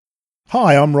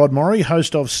Hi, I'm Rod Morrie,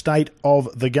 host of State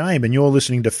of the Game, and you're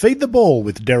listening to Feed the Ball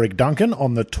with Derek Duncan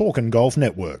on the Talkin' Golf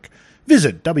Network.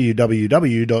 Visit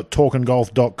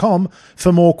www.talkingolf.com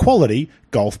for more quality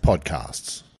golf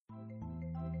podcasts.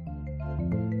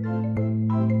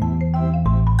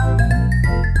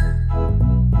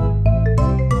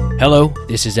 Hello,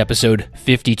 this is episode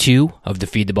 52 of the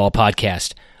Feed the Ball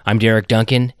podcast. I'm Derek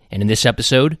Duncan, and in this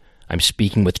episode, I'm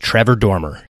speaking with Trevor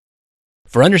Dormer.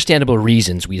 For understandable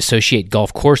reasons, we associate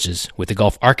golf courses with the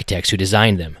golf architects who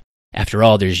designed them. After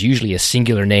all, there's usually a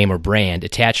singular name or brand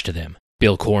attached to them.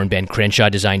 Bill Coore and Ben Crenshaw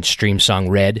designed Streamsong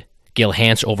Red. Gil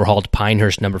Hanse overhauled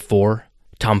Pinehurst No. 4.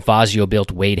 Tom Fazio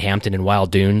built Wade Hampton and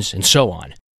Wild Dunes, and so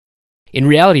on. In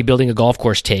reality, building a golf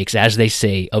course takes, as they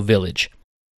say, a village.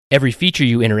 Every feature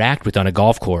you interact with on a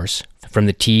golf course, from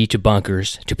the tee to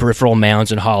bunkers, to peripheral mounds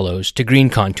and hollows, to green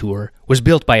contour, was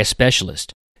built by a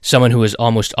specialist. Someone who is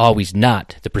almost always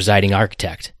not the presiding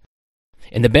architect.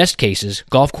 In the best cases,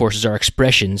 golf courses are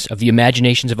expressions of the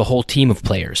imaginations of a whole team of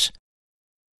players.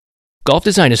 Golf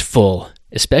design is full,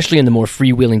 especially in the more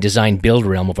freewheeling design-build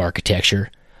realm of architecture,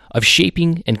 of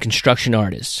shaping and construction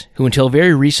artists who until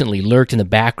very recently lurked in the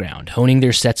background, honing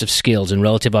their sets of skills in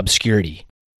relative obscurity.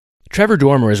 Trevor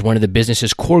Dormer is one of the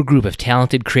business's core group of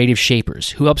talented creative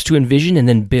shapers who helps to envision and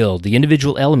then build the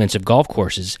individual elements of golf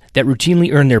courses that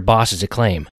routinely earn their bosses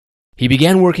acclaim. He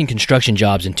began working construction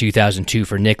jobs in 2002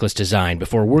 for Nicklaus Design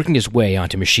before working his way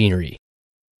onto machinery.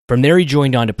 From there he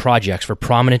joined on to projects for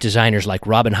prominent designers like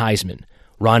Robin Heisman,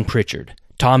 Ron Pritchard,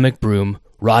 Tom McBroom,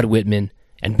 Rod Whitman,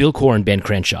 and Bill Coore and Ben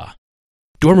Crenshaw.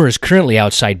 Dormer is currently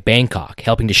outside Bangkok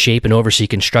helping to shape and oversee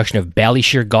construction of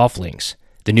Ballyshear Golf Links,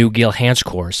 the new Gil Hanse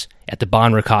course at the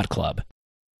Bon Racquet Club.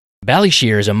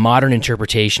 Ballyshear is a modern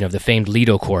interpretation of the famed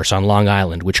Lido course on Long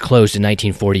Island, which closed in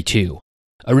 1942.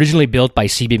 Originally built by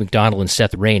C.B. Macdonald and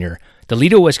Seth Rayner, the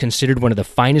Lido was considered one of the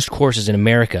finest courses in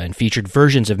America and featured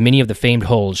versions of many of the famed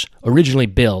holes originally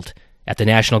built at the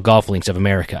National Golf Links of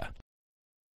America.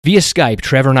 Via Skype,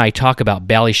 Trevor and I talk about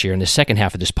Ballyshear in the second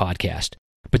half of this podcast,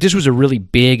 but this was a really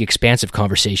big, expansive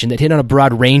conversation that hit on a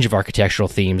broad range of architectural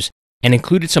themes and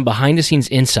included some behind-the-scenes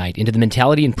insight into the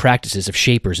mentality and practices of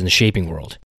shapers in the shaping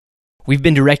world. We've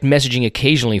been direct messaging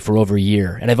occasionally for over a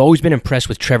year, and I've always been impressed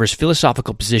with Trevor's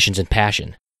philosophical positions and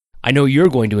passion. I know you're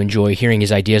going to enjoy hearing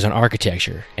his ideas on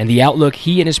architecture and the outlook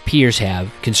he and his peers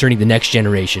have concerning the next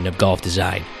generation of golf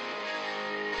design.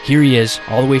 Here he is,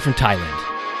 all the way from Thailand,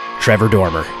 Trevor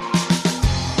Dormer.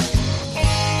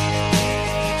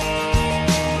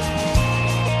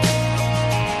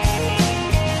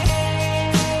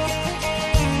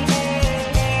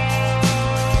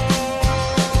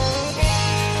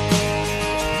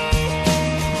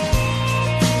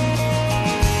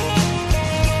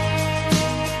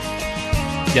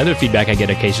 The other feedback I get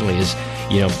occasionally is,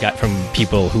 got from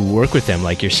people who work with them,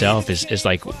 like yourself, is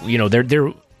like,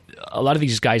 they're a lot of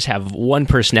these guys have one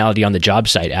personality on the job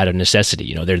site out of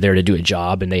necessity. They're there to do a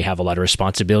job and they have a lot of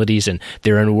responsibilities and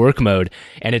they're in work mode.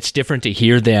 And it's different to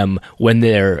hear them when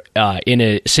they're in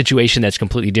a situation that's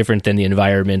completely different than the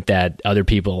environment that other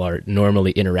people are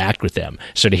normally interact with them.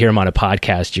 So to hear them on a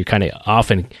podcast, you kind of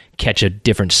often catch a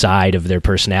different side of their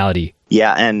personality.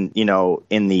 Yeah, and,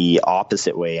 in the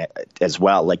opposite way as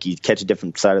well, like you catch a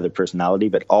different side of their personality,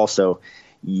 but also,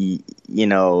 they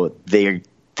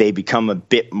become a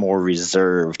bit more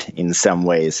reserved in some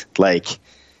ways. Like,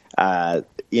 I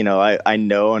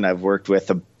know, and I've worked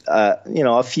with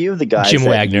a few of the guys Jim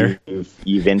Wagner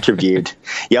you've interviewed.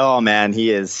 Yeah, oh man,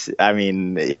 he is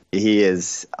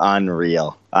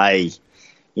unreal.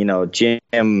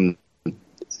 Jim,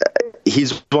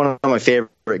 he's one of my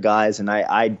favorite guys, and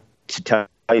I to tell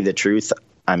you the truth,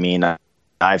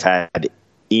 I've had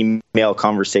email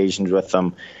conversations with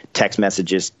them, text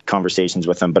messages conversations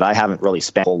with them, but I haven't really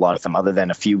spent a whole lot with them other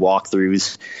than a few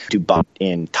walkthroughs to bump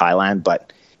in Thailand.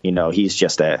 But he's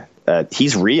just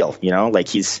he's real.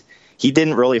 He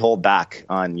didn't really hold back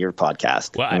on your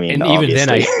podcast. Well, and even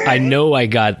obviously. Then, I know I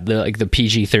got the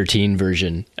PG-13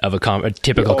 version of a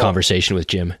typical conversation with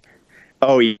Jim.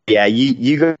 Oh yeah,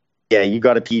 you got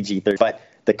a PG-13. But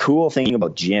the cool thing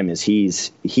about Jim is he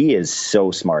is so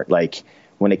smart. Like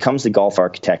when it comes to golf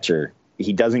architecture,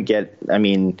 he doesn't get.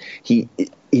 He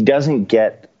doesn't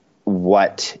get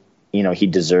what he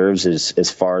deserves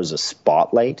as far as a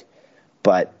spotlight.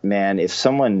 But man, if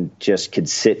someone just could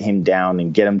sit him down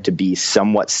and get him to be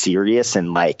somewhat serious,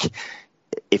 and like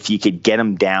if you could get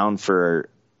him down to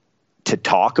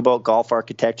talk about golf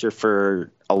architecture for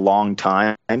a long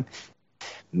time,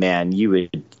 man, you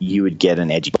would get an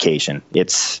education.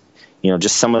 It's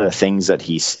just some of the things that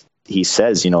he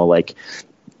says. Like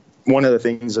one of the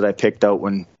things that I picked out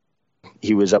when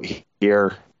he was up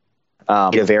here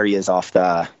native areas off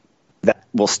that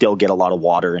will still get a lot of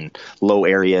water, and low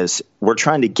areas. We're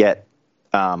trying to get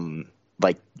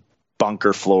like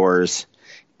bunker floors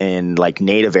in like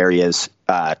native areas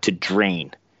to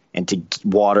drain and to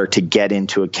water to get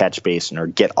into a catch basin or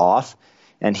get off.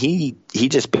 And he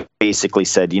just basically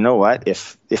said, you know what,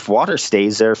 if water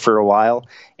stays there for a while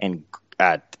and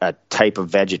a type of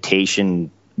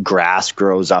vegetation, grass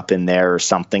grows up in there or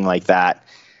something like that,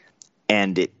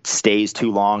 and it stays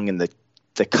too long and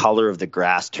the color of the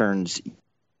grass turns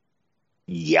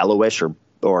yellowish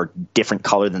or different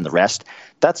color than the rest,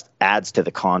 that adds to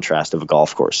the contrast of a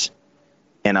golf course.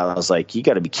 And I was like, you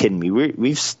got to be kidding me.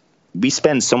 We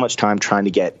spend so much time trying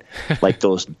to get like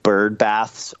those bird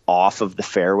baths off of the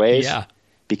fairways,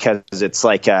 because it's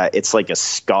like a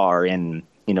scar in,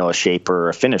 you know, a shaper or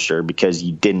a finisher, because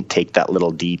you didn't take that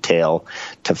little detail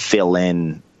to fill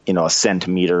in, you know, a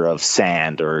centimeter of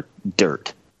sand or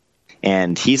dirt.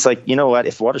 And he's like, you know what,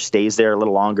 if water stays there a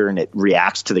little longer and it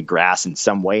reacts to the grass in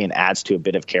some way and adds to a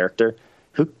bit of character,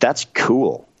 that's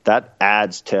cool. That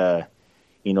adds to,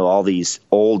 you know, all these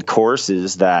old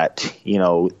courses that, you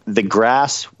know, the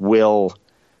grass will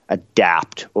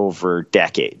adapt over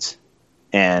decades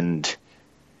and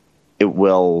it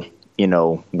will, you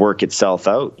know, work itself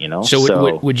out, you know.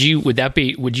 So was he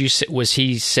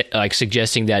like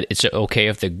suggesting that it's okay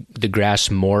if the grass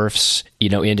morphs, you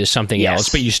know, into something else,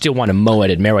 but you still want to mow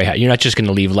it at Merway? You're not just going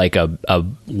to leave like a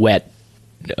wet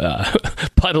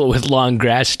puddle with long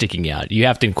grass sticking out. You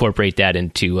have to incorporate that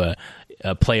into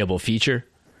a playable feature.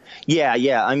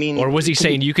 Yeah. I mean, or was he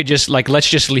saying you could just like, let's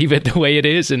just leave it the way it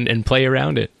is and play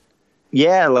around it?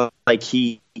 Yeah, like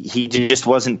he just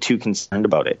wasn't too concerned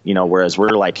about it, you know, whereas we're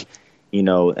like, you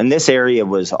know, and this area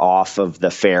was off of the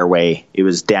fairway. It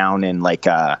was down in like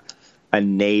a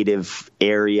native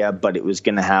area, but it was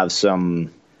going to have some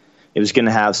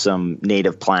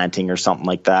native planting or something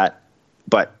like that.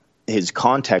 But his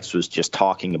context was just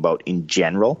talking about in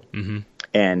general. Mm-hmm.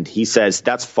 And he says,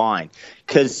 that's fine.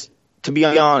 Because to be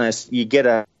honest, you get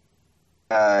a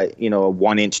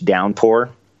 1-inch downpour,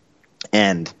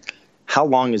 and how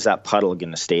long is that puddle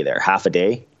going to stay there? Half a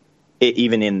day?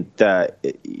 Even in the,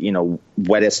 you know,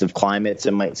 wettest of climates,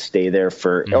 it might stay there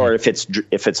for, or if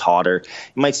it's hotter, it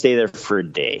might stay there for a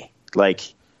day.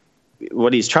 Like,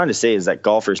 what he's trying to say is that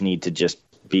golfers need to just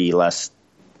be less,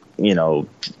 you know,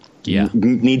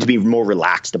 need to be more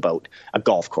relaxed about a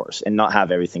golf course and not have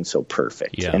everything so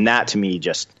perfect. Yeah. And that to me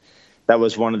that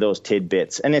was one of those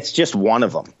tidbits, and it's just one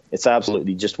of them. It's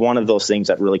absolutely just one of those things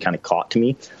that really kind of caught to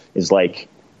me, is like,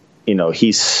 you know,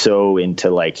 he's so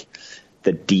into like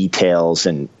the details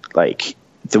and like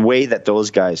the way that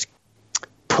those guys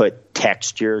put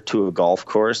texture to a golf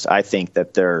course. I think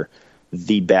that they're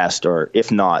the best, or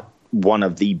if not one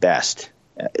of the best.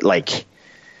 Like,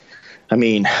 I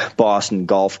mean, Boston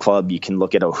Golf Club, you can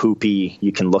look at Ohoopee,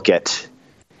 you can look at,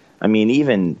 I mean,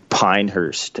 even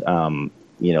Pinehurst,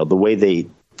 you know, the way the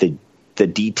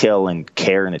detail and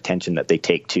care and attention that they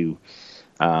take to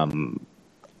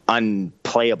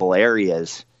unplayable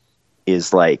areas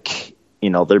is like, you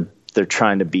know, they're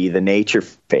trying to be the nature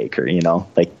faker, you know,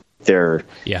 like they're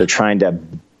trying to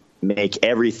make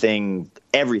everything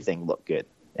look good.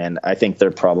 And I think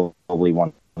they're probably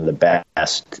one of the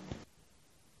best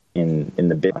in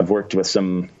the bit. I've worked with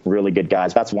some really good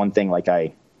guys. That's one thing. Like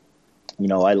I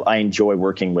enjoy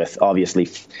working with, obviously,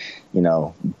 you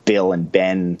know, Bill and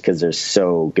Ben, because they're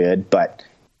so good, but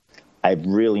I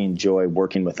really enjoy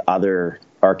working with other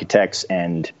architects,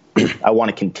 and I want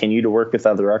to continue to work with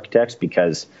other architects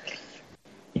because,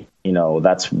 you know,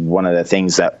 that's one of the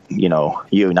things that, you know,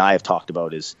 you and I have talked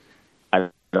about, is I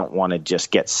don't want to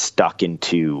just get stuck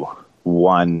into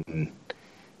one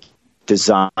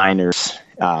designer's,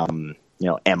 you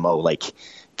know, MO, like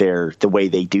the way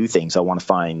they do things. I want to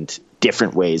find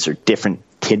different ways or different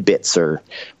tidbits or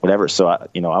whatever. So,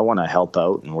 you know, I want to help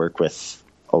out and work with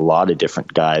a lot of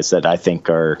different guys that I think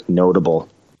are notable.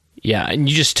 Yeah, and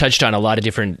you just touched on a lot of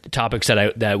different topics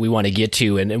that we want to get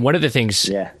to, and one of the things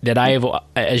that I have,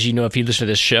 as you know, if you listen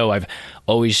to this show, I've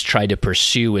always tried to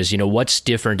pursue is, you know, what's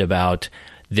different about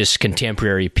this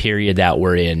contemporary period that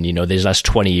we're in, you know, these last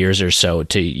 20 years or so,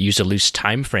 to use a loose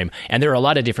time frame. And there are a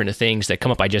lot of different things that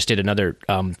come up. I just did another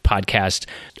podcast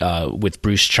with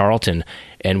Bruce Charlton,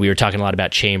 and we were talking a lot about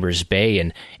Chambers Bay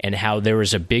and how there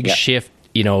was a big shift,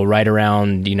 you know, right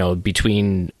around, you know,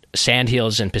 between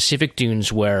Sandhills and Pacific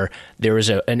Dunes, where there was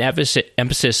an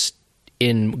emphasis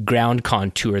in ground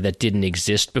contour that didn't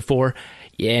exist before.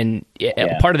 And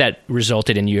part of that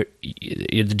resulted in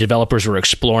the developers were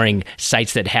exploring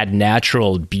sites that had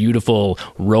natural, beautiful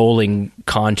rolling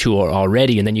contour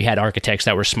already, and then you had architects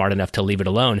that were smart enough to leave it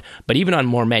alone. But even on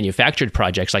more manufactured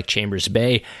projects like Chambers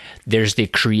Bay, there's the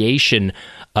creation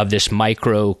of this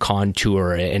micro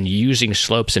contour and using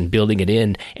slopes and building it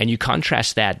in. And you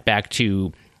contrast that back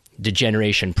to the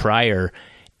generation prior,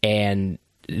 and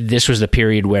this was the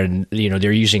period when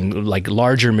they're using like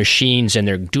larger machines and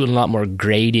they're doing a lot more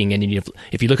grading. And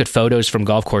if you look at photos from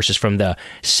golf courses from the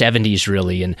 70s,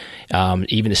 really, and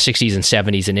even the 60s and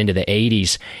 70s and into the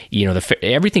 80s,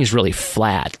 everything's really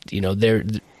flat.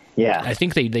 I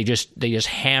think they just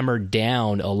hammered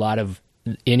down a lot of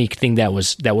anything that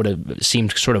would have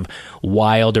seemed sort of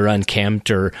wild or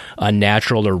unkempt or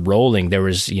unnatural or rolling. There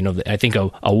was, I think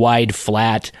a wide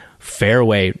flat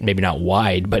fairway, maybe not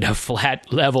wide, but a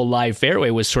flat level live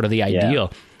fairway was sort of the ideal.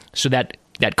 Yeah. So that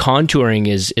contouring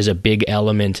is a big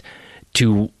element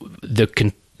to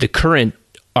the current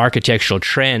architectural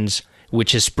trends,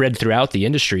 which has spread throughout the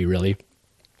industry, really.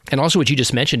 And also what you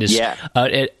just mentioned is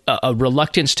a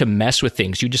reluctance to mess with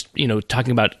things. You just,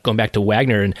 talking about going back to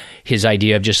Wagner and his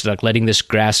idea of just like letting this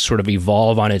grass sort of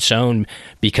evolve on its own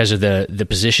because of the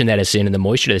position that it's in and the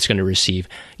moisture that it's going to receive.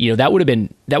 That would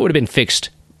have been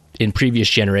fixed in previous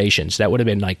generations. That would have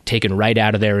been like taken right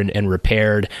out of there and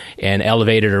repaired and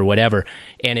elevated or whatever.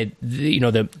 And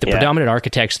the predominant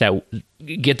architects that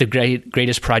get the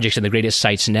greatest projects and the greatest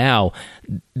sites now,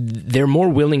 they're more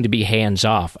willing to be hands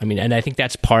off. I mean, and I think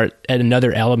that's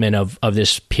another element of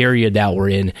this period that we're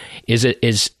in is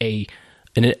a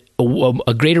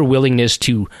greater willingness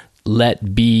to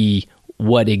let be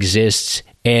what exists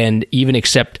and even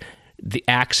accept the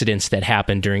accidents that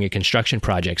happen during a construction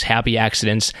projects, happy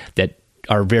accidents that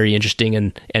are very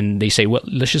interesting. And they say, well,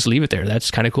 let's just leave it there. That's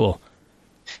kind of cool.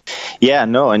 Yeah,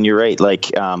 no. And you're right. Like,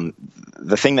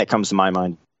 the thing that comes to my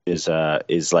mind is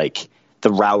like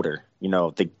the router,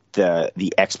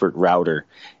 the expert router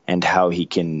and how he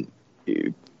can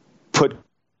put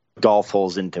golf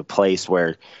holes into place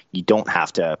where you don't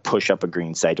have to push up a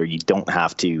green site or you don't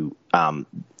have to,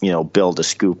 build a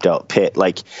scooped out pit.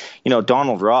 Like,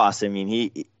 Donald Ross, I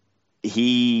mean,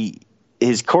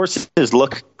 his courses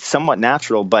look somewhat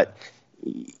natural, but,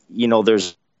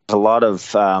 there's a lot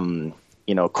of,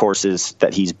 courses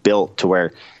that he's built to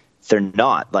where they're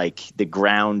not. Like the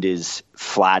ground is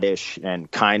flattish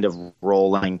and kind of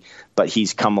rolling, but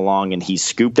he's come along and he's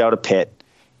scooped out a pit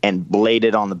and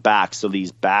bladed on the back. So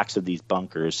these backs of these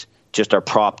bunkers just are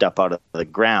propped up out of the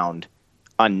ground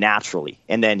unnaturally.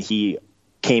 And then he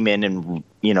came in and,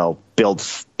 built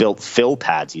fill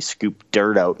pads. He scooped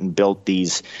dirt out and built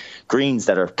these greens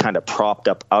that are kind of propped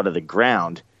up out of the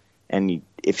ground. And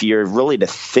if you're really to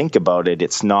think about it,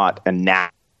 it's not a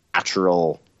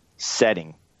natural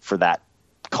setting for that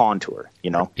contour,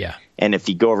 Yeah. And if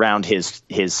you go around his,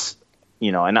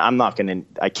 and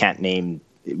I can't name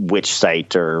which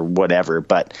site or whatever,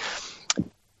 but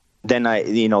then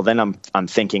I'm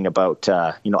thinking about,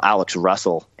 Alex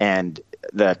Russell and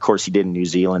the course he did in New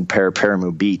Zealand,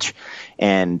 Paraparaumu Beach.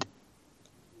 And,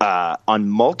 on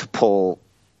multiple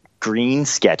green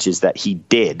sketches that he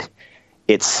did,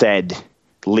 it said,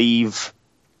 leave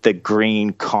the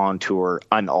green contour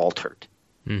unaltered.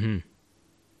 Mm-hmm.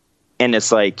 And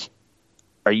it's like,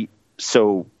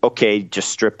 just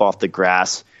strip off the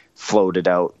grass, float it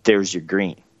out. There's your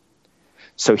green.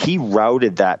 So he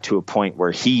routed that to a point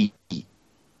where he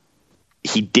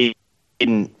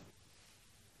didn't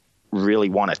really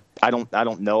want to. I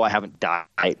don't know. I haven't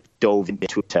dove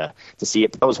into it to see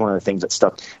it. But that was one of the things that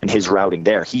stuck in his routing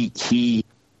there. He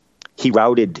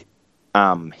routed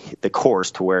the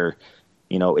course to where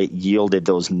it yielded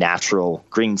those natural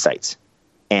green sites,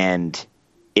 and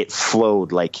it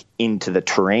flowed like into the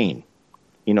terrain.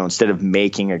 Instead of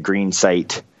making a green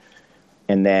site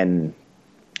and then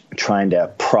trying to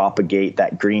propagate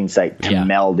that green site to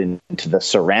meld into the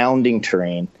surrounding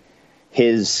terrain.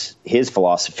 His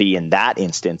philosophy in that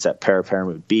instance at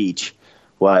Paraparaumu Beach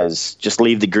was just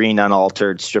leave the green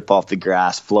unaltered, strip off the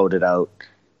grass, float it out.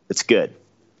 It's good.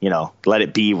 Let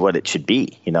it be what it should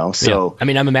be, So, I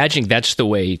mean, I'm imagining that's the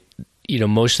way,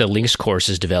 most of the links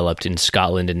courses developed in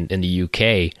Scotland and in the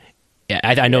UK.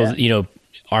 I know,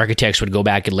 architects would go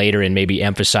back later and maybe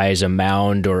emphasize a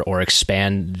mound or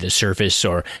expand the surface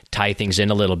or tie things in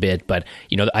a little bit. But,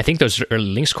 I think those early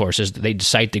links courses, they'd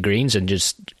site the greens and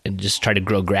just try to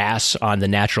grow grass on the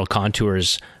natural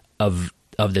contours of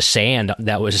the sand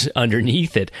that was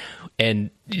underneath it.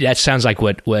 And that sounds like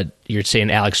what you're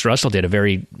saying Alex Russell did, a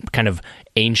very kind of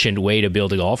ancient way to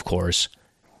build a golf course.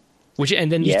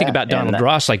 And then you think about Donald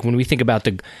Ross, like when we think about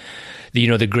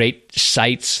the great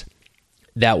sites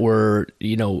that were,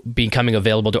 becoming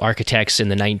available to architects in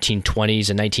the 1920s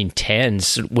and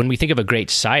 1910s. When we think of a great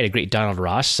site, a great Donald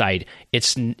Ross site,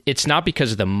 it's not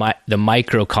because of the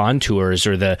micro contours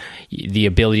or the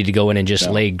ability to go in and just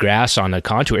lay grass on a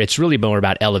contour. It's really more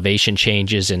about elevation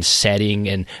changes and setting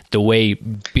and the way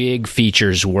big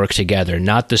features work together,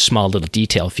 not the small little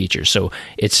detail features. So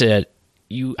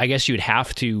I guess you'd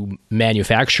have to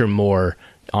manufacture more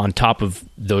on top of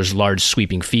those large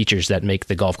sweeping features that make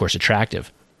the golf course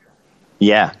attractive.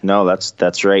 Yeah, no,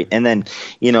 that's right. And then,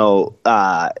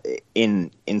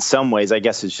 in some ways, I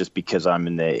guess it's just because I'm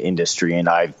in the industry and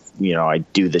I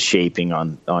do the shaping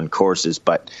on courses.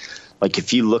 But like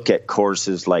if you look at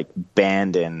courses like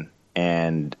Bandon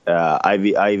and I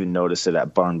even noticed it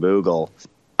at Barnbougle,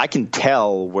 I can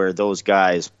tell where those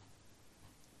guys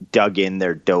dug in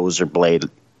their dozer blade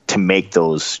to make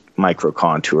those micro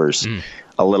contours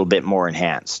a little bit more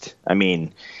enhanced. I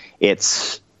mean,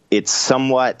 it's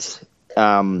somewhat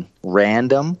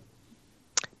random,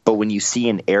 but when you see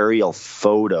an aerial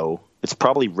photo, it's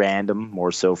probably random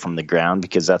more so from the ground,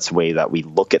 because that's the way that we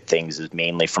look at things, is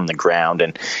mainly from the ground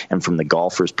and from the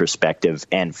golfer's perspective.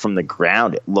 And from the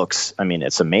ground, it looks, I mean,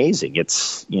 it's amazing.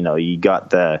 It's, you got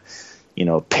the,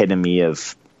 epitome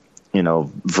of,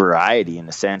 variety in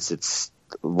a sense. It's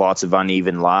lots of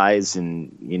uneven lies,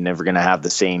 and you're never going to have the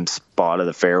same spot of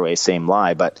the fairway, same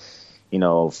lie. But,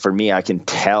 for me, I can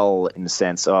tell in a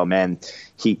sense, oh man,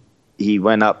 he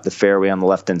went up the fairway on the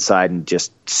left-hand side and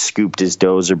just scooped his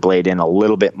dozer blade in a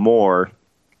little bit more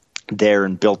there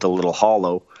and built a little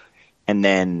hollow. And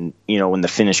then, when the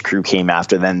finish crew came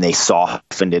after, then they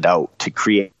softened it out to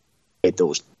create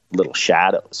those little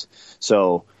shadows.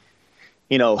 So,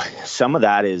 some of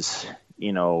that is,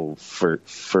 for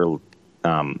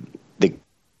the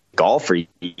golfer,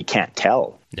 you can't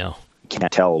tell. No, you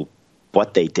can't tell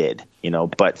what they did,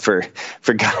 but for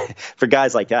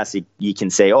guys like us, you can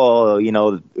say, oh,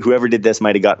 whoever did this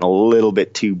might have gotten a little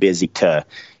bit too busy to,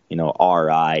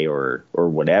 RI or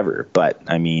whatever. But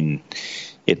I mean,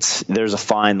 there's a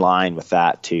fine line with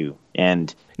that too.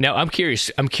 And now I'm curious,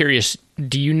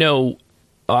 do you know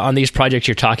on these projects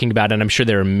you're talking about, and I'm sure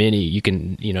there are many, you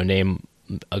can, name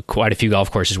quite a few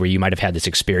golf courses where you might have had this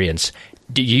experience.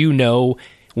 Do you know,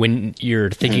 when you're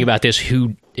thinking about this,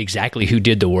 who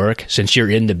did the work, since you're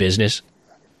in the business?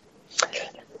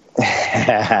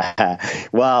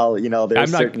 Well,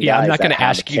 there's certain guys I'm not going to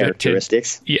ask you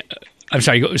characteristics. Yeah, I'm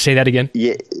sorry. Say that again.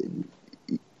 Yeah,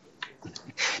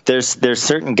 there's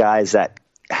certain guys that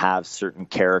have certain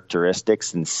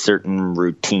characteristics and certain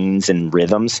routines and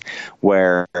rhythms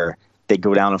where they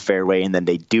go down a fairway and then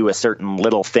they do a certain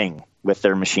little thing with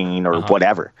their machine or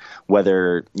whatever.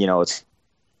 Whether it's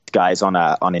guys on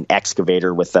an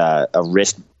excavator with a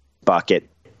wrist bucket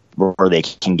where they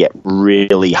can get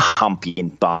really humpy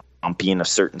and bumpy in a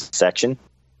certain section.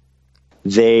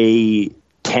 They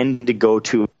tend to go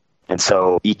to, and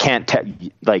so you can't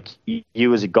like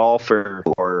you as a golfer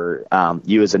or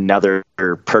you as another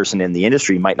person in the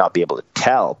industry might not be able to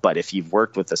tell, but if you've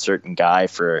worked with a certain guy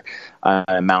for an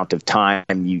amount of time,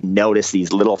 you notice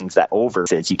these little things that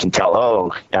you can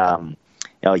tell,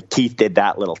 Keith did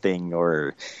that little thing,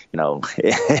 or,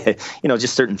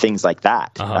 just certain things like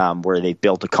that, where they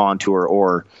built a contour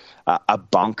or a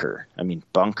bunker. I mean,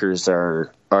 bunkers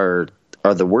are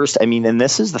the worst. I mean, and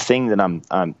this is the thing that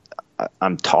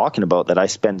I'm talking about, that I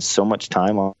spend so much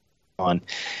time on,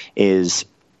 is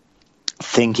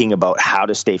thinking about how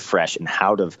to stay fresh and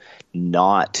how to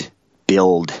not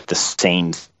build the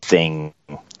same thing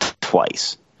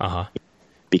twice.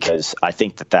 Because I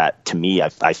think that to me,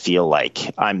 I feel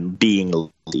like I'm being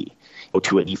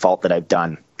to a default that I've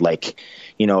done. Like,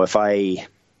 if I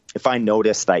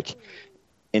notice, like,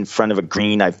 in front of a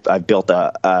green, I've built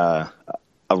a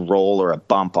roll or a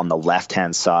bump on the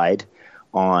left-hand side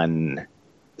on,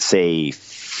 say,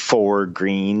 4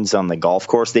 greens on the golf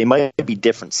course. They might be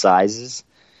different sizes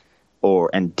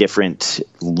and different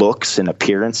looks and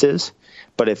appearances,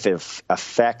 but if it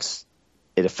affects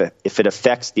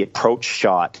the approach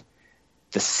shot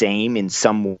the same in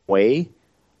some way,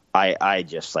 I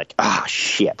just like,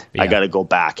 shit, yeah. I got to go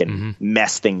back and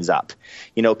mess things up,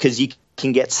 because you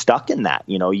can get stuck in that.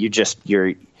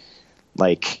 You're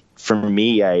like, for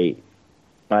me,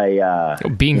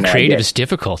 being creative is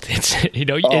difficult. It's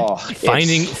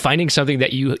finding something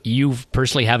that you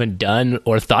personally haven't done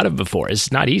or thought of before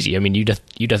is not easy. I mean,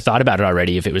 you'd have thought about it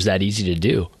already if it was that easy to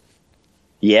do.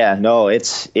 Yeah, no,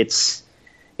 it's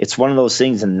one of those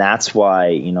things, and that's why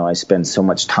I spend so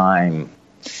much time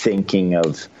thinking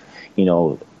of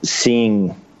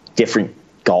seeing different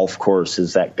golf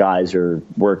courses that guys are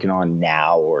working on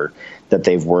now or that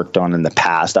they've worked on in the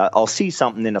past. I'll see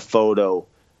something in a photo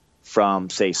from,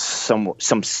 say, some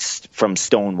from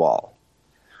Stonewall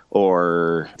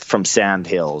or from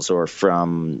Sandhills or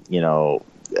from,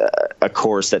 a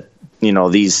course that,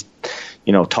 these,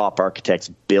 top architects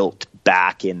built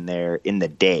back in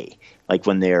the day, like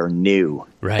when they're new.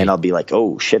 Right. And I'll be like,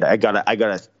 oh shit, I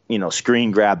gotta,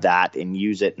 screen grab that and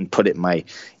use it and put it in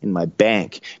my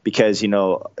bank, because,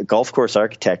 golf course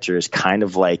architecture is kind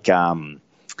of like,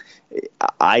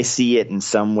 I see it in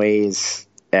some ways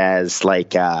as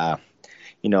like, a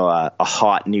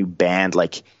hot new band,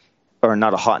 like, or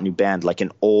not a hot new band, like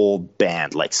an old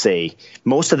band, like, say,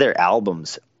 most of their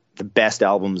albums, the best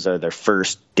albums are their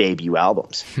first debut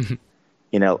albums.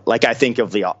 Like I think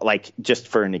of just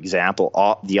for an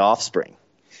example, The Offspring,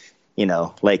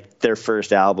 like their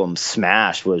first album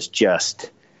Smash was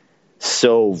just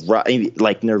so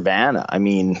like Nirvana. I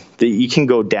mean, you can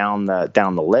go down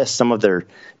the list. Some of their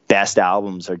best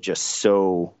albums are just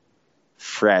so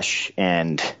fresh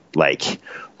and like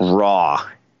raw,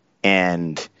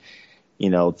 and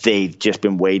they've just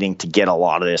been waiting to get a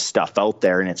lot of this stuff out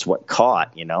there, and it's what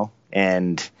caught,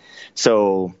 and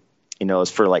so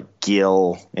as for like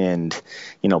Gil and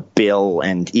Bill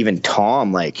and even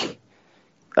Tom, like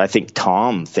I think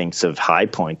Tom thinks of High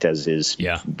Point as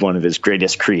one of his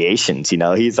greatest creations.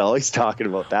 He's always talking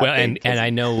about that. Well, and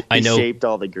I know shaped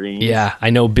all the greens. Yeah,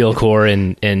 I know Bill Core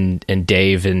and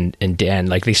Dave and Dan,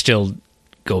 like they still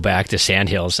go back to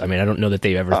Sandhills. I mean, I don't know that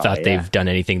they've ever thought they've done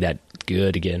anything that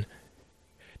good again.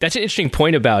 That's an interesting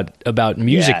point about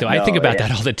music, though. I think about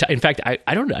that all the time. In fact,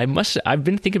 I don't know. I've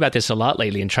been thinking about this a lot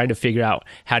lately and trying to figure out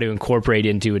how to incorporate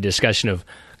into a discussion of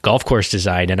golf course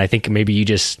design. And I think maybe you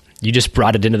just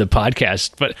brought it into the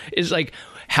podcast. But it's like,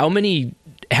 how many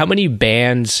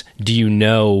bands do you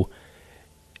know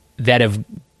that have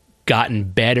gotten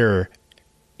better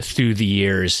through the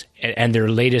years, and their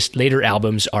later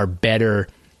albums are better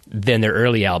than their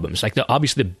early albums? Like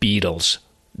obviously the Beatles.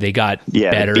 They got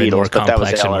better and more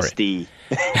complex. That was LSD.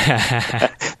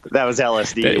 That was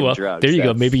LSD and drugs. There you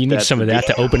go. Maybe you need some of that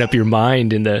to open up your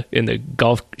mind in the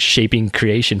golf shaping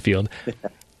creation field.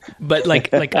 But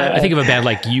like I think of a band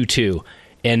like U2,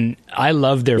 and I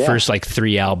love their first like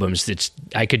 3 albums.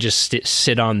 I could just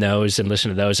sit on those and listen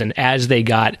to those. And as they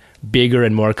got bigger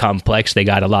and more complex, they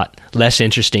got a lot less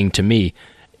interesting to me.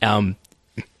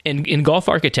 In golf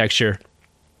architecture,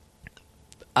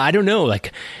 I don't know,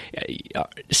 like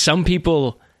some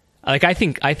people, like I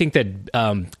think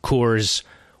that Core's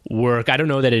work, I don't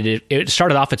know that it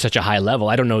started off at such a high level.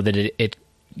 I don't know that it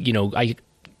I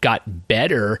got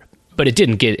better, but it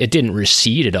didn't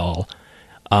recede at all.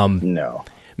 No.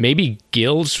 Maybe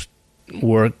Gil's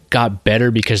work got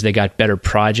better because they got better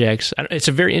projects. It's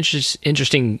a very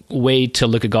interesting way to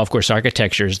look at golf course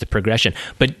architecture, is the progression.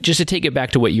 But just to take it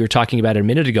back to what you were talking about a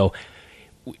minute ago,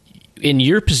 in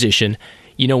your position,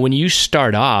 when you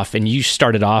start off, and you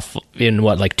started off in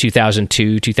like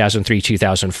 2002, 2003,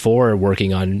 2004,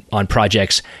 working on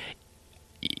projects,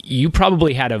 you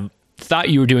probably thought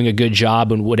you were doing a good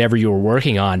job in whatever you were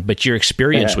working on, but your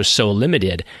experience was so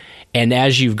limited. And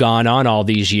as you've gone on all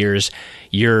these years,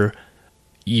 your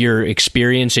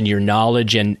experience and your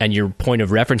knowledge and your point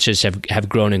of references have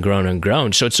grown and grown and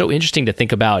grown. So it's so interesting to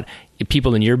think about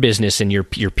people in your business and your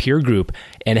peer group,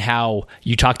 and how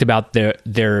you talked about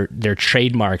their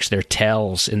trademarks, their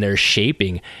tells, and their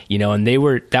shaping, and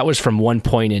that was from one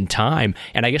point in time.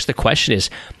 And I guess the question is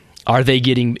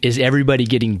everybody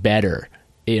getting better?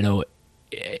 And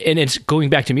it's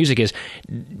going back to music, is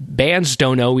bands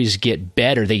don't always get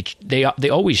better. They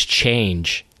always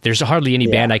change. There's hardly any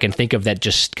band I can think of that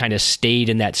just kind of stayed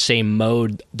in that same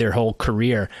mode their whole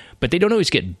career, but they don't always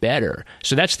get better.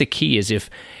 So that's the key, is if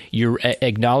you're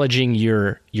acknowledging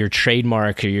your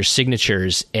trademark or your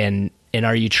signatures, and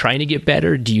are you trying to get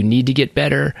better? Do you need to get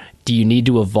better? Do you need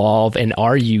to evolve? And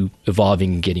are you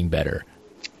evolving and getting better?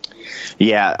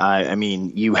 Yeah, I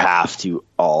mean, you have to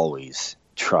always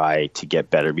try to get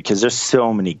better, because there's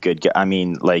so many good guys. I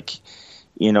mean, like,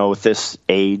 with this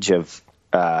age of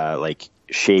like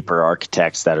shaper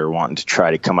architects that are wanting to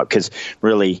try to come up, because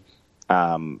really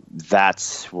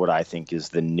that's what I think is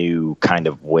the new kind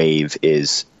of wave,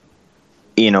 is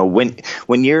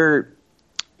when you're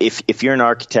if you're an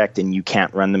architect and you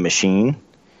can't run the machine,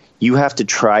 you have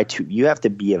to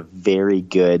be a very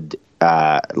good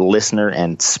listener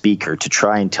and speaker to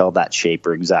try and tell that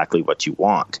shaper exactly what you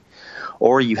want,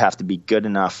 or you have to be good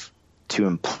enough to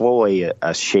employ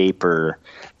a shaper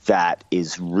that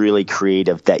is really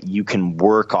creative, that you can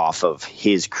work off of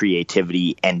his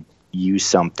creativity and use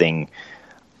something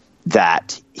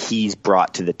that he's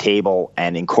brought to the table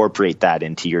and incorporate that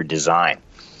into your design.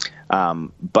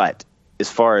 But as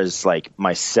far as like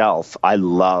myself, I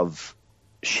love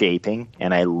shaping,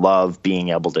 and I love being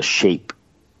able to shape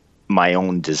my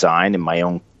own design and my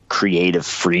own creative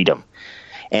freedom.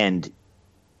 And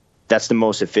that's the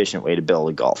most efficient way to build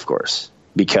a golf course,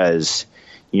 because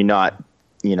you're not,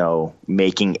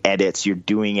 making edits. You're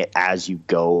doing it as you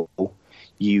go.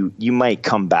 You might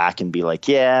come back and be like,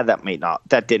 yeah,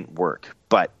 that didn't work,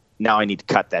 but now I need to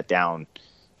cut that down,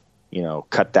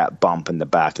 cut that bump in the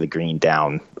back of the green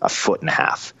down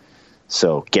 1.5 feet.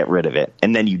 So get rid of it.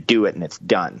 And then you do it and it's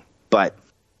done. But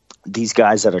these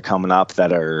guys that are coming up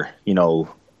that are,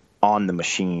 on the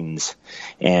machines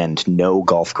and know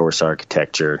golf course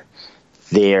architecture,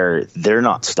 they're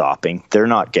not stopping. They're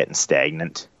not getting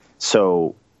stagnant.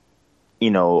 So,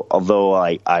 although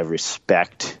I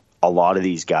respect a lot of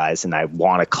these guys and I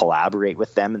want to collaborate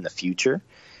with them in the future,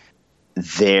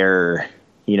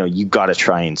 you got to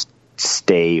try and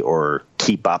stay or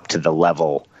keep up to the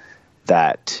level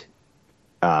that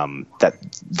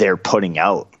they're putting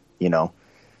out,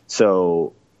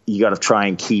 So you got to try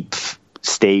and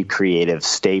stay creative,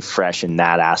 stay fresh in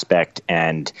that aspect,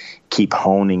 and keep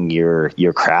honing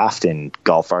your craft in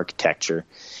golf architecture.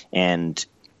 And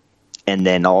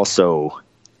then also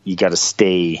you got to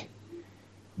stay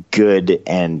good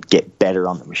and get better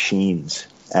on the machines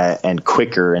and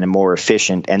quicker and more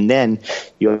efficient. And then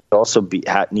you also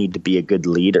need to be a good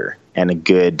leader and a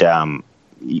good,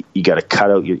 you got to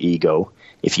cut out your ego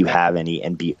if you have any,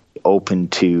 and be open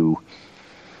to,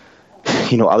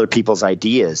 other people's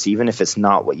ideas, even if it's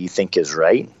not what you think is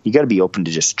right. You got to be open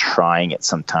to just trying it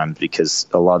sometimes, because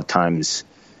a lot of times,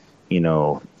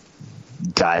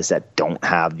 guys that don't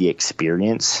have the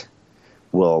experience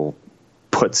will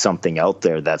put something out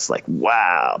there that's like,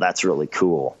 wow, that's really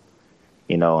cool.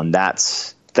 And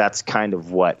that's kind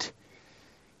of what,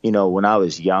 when I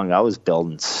was young, I was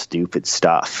building stupid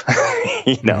stuff,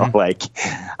 like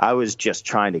I was just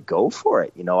trying to go for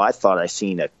it. I thought I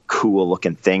seen a cool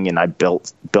looking thing and I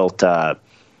built a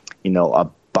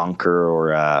bunker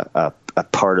or a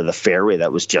part of the fairway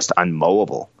that was just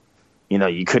unmowable.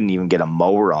 You couldn't even get a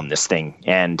mower on this thing.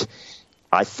 And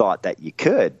I thought that you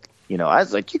could, I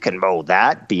was like, you can mow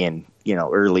that, being,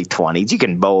 early 20s. You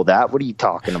can mow that. What are you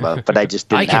talking about? But I just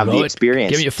didn't have the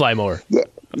experience. Give me a fly mower. Yeah.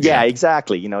 Okay. Yeah,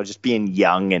 exactly. Just being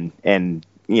young and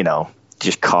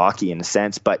just cocky in a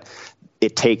sense. But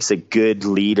it takes a good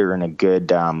leader and a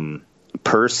good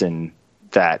person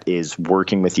that is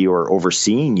working with you or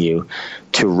overseeing you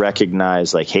to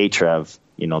recognize, like, hey, Trev,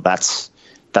 that's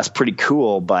pretty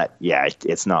cool, but yeah,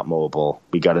 it's not mobile.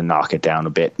 We got to knock it down a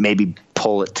bit, maybe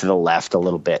pull it to the left a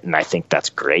little bit. And I think that's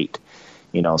great.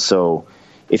 So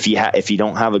if you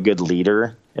don't have a good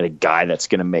leader and a guy that's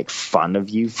going to make fun of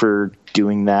you for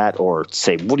doing that, or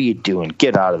say, what are you doing?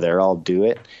 Get out of there. I'll do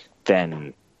it.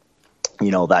 Then,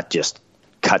 that just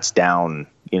cuts down,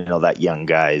 that young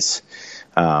guy's,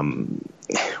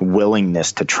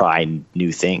 willingness to try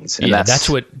new things. And that's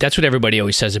what everybody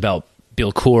always says about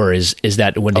Bill Coore is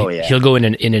that when he'll go in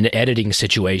an editing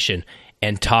situation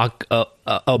and talk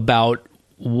about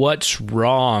what's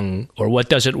wrong or what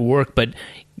doesn't work, but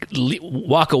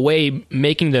walk away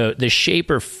making the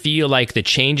shaper feel like the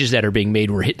changes that are being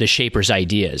made were the shaper's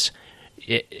ideas.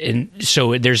 And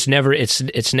so it's never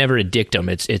a dictum.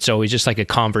 It's always just like a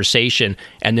conversation.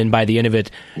 And then by the end of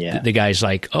it, the guy's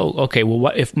like, oh, okay, well,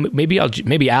 what if maybe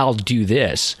I'll do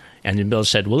this. And then Bill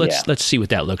said, well, let's see what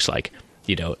that looks like,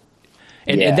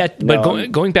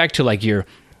 Going back to like you're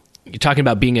talking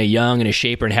about being a young and a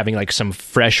shaper and having like some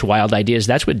fresh, wild ideas.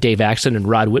 That's what Dave Axton and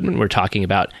Rod Whitman were talking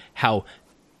about, how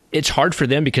it's hard for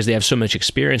them because they have so much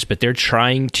experience, but they're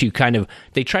trying to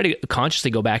they try to consciously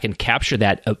go back and capture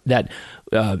that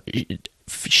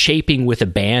shaping with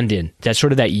abandon, that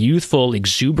sort of that youthful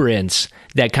exuberance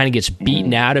that kind of gets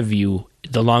beaten out of you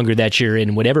the longer that you're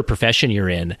in whatever profession you're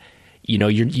in. You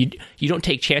don't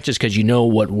take chances because you know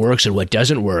what works and what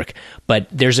doesn't work. But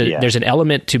there's an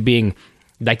element to being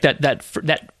like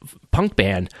that punk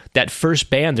band, that first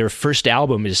band, their first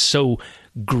album is so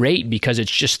great because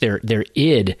it's just their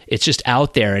id. It's just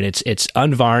out there and it's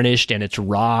unvarnished and it's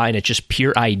raw and it's just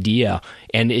pure idea,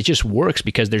 and it just works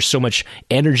because there's so much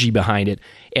energy behind it.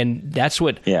 And that's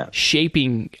what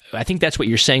shaping. I think that's what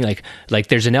you're saying. Like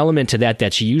there's an element to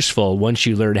that's useful once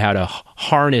you learn how to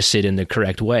harness it in the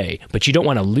correct way, but you don't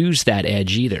want to lose that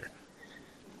edge either.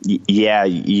 Yeah,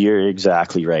 you're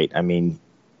exactly right. I mean,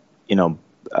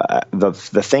 the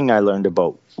thing I learned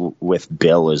about with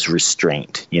Bill is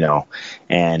restraint,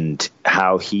 and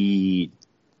how he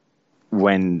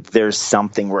when there's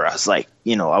something where I was like,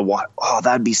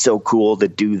 that'd be so cool to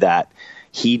do that,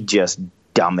 he'd just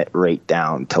dumb it right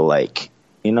down to like,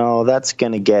 that's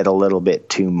going to get a little bit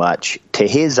too much to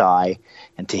his eye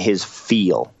and to his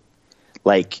feel.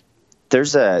 Like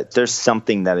there's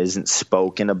something that isn't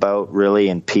spoken about really,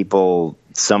 and people,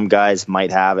 some guys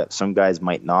might have it, some guys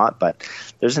might not, but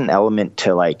there's an element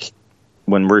to like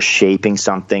when we're shaping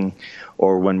something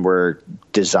or when we're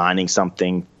designing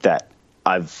something that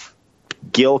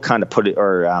Gil kind of put it,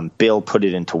 or Bill put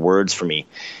it into words for me,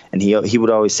 and he would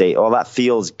always say, "Oh, that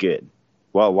feels good."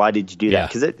 Well, why did you do that?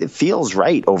 Because it feels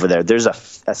right over there. There's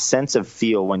a sense of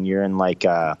feel when you're in like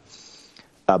a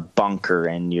bunker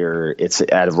and it's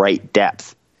at a right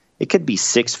depth. It could be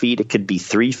 6 feet, it could be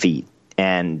 3 feet,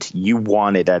 and you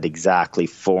want it at exactly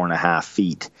 4.5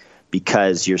 feet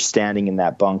because you're standing in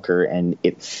that bunker and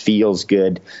it feels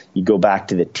good. You go back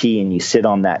to the tee and you sit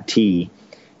on that tee,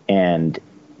 and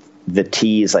the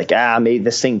tee is like, maybe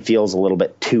this thing feels a little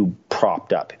bit too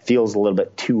propped up. It feels a little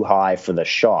bit too high for the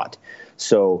shot.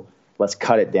 So let's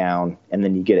cut it down, and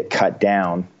then you get it cut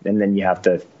down, and then you have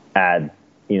to add,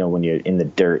 when you're in the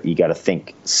dirt, you got to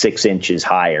think 6 inches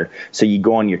higher. So you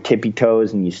go on your tippy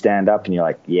toes and you stand up and you're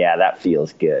like, yeah, that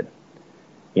feels good.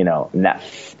 And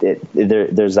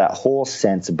there's that whole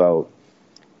sense about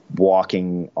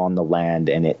walking on the land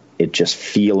and it just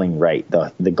feeling right.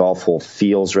 The golf hole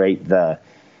feels right. The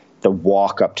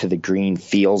walk up to the green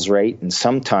feels right. And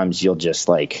sometimes you'll just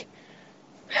like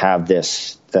have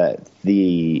this,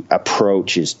 the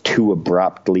approach is too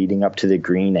abrupt leading up to the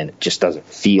green and it just doesn't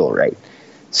feel right.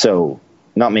 So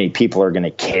not many people are going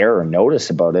to care or notice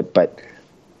about it, but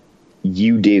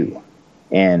you do.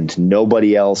 And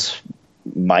nobody else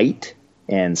might.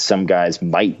 And some guys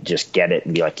might just get it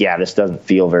and be like, yeah, this doesn't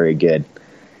feel very good.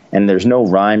 And there's no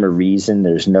rhyme or reason.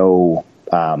 There's no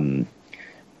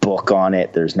book on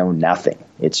it. There's no nothing.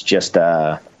 It's just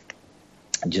a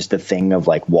thing of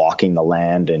like walking the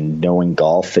land and knowing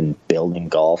golf and building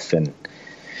golf and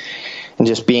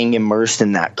just being immersed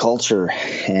in that culture.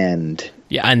 And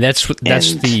if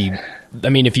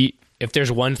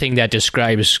there's one thing that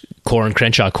describes Coore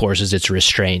Crenshaw courses, it's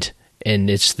restraint, and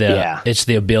it's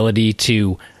the ability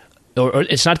to, or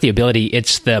it's not the ability,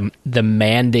 it's the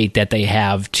mandate that they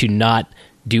have to not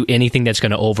do anything that's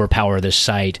going to overpower the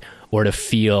site or to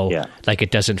feel like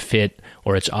it doesn't fit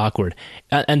or it's awkward.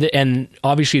 And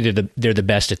obviously they're the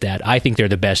best at that. I think they're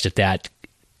the best at that.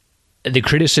 The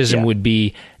criticism would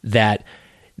be that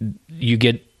you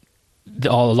get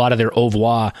a lot of their au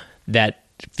revoir that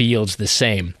feels the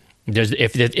same.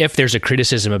 If there's a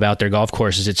criticism about their golf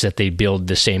courses, it's that they build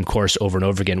the same course over and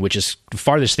over again, which is the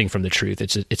farthest thing from the truth.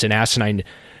 It's an asinine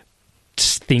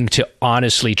thing to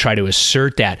honestly try to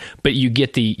assert that, but you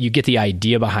get the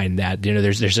idea behind that.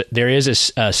 There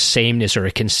is a sameness or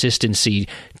a consistency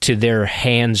to their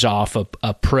hands-off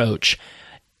approach,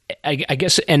 I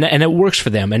guess, and it works for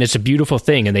them, and it's a beautiful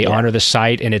thing, and they honor the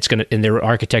site, and and their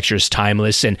architecture is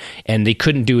timeless, and they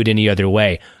couldn't do it any other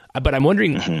way. But I'm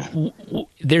wondering,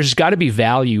 there's got to be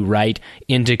value, right,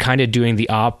 into kind of doing the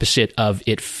opposite of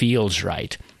it feels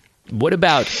right. What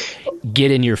about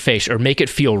get in your face or make it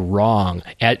feel wrong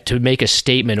to make a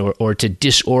statement or to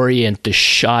disorient the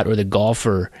shot or the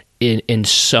golfer in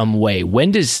some way?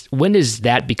 When does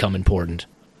that become important?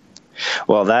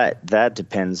 Well, that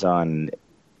depends on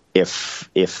if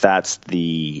that's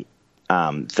the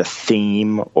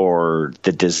theme or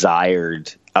the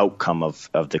desired outcome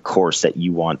of the course that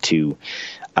you want to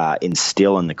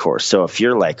instill in the course. So if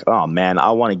you're like, oh man,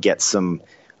 I want to get some,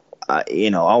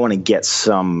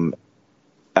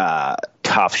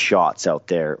 tough shots out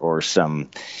there, or some,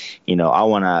 I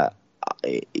want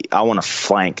to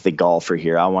flank the golfer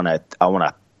here. I want to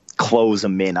close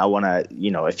them in. I want to,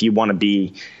 if you want to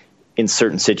be in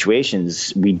certain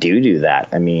situations, we do that.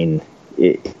 I mean,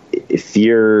 if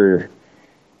you're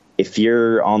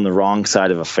on the wrong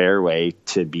side of a fairway,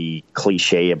 to be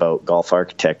cliche about golf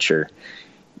architecture,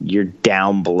 you're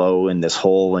down below in this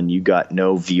hole and you got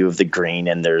no view of the green,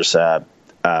 and there's a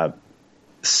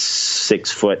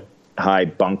 6 foot high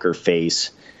bunker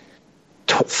face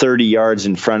 30 yards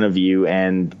in front of you,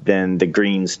 and then the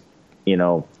green's,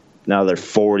 now they're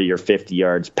 40 or 50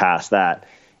 yards past that,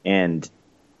 and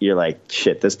you're like,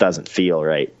 shit, this doesn't feel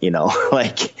right.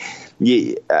 Like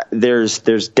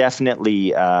there's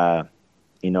definitely,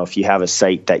 if you have a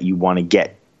site that you want to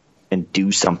get and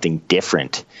do something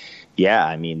different,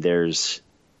 I mean,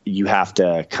 you have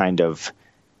to kind of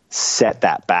set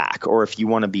that back. Or if you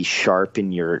want to be sharp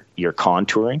in your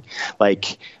contouring,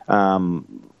 like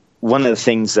one of the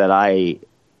things that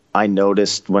I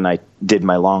noticed when I did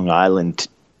my Long Island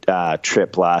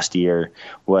trip last year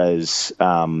was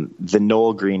the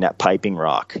Knoll Green at Piping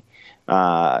Rock.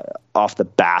 Off the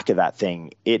back of that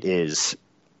thing, it is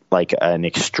like an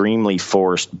extremely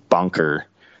forced bunker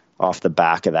off the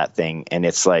back of that thing, and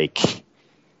it's like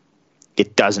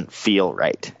it doesn't feel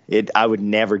right. I would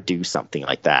never do something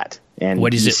like that. And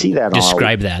what is it? See that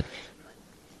Describe that.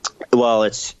 Well,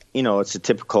 it's a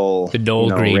typical the Knoll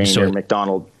Green Rainier sort of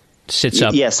McDonald sits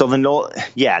up. Yeah, so the Knoll,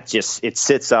 it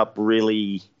sits up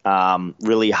really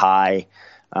really high.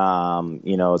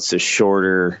 It's a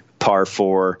shorter par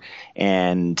 4,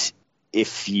 and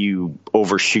if you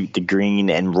overshoot the green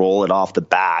and roll it off the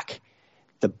back,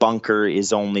 the bunker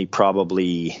is only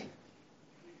probably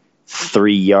 2 to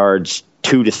 3 yards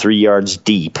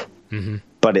deep. Mm-hmm.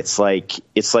 But it's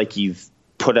like you've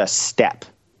put a step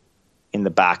in the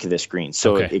back of this green.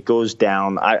 So it goes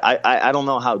down. I don't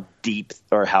know how deep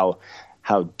or how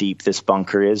deep this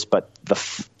bunker is, but the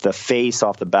face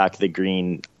off the back of the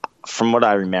green, from what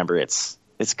I remember, it's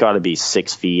got to be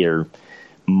 6 feet or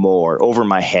more over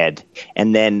my head.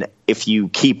 And then if you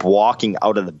keep walking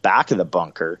out of the back of the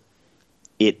bunker,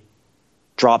 it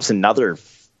drops another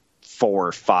 4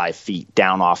 or 5 feet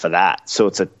down off of that. So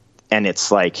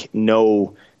it's like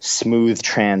no smooth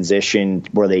transition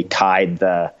where they tied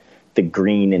the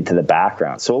green into the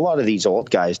background. So a lot of these old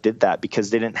guys did that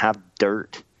because they didn't have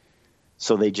dirt.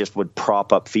 So they just would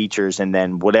prop up features, and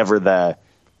then whatever the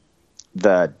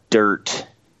dirt,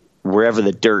 wherever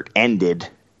the dirt ended,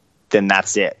 then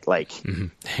that's it. Like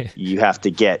you have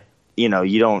to get, you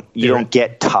don't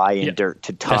get tie-in dirt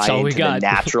to tie into the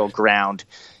natural ground.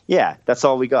 Yeah, that's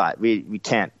all we got. We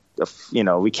can't,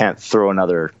 we can't throw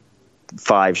another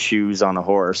 5 shoes on a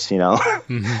horse,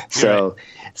 Mm-hmm.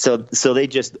 So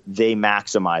they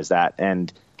maximize that,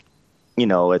 and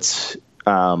it's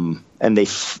and they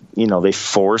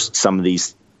forced some of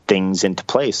these things into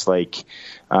place. Like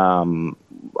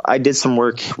I did some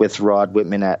work with Rod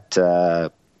Whitman at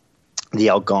the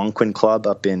Algonquin Club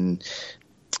up in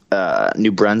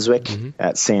New Brunswick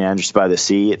at St. Andrews by the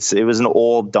Sea. It was an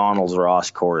old Donald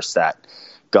Ross course that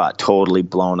got totally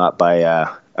blown up by a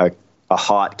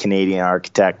hot Canadian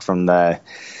architect from the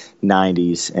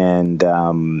 90s,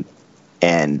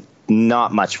 and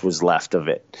not much was left of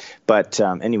it. But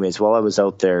anyways, while I was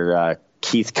out there,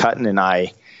 Keith Cutton and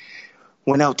I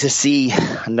went out to see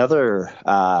another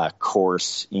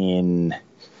course in,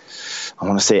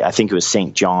 I think it was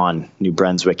St. John, New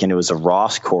Brunswick, and it was a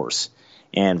Ross course.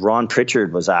 And Ron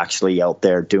Pritchard was actually out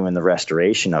there doing the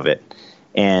restoration of it.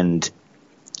 And,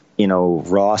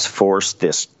 Ross forced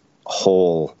this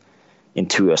hole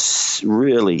into a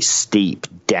really steep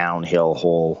downhill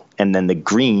hole. And then the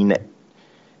green,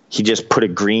 he just put a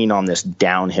green on this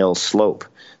downhill slope.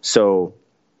 So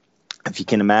if you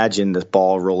can imagine the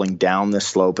ball rolling down the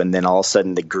slope, and then all of a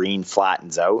sudden the green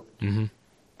flattens out. Mm-hmm.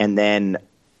 And then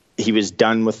he was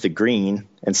done with the green.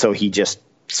 And so he just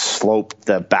sloped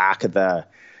the back of the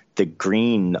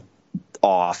green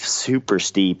off super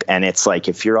steep. And it's like,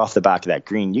 if you're off the back of that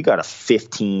green, you got a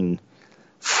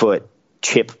 15-foot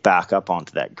chip back up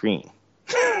onto that green.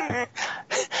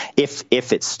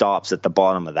 if it stops at the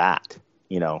bottom of that,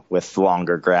 with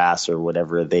longer grass or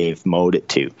whatever they've mowed it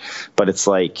to. But it's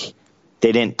like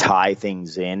they didn't tie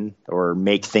things in or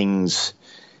make things,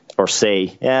 or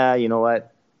say, yeah, you know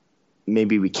what,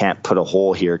 maybe we can't put a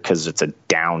hole here because it's a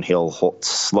downhill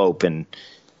slope, and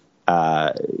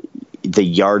the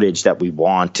yardage that we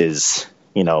want is,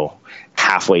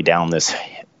 halfway down this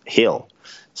hill.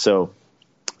 So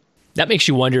that makes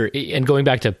you wonder, and going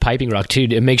back to Piping Rock too,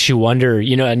 it makes you wonder,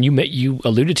 and you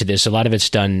alluded to this, a lot of it's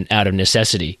done out of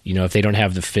necessity, if they don't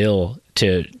have the fill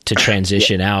to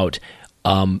transition out.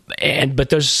 But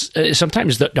those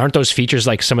sometimes aren't those features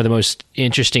like some of the most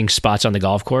interesting spots on the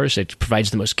golf course? It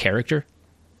provides the most character.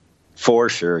 For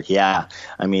sure. Yeah.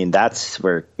 I mean, that's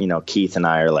where, Keith and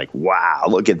I are like, wow,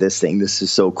 look at this thing. This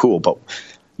is so cool. But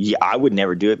yeah, I would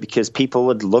never do it because people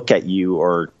would look at you,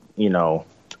 or,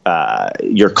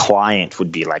 your client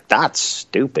would be like, that's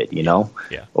stupid,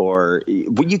 Yeah. Or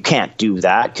you can't do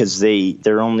that because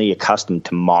they're only accustomed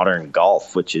to modern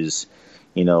golf, which is,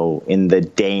 in the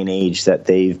day and age that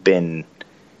they've been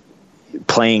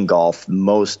playing golf,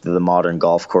 most of the modern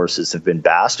golf courses have been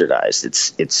bastardized.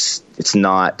 It's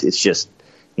just,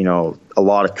 a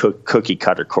lot of cookie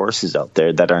cutter courses out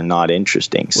there that are not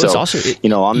interesting. Well, so it's also,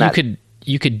 on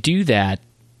you could do that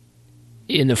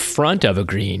in the front of a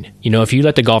green. If you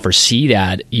let the golfer see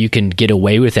that, you can get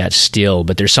away with that still.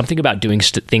 But there's something about doing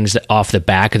things that off the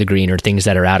back of the green or things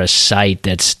that are out of sight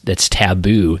that's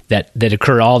taboo that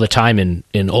occur all the time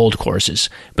in old courses.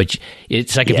 But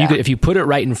it's like if you put it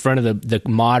right in front of the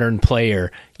modern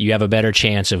player, you have a better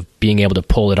chance of being able to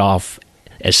pull it off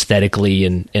aesthetically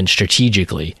and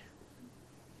strategically.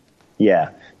 Yeah,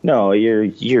 no,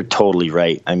 you're totally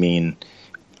right. I mean,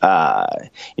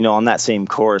 on that same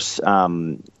course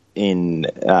in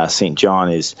St.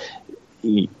 John is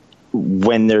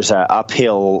when there's an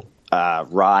uphill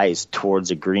rise towards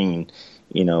a green,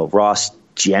 Ross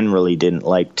generally didn't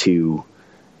like to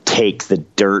take the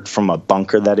dirt from a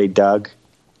bunker that he dug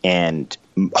and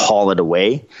haul it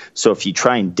away. So if you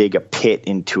try and dig a pit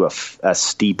into a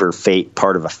steeper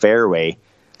part of a fairway,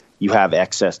 you have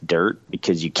excess dirt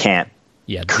because you can't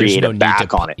create a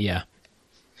back on it.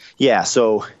 Yeah,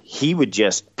 so he would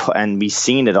just, and we've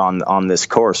seen it on this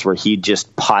course where he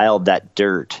just piled that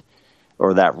dirt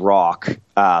or that rock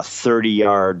 30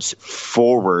 yards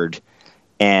forward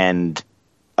and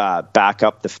back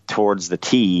up towards the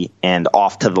tee and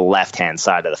off to the left-hand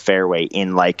side of the fairway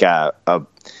in like a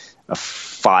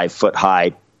 5 foot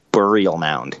high burial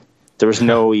mound. There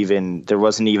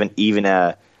wasn't even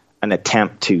an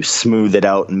attempt to smooth it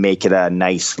out and make it a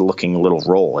nice looking little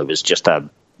roll. It was just a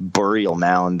burial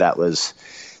mound that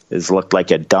looked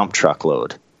like a dump truck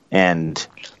load. And,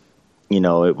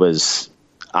 it was,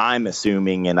 I'm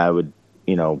assuming, and I would,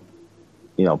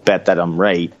 bet that I'm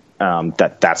right,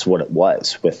 that's what it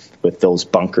was with those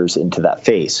bunkers into that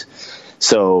face.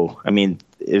 So, I mean,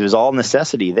 it was all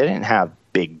necessity. They didn't have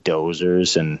big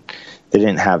dozers and they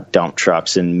didn't have dump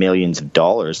trucks and millions of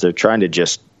dollars. They're trying to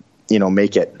just,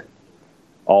 make it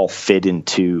all fit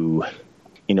into,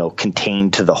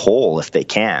 contained to the hole if they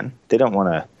can. They don't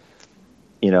want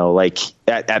to, like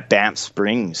at Banff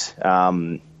Springs,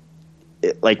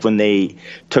 like when they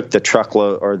took the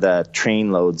truckload or the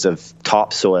train loads of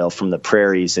topsoil from the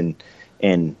prairies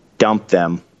and dumped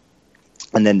them,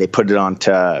 and then they put it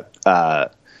onto,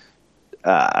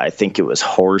 I think it was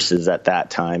horses at that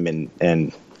time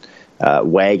and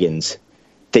wagons.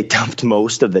 They dumped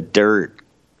most of the dirt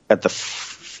at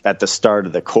the start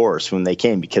of the course when they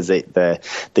came because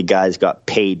the guys got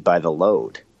paid by the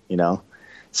load,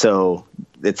 so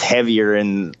it's heavier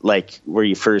in like where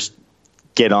you first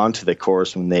get onto the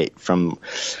course than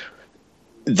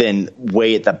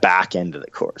way at the back end of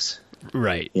the course.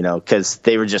 Right. Because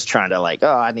they were just trying to like,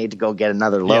 oh, I need to go get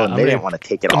another load. They didn't want to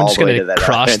take it all the way to that.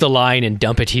 Cross the line and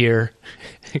dump it here.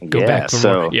 Go back for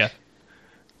more. Yeah.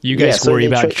 You guys worry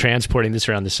about transporting this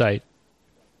around the site.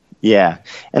 Yeah.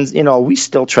 And, we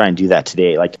still try and do that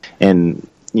today. Like, and,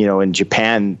 in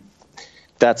Japan,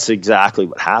 that's exactly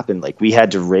what happened. Like, we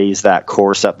had to raise that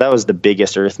course up. That was the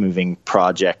biggest earth moving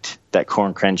project that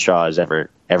Corn Crenshaw has ever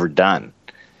done.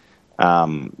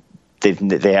 They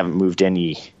haven't moved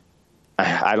any.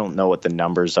 I don't know what the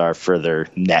numbers are for their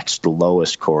next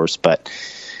lowest course, but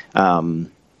a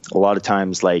lot of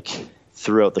times, like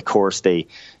throughout the course, they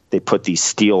put these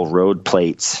steel road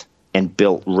plates and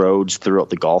built roads throughout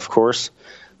the golf course.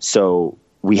 So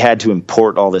we had to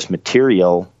import all this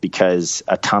material because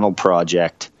a tunnel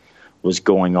project was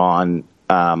going on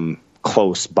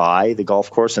close by the golf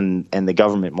course, and the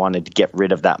government wanted to get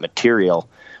rid of that material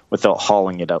without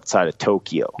hauling it outside of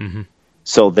Tokyo. Mm-hmm.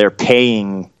 So they're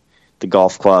paying the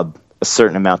golf club a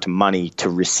certain amount of money to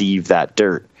receive that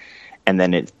dirt. And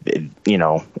then it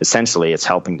essentially it's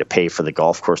helping to pay for the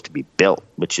golf course to be built,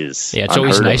 which is it's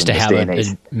always nice to have a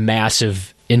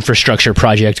massive infrastructure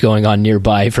project going on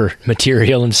nearby for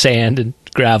material and sand and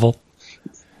gravel.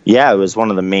 Yeah, it was one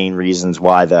of the main reasons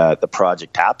why the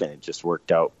project happened. It just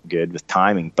worked out good with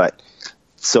timing. But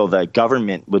so the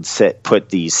government would the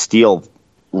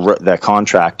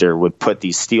contractor would put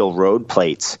these steel road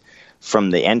plates from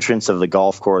the entrance of the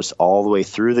golf course all the way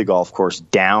through the golf course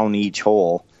down each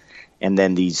hole. And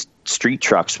then these street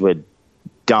trucks would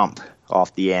dump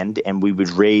off the end, and we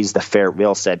would raise the fair. We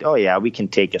all said, oh, yeah, we can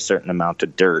take a certain amount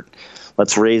of dirt.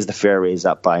 Let's raise the fairways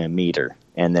up by a meter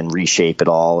and then reshape it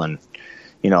all. And,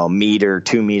 a meter,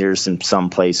 2 meters in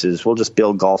some places. We'll just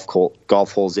build golf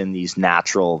holes in these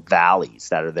natural valleys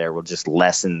that are there. We'll just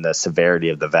lessen the severity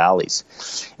of the valleys.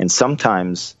 And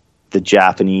sometimes the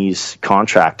Japanese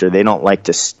contractor, they don't like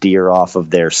to steer off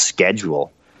of their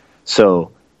schedule.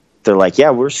 So they're like, yeah,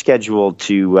 we're scheduled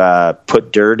to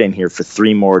put dirt in here for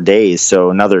 3 more days, so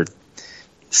another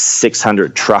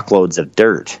 600 truckloads of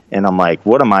dirt. And I'm like,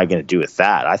 what am I going to do with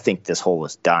that? I think this hole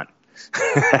is done.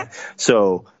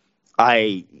 So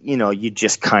you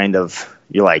just kind of,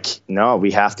 you're like, no,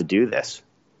 we have to do this.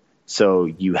 So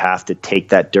you have to take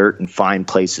that dirt and find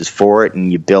places for it, and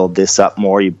you build this up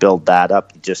more, you build that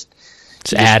up. Just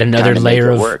add another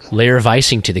layer of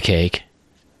icing to the cake.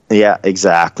 Yeah,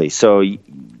 exactly. So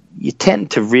you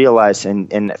tend to realize,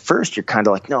 and at first you're kind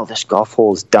of like, no, this golf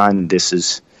hole is done. This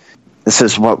is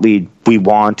what we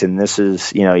want, and this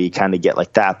is, you kind of get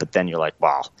like that. But then you're like,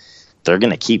 wow, they're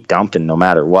going to keep dumping no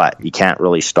matter what. You can't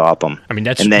really stop them. I mean,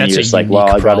 that's you're a just unique I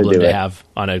got problem to do it. have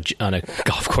on a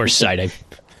golf course site.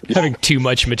 Having too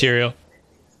much material.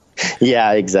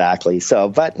 Yeah, exactly. So,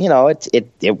 but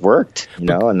it worked,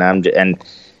 and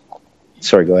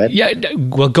sorry, go ahead. Yeah,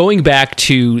 well, going back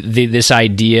to this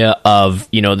idea of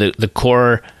the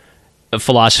core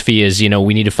philosophy is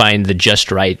we need to find the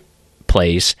just right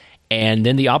place, and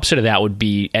then the opposite of that would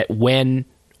be when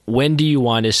do you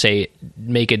want to say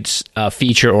make it a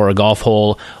feature or a golf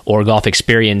hole or a golf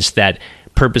experience that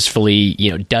purposefully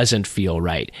doesn't feel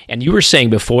right. And you were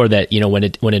saying before that when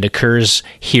it occurs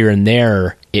here and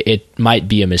there, it might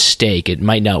be a mistake, it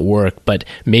might not work, but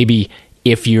maybe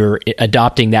if you're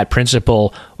adopting that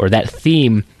principle or that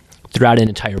theme throughout an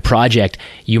entire project,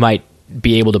 you might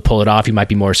be able to pull it off. You might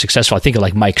be more successful. I think of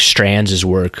like Mike Strands'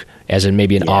 work as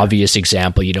maybe an obvious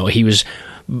example. He was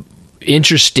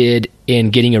interested in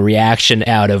getting a reaction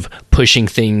out of pushing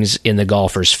things in the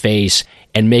golfer's face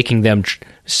and making them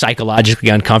psychologically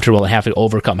uncomfortable and have to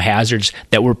overcome hazards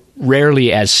that were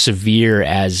rarely as severe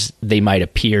as they might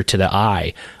appear to the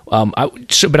eye.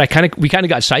 We kind of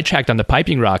got sidetracked on the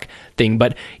piping rock thing,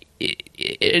 but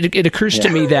it occurs to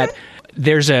me that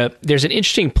there's an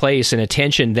interesting place and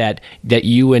attention that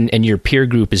you and your peer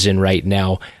group is in right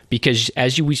now, because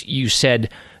as you said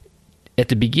at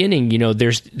the beginning,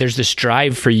 there's this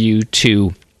drive for you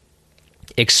to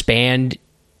expand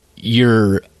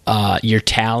your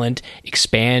talent,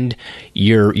 expand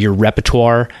your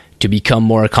repertoire, to become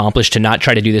more accomplished, to not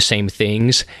try to do the same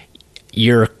things.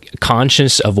 You're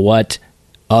conscious of what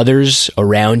others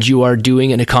around you are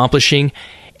doing and accomplishing,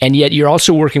 and yet you're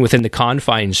also working within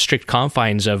the strict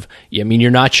confines of,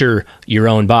 you're not your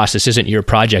own boss. This isn't your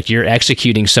project. You're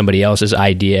executing somebody else's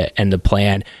idea and the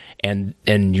plan, and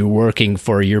you're working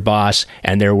for your boss,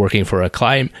 and they're working for a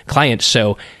client.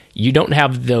 So you don't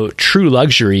have the true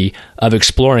luxury of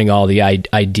exploring all the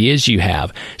ideas you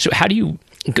have. So how do you,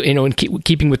 in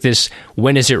keeping with this,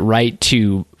 when is it right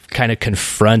to kind of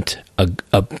confront a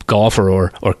golfer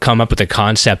or come up with a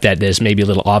concept that is maybe a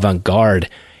little avant-garde?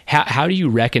 How do you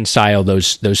reconcile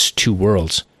those two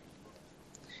worlds?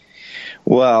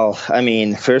 Well, I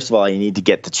mean, first of all, you need to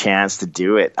get the chance to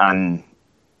do it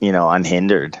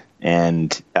unhindered.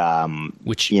 And,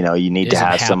 which you need to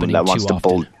have someone that wants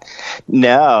to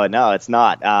No, it's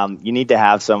not. You need to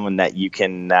have someone that you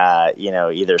can,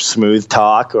 either smooth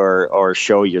talk or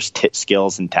show your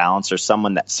skills and talents, or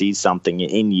someone that sees something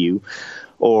in you,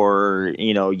 or,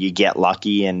 you get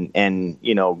lucky and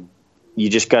you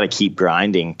just got to keep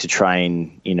grinding to try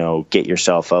and, get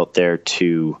yourself out there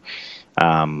to,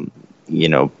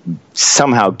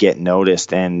 somehow get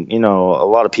noticed. And, a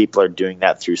lot of people are doing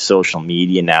that through social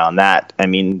media now. And that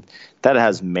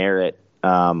has merit,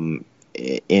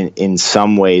 in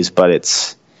some ways, but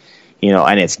it's,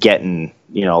 and it's getting,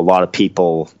 a lot of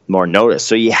people more notice.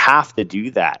 So you have to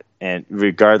do that. And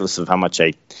regardless of how much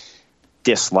I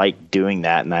dislike doing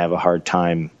that, and I have a hard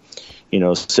time,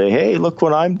 say, hey, look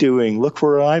what I'm doing, look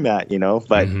where I'm at,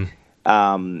 but,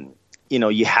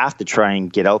 you have to try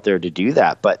and get out there to do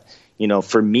that. But,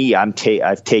 for me, I've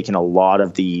taken a lot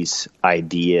of these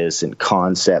ideas and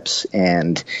concepts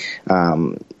and,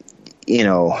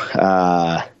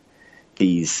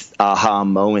 these aha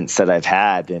moments that I've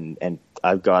had, and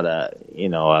I've got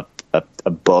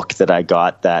a book that I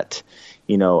got that,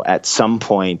 at some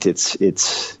point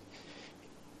it's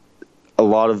a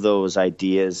lot of those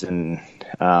ideas and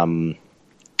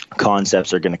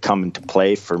concepts are going to come into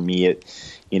play for me,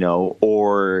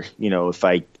 or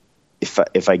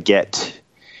if I get,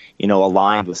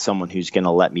 aligned with someone who's going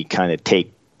to let me kind of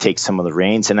take some of the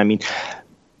reins. And I mean,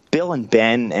 Bill and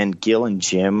Ben and Gil and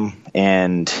Jim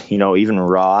and, even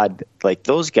Rod, like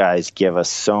those guys give us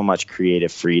so much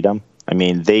creative freedom. I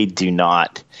mean, they do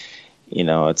not,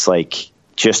 it's like,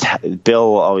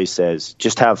 Bill always says,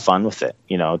 just have fun with it.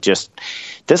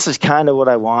 This is kind of what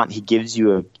I want. He gives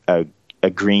you a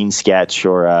green sketch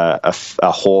or a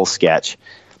whole sketch.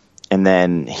 And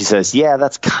then he says, yeah,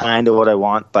 that's kind of what I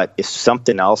want. But if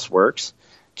something else works,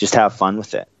 just have fun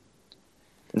with it.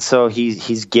 And so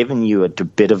he's given you a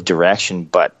bit of direction,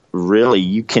 but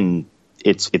really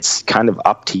it's kind of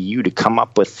up to you to come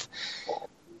up with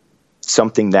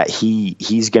something that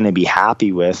he's going to be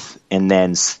happy with, and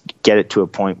then get it to a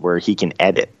point where he can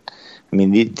edit. I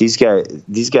mean, these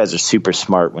guys are super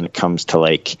smart when it comes to,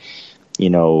 like, you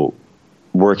know,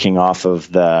 working off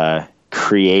of the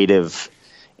creative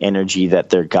energy that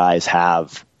their guys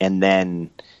have, and then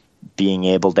being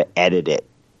able to edit it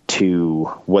to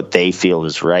what they feel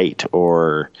is right,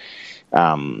 or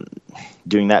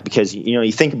doing that. Because, you know,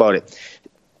 you think about it,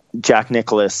 Jack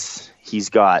Nicklaus, he's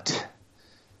got,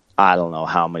 I don't know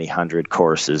how many 100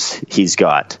 courses he's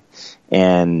got.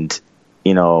 And,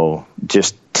 you know,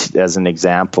 just as an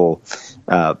example,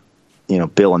 you know,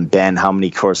 Bill and Ben, how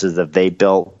many courses have they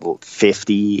built?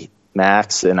 50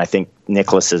 max. And I think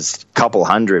Nicklaus is a couple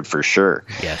hundred for sure.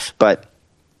 Yes. But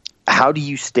how do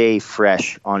you stay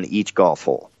fresh on each golf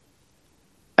hole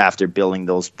after building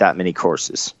that many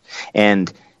courses?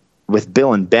 And with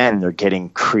Bill and Ben, they're getting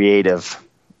creative,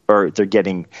 or they're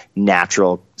getting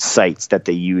natural sites that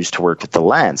they use to work with the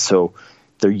land. So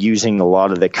they're using a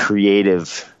lot of the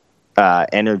creative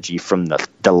energy from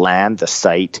the land, the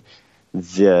site,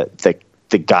 the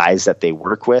guys that they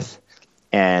work with.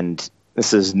 And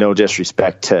this is no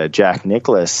disrespect to Jack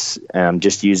Nicklaus. I'm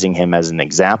just using him as an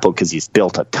example because he's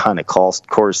built a ton of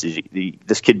courses.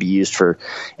 This could be used for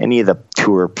any of the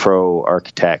tour pro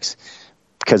architects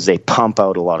because they pump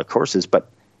out a lot of courses. But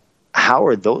how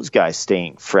are those guys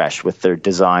staying fresh with their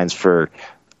designs for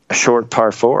a short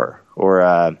par 4,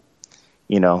 or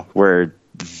you know, where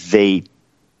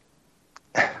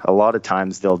a lot of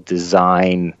times they'll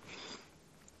design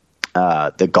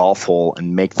the golf hole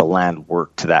and make the land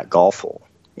work to that golf hole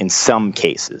in some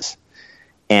cases.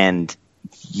 And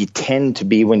you tend to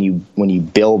be, when you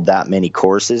build that many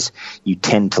courses, you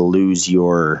tend to lose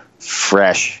your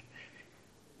fresh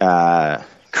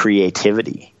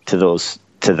creativity to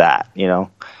that, you know?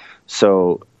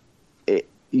 So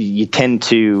you tend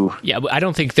to... Yeah, I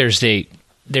don't think there's a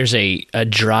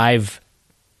drive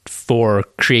for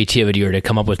creativity or to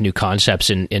come up with new concepts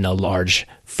in a large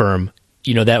firm,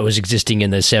 you know, that was existing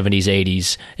in the 70s,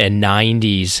 80s, and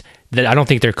 90s. That I don't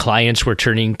think their clients were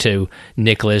turning to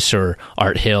Nicklaus or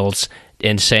Art Hills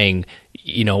and saying,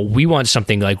 you know, we want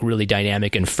something like really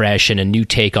dynamic and fresh and a new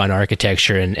take on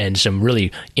architecture and some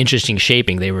really interesting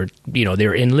shaping. They were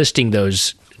enlisting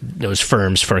those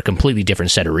firms for a completely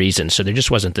different set of reasons. So there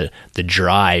just wasn't the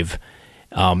drive,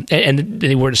 and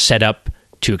they weren't set up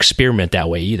to experiment that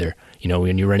way either. You know,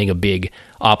 when you're running a big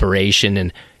operation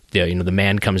and the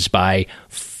man comes by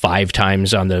 5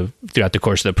 times throughout the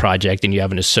course of the project, and you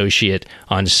have an associate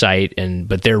on site,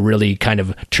 but they're really kind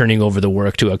of turning over the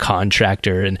work to a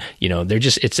contractor, and you know,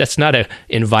 that's not an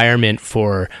environment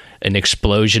for an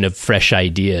explosion of fresh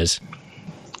ideas.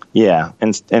 Yeah,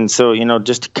 and so, you know,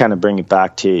 just to kind of bring it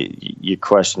back to your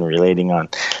question relating on,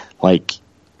 like,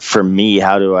 for me,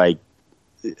 how do I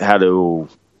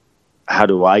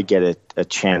get a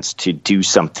chance to do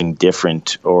something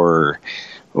different or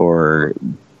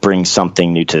bring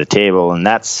something new to the table? And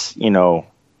that's, you know,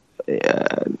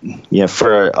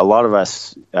 for a lot of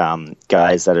us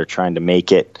guys that are trying to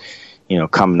make it, you know,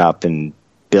 coming up and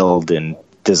build and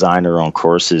design our own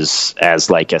courses as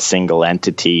like a single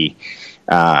entity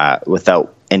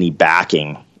without any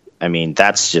backing, I mean,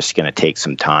 that's just going to take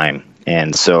some time.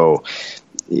 And so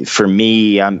for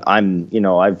me, I'm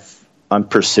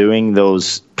pursuing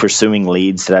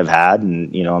leads that I've had,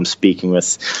 and, you know, I'm speaking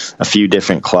with a few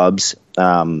different clubs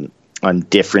on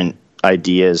different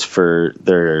ideas for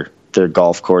their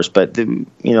golf course, but you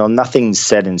know, nothing's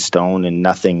set in stone, and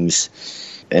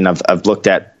I've looked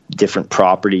at different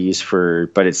properties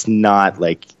but it's not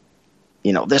like,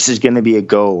 you know, this is going to be a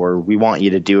go, or we want you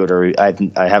to do it, or I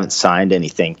haven't signed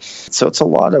anything. So it's a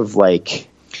lot of, like,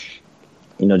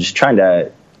 you know, just trying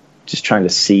to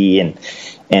see and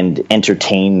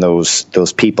entertain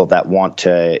those people that want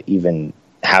to even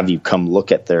have you come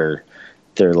look at their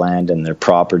land and their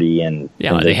property and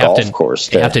their golf course.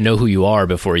 They have to know who you are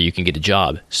before you can get a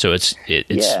job. So it's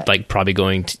like probably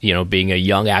going to, you know, being a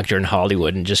young actor in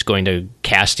Hollywood and just going to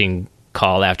casting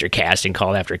call after casting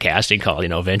call after casting call. You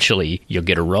know, eventually you'll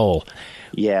get a role.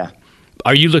 Yeah.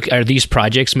 Are these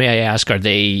projects, may I ask, are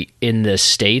they in the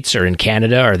States or in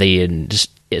Canada? Are they in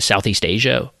Southeast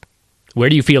Asia? Where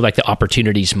do you feel like the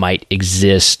opportunities might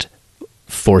exist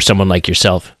for someone like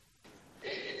yourself?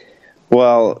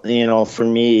 Well, you know, for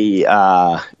me,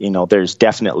 you know, there's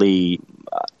definitely,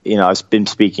 you know, I've been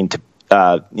speaking to,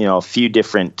 you know, a few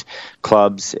different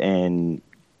clubs and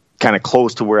kind of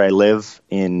close to where I live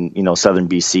in, you know, southern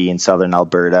BC and southern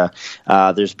Alberta.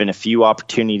 There's been a few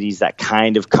opportunities that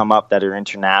kind of come up that are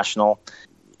international.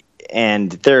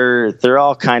 And they're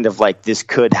all kind of like, this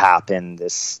could happen,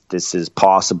 this is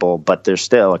possible, but there's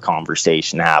still a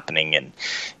conversation happening,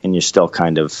 and you're still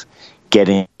kind of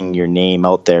getting your name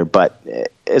out there. But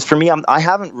as for me, I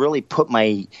haven't really put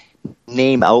my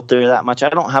name out there that much. I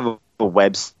don't have a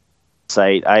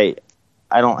website. I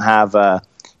don't have a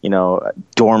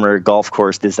Dormer golf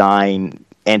course design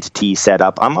entity set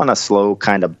up. I'm on a slow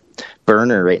kind of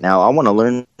burner right now. I want to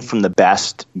learn from the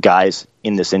best guys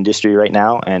in this industry right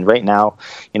now. And right now,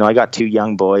 I got 2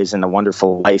 young boys and a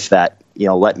wonderful wife that,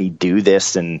 let me do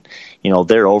this. And,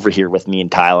 they're over here with me in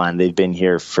Thailand. They've been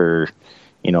here for,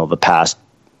 the past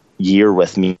year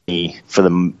with me for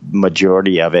the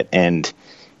majority of it. And,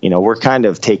 we're kind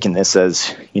of taking this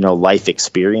as, life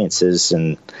experiences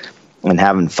and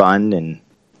having fun and,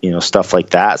 stuff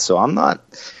like that. So I'm not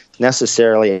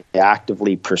necessarily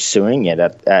actively pursuing it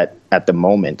at the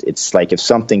moment. It's like if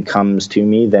something comes to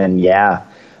me, then yeah,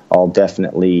 I'll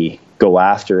definitely go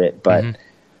after it. But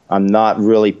I'm not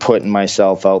really putting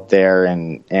myself out there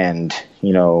and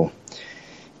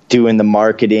doing the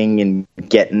marketing and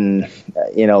getting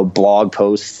blog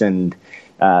posts and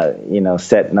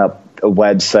setting up a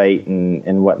website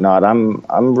and whatnot.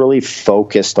 I'm really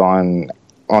focused on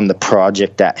the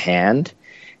project at hand.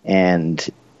 And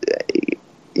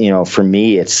for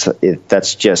me,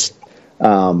 that's just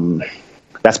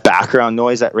that's background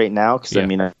noise right now, because I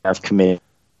mean, I've committed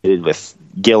with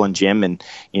Gil and Jim, and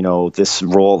the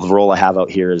role I have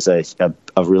out here is a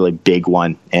really big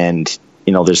one, and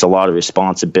there's a lot of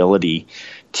responsibility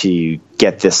to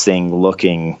get this thing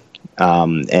looking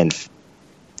and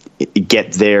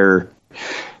get their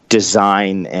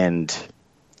design and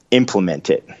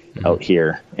implement it out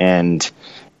here. And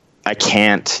I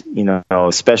can't,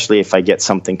 especially if I get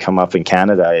something come up in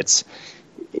Canada, it's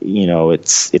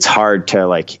hard to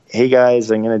like, hey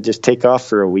guys, I'm going to just take off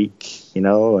for a week,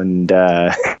 and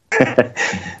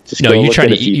just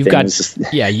you've got,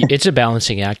 it's a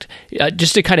balancing act.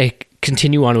 Just to kind of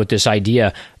continue on with this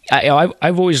idea,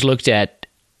 I've always looked at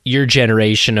your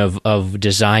generation of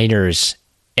designers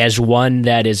as one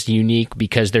that is unique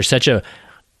because there's such a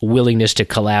willingness to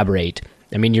collaborate.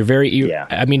 I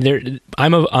mean,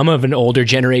 I'm of an older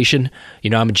generation.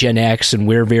 I'm a Gen X, and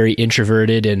we're very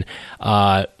introverted and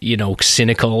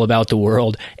cynical about the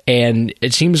world. And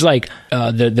it seems like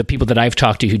the people that I've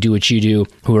talked to who do what you do,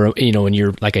 who are in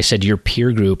your, like I said, your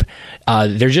peer group,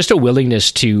 there's just a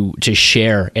willingness to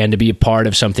share and to be a part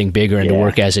of something bigger and to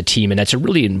work as a team, and that's a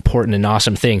really important and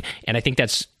awesome thing. And I think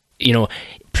that's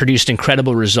produced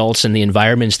incredible results in the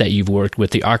environments that you've worked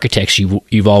with, the architects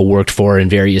you've all worked for in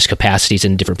various capacities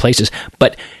in different places.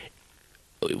 But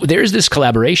there is this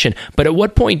collaboration. But at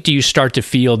what point do you start to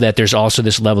feel that there's also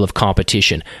this level of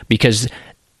competition? Because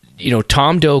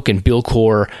Tom Doak and Bill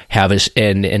Core have us,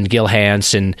 and Gil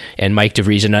Hans and Mike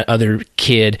DeVries and other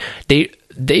kid.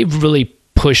 They've really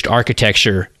pushed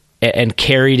architecture and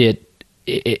carried it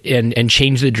and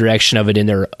changed the direction of it in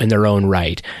their own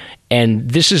right. And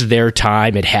this is their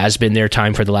time. It has been their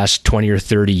time for the last 20 or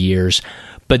 30 years,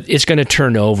 but it's going to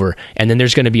turn over. And then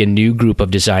there's going to be a new group of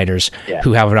designers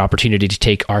who have an opportunity to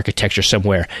take architecture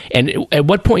somewhere. And at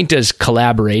what point does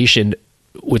collaboration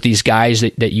with these guys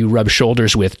that you rub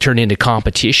shoulders with turn into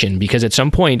competition? Because at some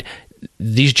point,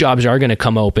 these jobs are going to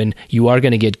come open. You are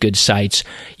going to get good sites.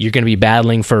 You're going to be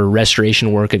battling for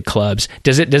restoration work at clubs.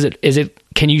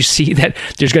 Can you see that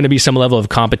there's going to be some level of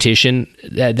competition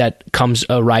that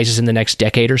arises in the next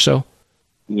decade or so?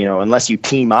 Unless you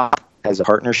team up as a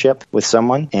partnership with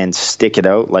someone and stick it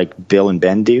out like Bill and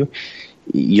Ben do,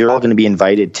 you're all going to be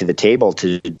invited to the table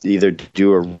to either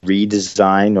do a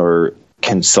redesign or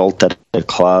consult at a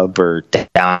club or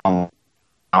download.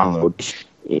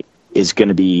 Is going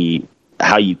to be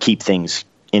how you keep things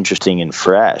interesting and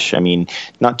fresh. I mean,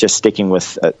 not just sticking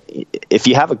with, if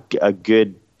you have a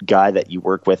good guy that you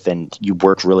work with and you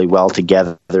work really well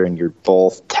together and you're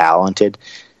both talented,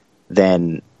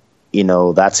 then,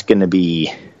 that's going to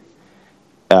be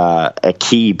a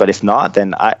key. But if not,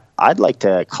 then I'd like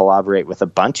to collaborate with a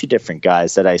bunch of different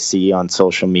guys that I see on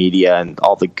social media and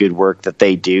all the good work that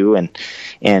they do.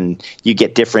 And you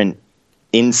get different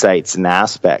insights and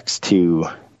aspects to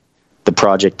the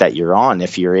project that you're on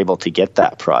if you're able to get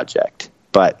that project.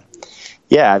 But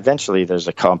yeah, eventually there's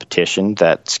a competition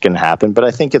that's going to happen, but I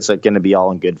think it's going to be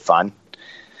all in good fun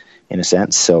in a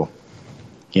sense. So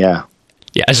yeah,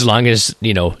 as long as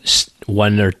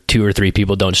one or two or three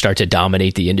people don't start to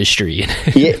dominate the industry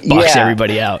and box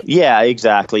everybody out. Yeah,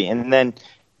 exactly. And then,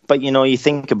 but you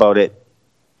think about it,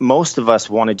 most of us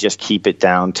want to just keep it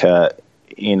down to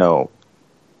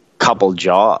couple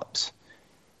jobs.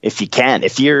 if you can.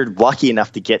 If you're lucky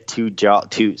enough to get two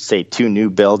new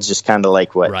builds, just kind of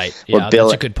like what Bill,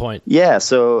 that's a good point. Yeah,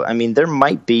 so I mean, there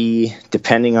might be,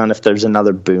 depending on if there's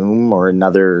another boom or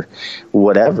another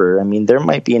whatever. I mean, there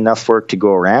might be enough work to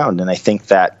go around, and I think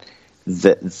that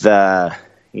the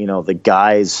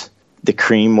guys, the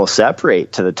cream will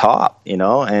separate to the top,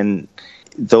 and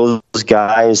those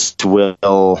guys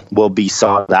will be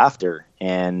sought after,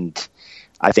 and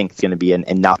I think it's going to be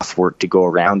enough work to go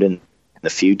around in the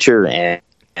future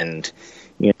and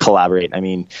collaborate. I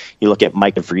mean, you look at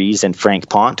Mike DeVries and Frank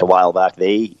Pont a while back.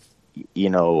 They,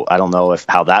 I don't know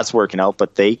how that's working out,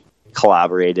 but they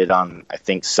collaborated on, I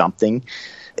think, something.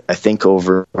 I think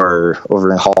over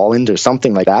in Holland or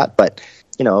something like that. But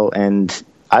and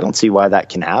I don't see why that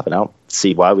can happen. I don't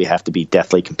see why we have to be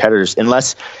deathly competitors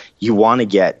unless you want to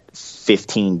get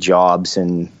 15 jobs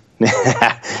and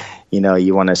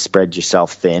you want to spread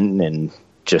yourself thin and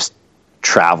just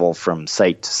travel from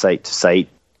site to site to site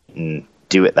and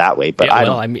do it that way. But I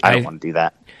don't want to do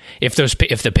that. If the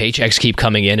paychecks keep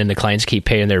coming in and the clients keep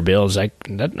paying their bills, that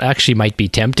actually might be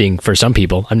tempting for some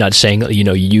people. I'm not saying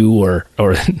you or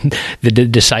the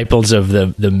disciples of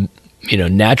the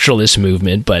naturalist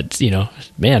movement, but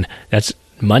man, that's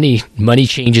money. Money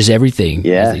changes everything,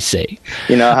 as they say.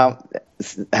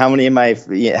 How many of my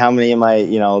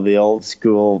the old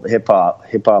school hip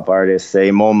hop artists say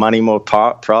more money, more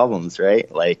problems,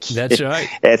 right? Like that's right.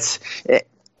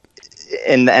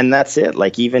 And that's it.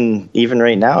 Like even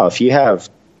right now, if you have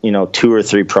 2 or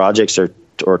 3 projects or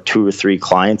 2 or 3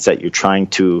 clients that you're trying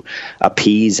to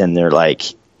appease, and they're like,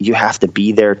 you have to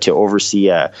be there to oversee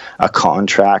a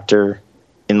contractor,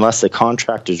 unless the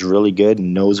contractor is really good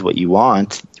and knows what you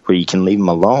want, where you can leave them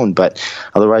alone. But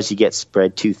otherwise you get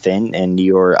spread too thin and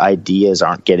your ideas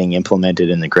aren't getting implemented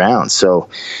in the ground. So,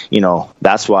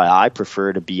 that's why I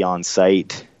prefer to be on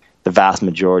site the vast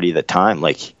majority of the time.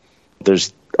 Like,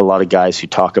 there's a lot of guys who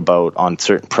talk about on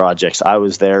certain projects, I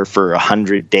was there for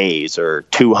 100 days or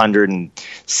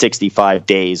 265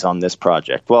 days on this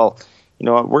project. Well, you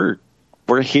know what,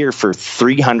 we're here for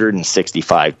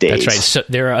 365 days. That's right. So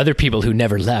there are other people who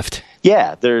never left.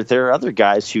 Yeah, there are other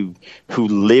guys who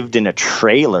lived in a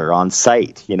trailer on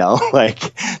site, like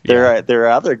there are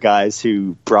other guys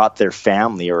who brought their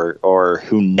family or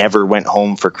who never went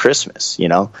home for Christmas,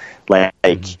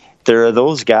 there are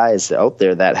those guys out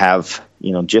there that have,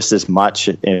 just as much,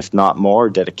 if not more,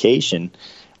 dedication.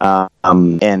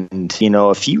 And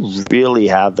if you really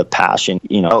have the passion,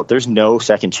 there's no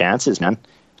second chances, man.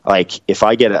 Like, if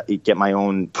I get my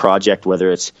own project,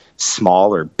 whether it's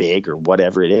small or big or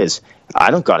whatever it is,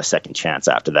 I don't got a second chance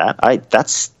after that.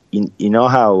 That's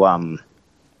how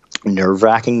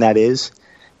nerve-wracking that is,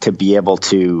 to be able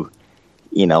to,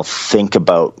 think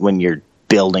about when you're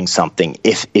building something.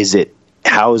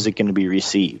 How is it going to be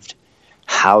received?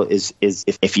 How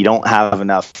if you don't have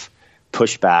enough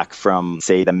pushback from,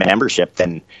 say, the membership,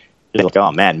 then you're like,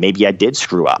 oh man, maybe I did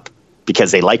screw up.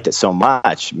 Because they liked it so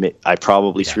much, I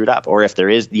probably screwed up. Or if there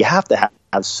is, you have to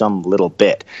have some little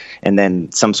bit, and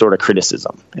then some sort of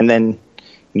criticism. And then,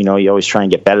 you always try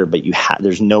and get better, but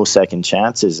there's no second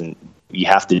chances, and you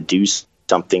have to do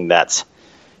something that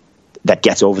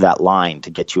gets over that line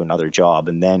to get you another job,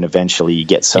 and then eventually you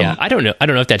get some. Yeah, I don't know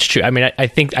if that's true. I mean,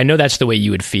 I know that's the way you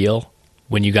would feel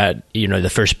when you got, the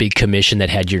first big commission that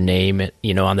had your name,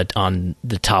 on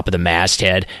the top of the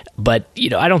masthead. But,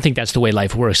 I don't think that's the way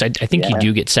life works. I think you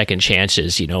do get second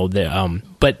chances,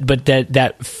 but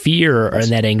that fear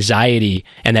and that anxiety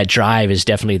and that drive is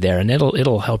definitely there, and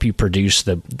it'll help you produce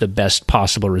the best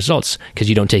possible results, because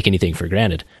you don't take anything for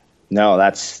granted. No,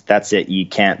 that's it. You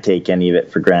can't take any of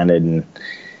it for granted, and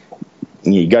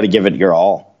you got to give it your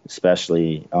all,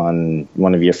 especially on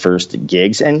one of your first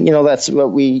gigs. And, that's what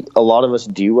a lot of us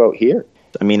do out here.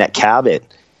 I mean, at Cabot,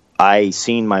 I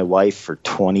seen my wife for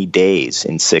 20 days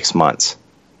in 6 months.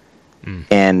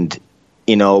 And,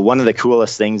 one of the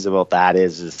coolest things about that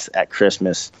is at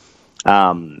Christmas,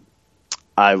 I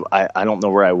don't know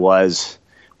where I was,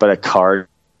 but a card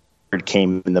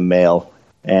came in the mail,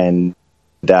 and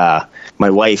my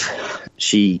wife,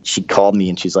 she called me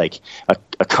and she's like,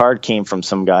 a card came from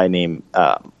some guy named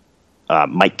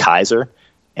Mike Kaiser,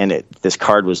 and this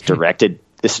card was directed.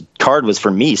 This card was for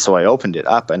me, so I opened it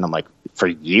up, and I'm like, "For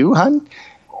you, hon?"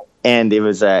 And it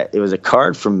was a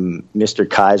card from Mr.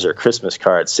 Kaiser, a Christmas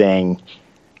card, saying,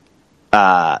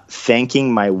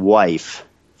 thanking my wife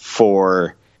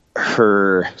for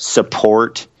her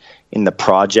support in the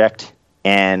project,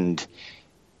 and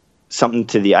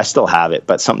I still have it,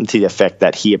 but something to the effect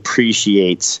that he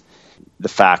appreciates the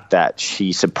fact that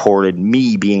she supported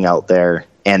me being out there,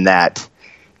 and that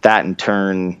in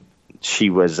turn she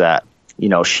was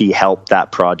she helped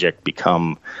that project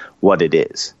become what it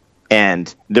is.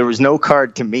 And there was no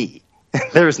card to me.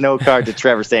 There was no card to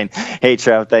Trevor saying, "Hey,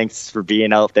 Trev, thanks for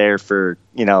being out there for,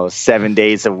 7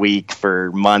 days a week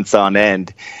for months on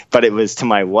end." But it was to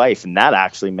my wife, and that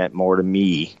actually meant more to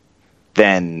me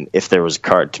than if there was a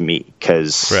card to me,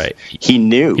 because he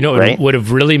knew. It would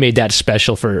have really made that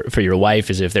special for your wife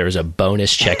is if there was a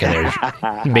bonus check in there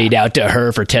made out to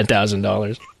her for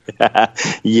 $10,000.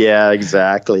 Yeah,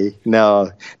 exactly.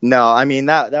 No. I mean,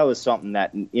 that was something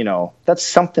that, that's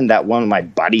something that one of my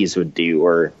buddies would do,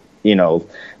 or,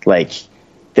 like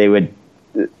they would,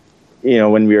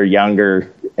 when we were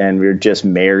younger and we were just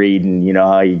married, and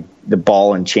how the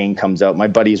ball and chain comes out, my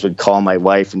buddies would call my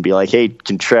wife and be like, "Hey,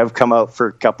 can Trev come out for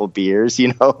a couple beers?"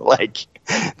 Like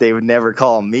they would never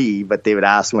call me, but they would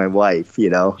ask my wife,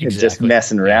 and just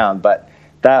messing around. But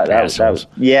that was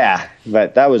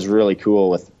but that was really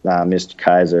cool with Mr.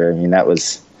 Kaiser. I mean, that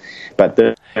was, but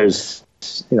there's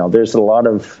a lot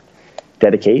of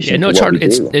dedication. Yeah, no, it's hard.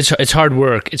 It's hard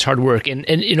work. It's hard work, and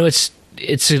it's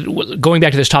going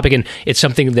back to this topic, and it's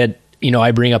something that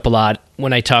I bring up a lot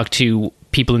when I talk to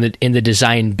people in the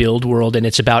design build world, and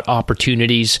it's about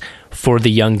opportunities for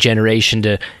the young generation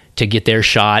to get their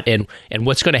shot, and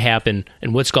what's going to happen,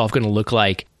 and what's golf going to look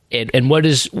like, and what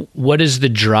is the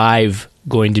drive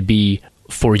going to be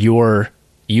for you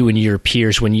and your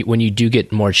peers when you do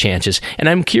get more chances. And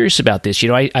I'm curious about this.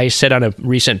 I said on a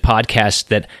recent podcast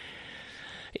that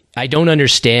I don't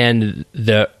understand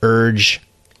the urge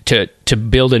to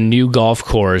build a new golf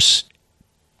course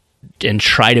and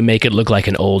try to make it look like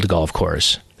an old golf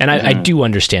course. And I do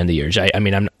understand the urge. I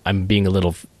mean, I'm being a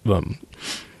little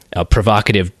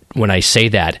provocative when I say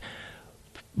that,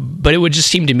 but it would just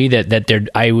seem to me that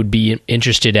I would be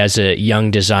interested as a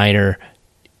young designer,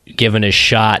 given a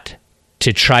shot,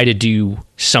 to try to do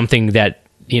something that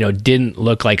didn't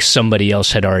look like somebody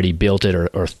else had already built it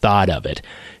or thought of it.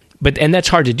 And that's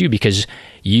hard to do because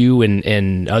you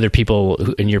and other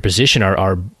people in your position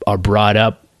are brought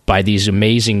up by these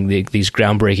amazing, these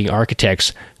groundbreaking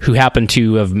architects who happen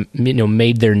to have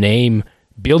made their name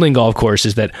building golf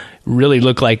courses that really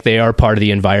look like they are part of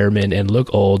the environment and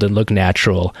look old and look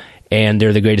natural, and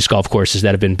they're the greatest golf courses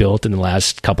that have been built in the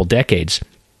last couple decades.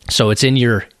 So it's in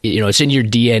your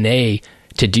DNA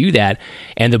to do that,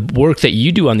 and the work that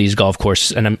you do on these golf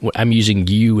courses, and I'm using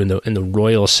you in the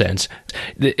royal sense,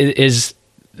 is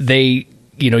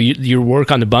your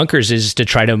work on the bunkers is to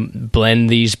try to blend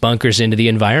these bunkers into the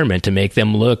environment to make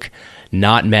them look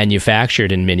not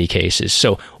manufactured in many cases.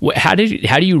 So how do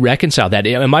you reconcile that?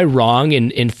 Am I wrong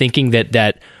in thinking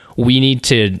that we need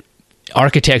to,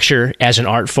 architecture as an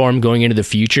art form going into the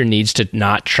future needs to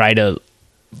not try to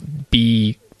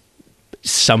be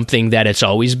something that it's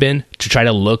always been, to try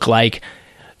to look like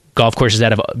golf courses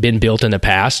that have been built in the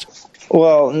past?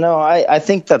 Well, no, I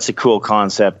think that's a cool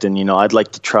concept, and I'd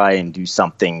like to try and do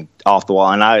something off the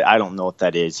wall, and I don't know what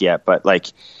that is yet, but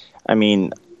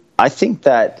I think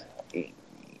that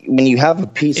when you have a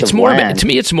piece of land, to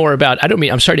me, it's more about.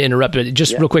 I'm sorry to interrupt, but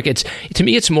just real quick, to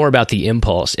me, it's more about the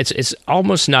impulse. It's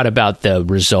almost not about the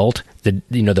result,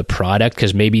 the product,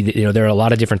 because maybe there are a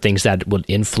lot of different things that will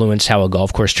influence how a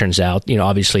golf course turns out.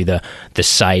 Obviously the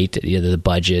site, the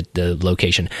budget, the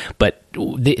location, but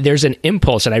there's an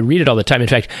impulse, and I read it all the time. In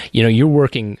fact, you're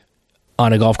working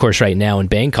on a golf course right now in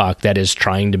Bangkok that is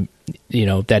trying to,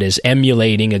 that is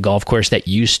emulating a golf course that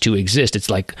used to exist. It's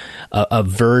like a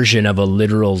version of a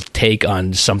literal take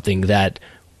on something that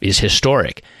is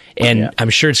historic. And I'm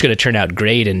sure it's going to turn out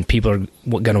great and people are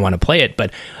going to want to play it.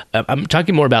 But I'm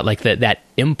talking more about like that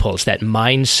impulse, that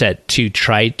mindset to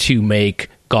try to make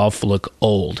golf look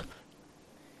old.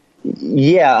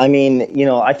 Yeah,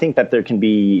 I think that there can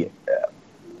be...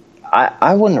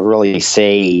 I wouldn't really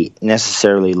say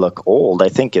necessarily look old. I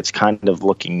think it's kind of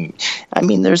looking...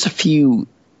 there's a few...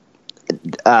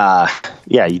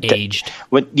 aged.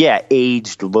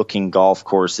 Aged looking golf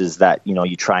courses that,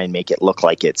 you try and make it look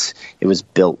like it was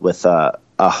built with a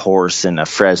horse and a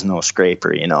Fresno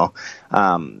scraper, and a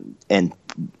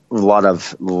lot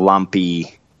of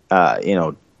lumpy,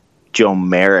 Joe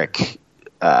Merrick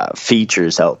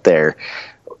features out there.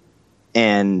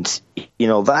 And,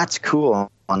 that's cool.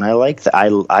 And I like that.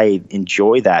 I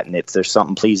enjoy that, and there's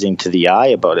something pleasing to the eye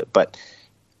about it. But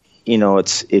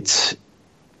it's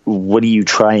what do you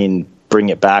try and bring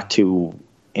it back to,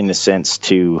 in a sense,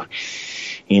 to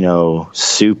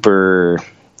super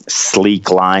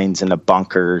sleek lines in a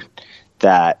bunker.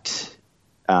 That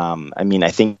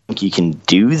I think you can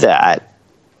do that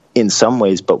in some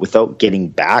ways, but without getting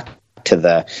back to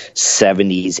the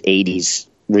 70s, 80s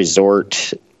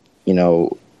resort,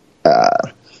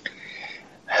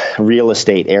 real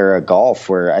estate era golf,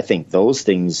 where I think those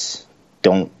things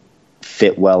don't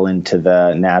fit well into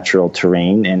the natural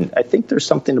terrain. And I think there's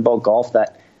something about golf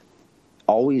that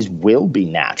always will be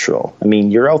natural. I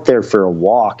mean, you're out there for a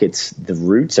walk. It's the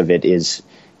roots of it is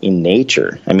in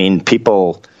nature. I mean,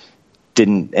 people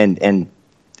didn't,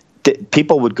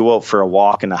 people would go out for a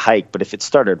walk and a hike, but if it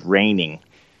started raining,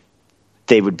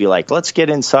 they would be like, let's get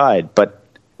inside. But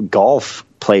golf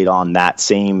played on that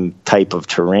same type of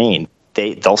terrain.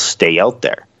 They'll stay out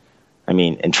there. I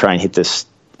mean, and try and hit this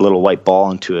little white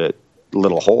ball into a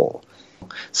little hole.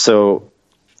 So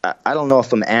I don't know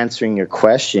if I'm answering your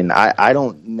question. I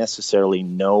don't necessarily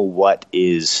know what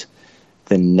is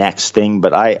the next thing,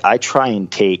 but I try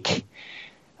and take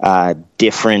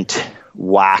different,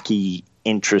 wacky,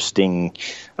 interesting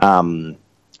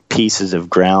pieces of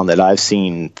ground that I've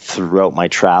seen throughout my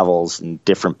travels in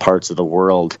different parts of the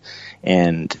world,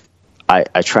 and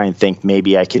I try and think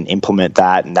maybe I can implement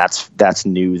that, and that's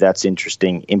new, that's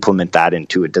interesting, implement that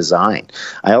into a design.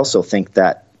 I also think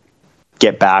that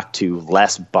get back to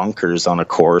less bunkers on a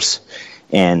course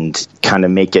and kind of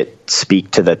make it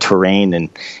speak to the terrain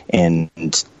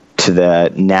and to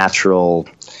the natural,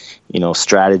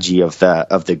 strategy of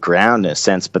the ground in a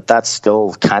sense, but that's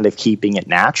still kind of keeping it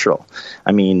natural.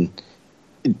 I mean,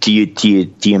 do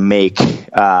you make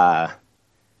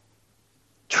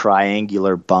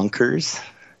triangular bunkers?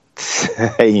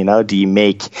 Do you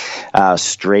make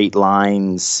straight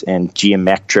lines and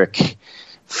geometric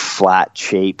flat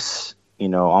shapes?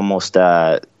 Almost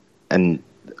an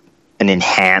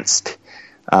enhanced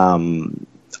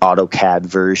AutoCAD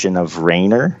version of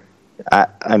Rainer.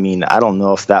 I mean, I don't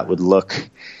know if that would look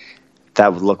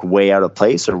way out of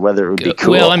place or whether it would be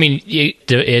cool. Well, I mean,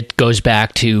 it goes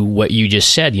back to what you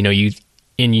just said. You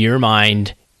in your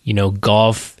mind,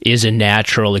 golf is a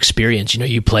natural experience.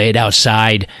 You play it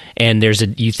outside, and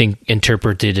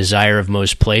interpret the desire of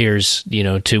most players,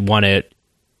 to want to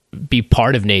be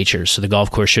part of nature. So the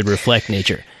golf course should reflect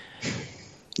nature.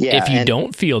 Yeah. If you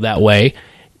don't feel that way,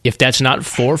 if that's not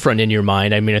forefront in your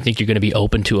mind, I mean, I think you're going to be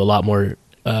open to a lot more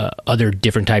other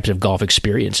different types of golf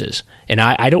experiences. And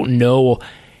I don't know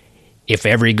if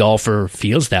every golfer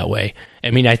feels that way.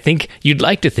 I mean, I think you'd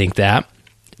like to think that.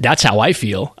 That's how I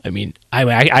feel. I mean,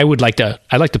 I like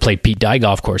to play Pete Dye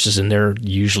golf courses, and they're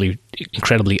usually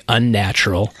incredibly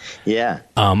unnatural. Yeah.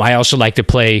 I also like to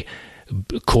play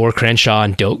Core Crenshaw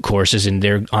and Doak courses, and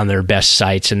they're on their best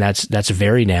sites, and that's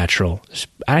very natural.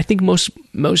 I think most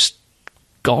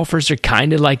golfers are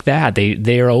kind of like that.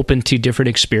 They are open to different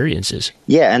experiences.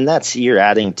 Yeah, and you're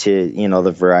adding to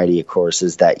the variety of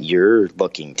courses that you're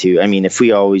looking to. I mean, if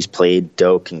we always played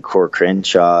Doak and Core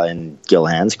Crenshaw and Gil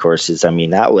Hanse courses, I mean,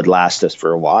 that would last us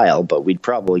for a while, but we'd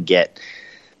probably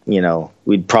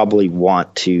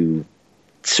want to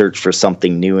search for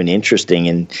something new and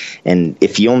interesting. And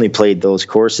if you only played those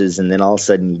courses and then all of a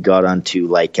sudden you got onto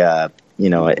like a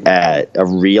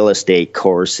real estate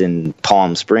course in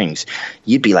Palm Springs,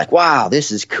 you'd be like, wow,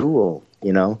 this is cool.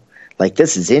 Like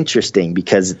this is interesting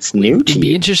because it's new to you. It'd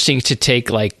be interesting to take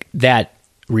like that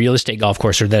real estate golf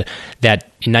course or that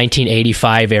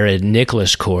 1985 era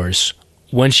Nicklaus course.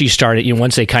 Once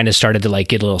they kind of started to like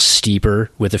get a little steeper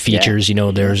with the features,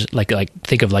 there's like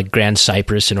think of like Grand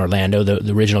Cypress in Orlando,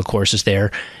 the original courses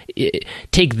there.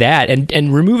 Take that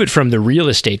and remove it from the real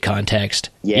estate context.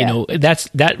 Yeah.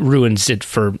 That ruins it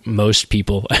for most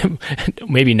people.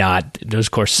 Maybe not. Those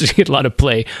courses get a lot of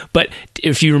play, but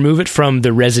if you remove it from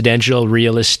the residential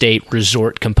real estate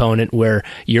resort component where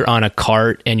you're on a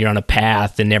cart and you're on a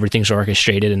path and everything's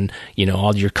orchestrated and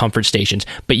all your comfort stations,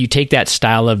 but you take that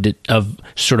style of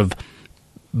sort of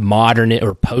modern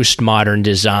or postmodern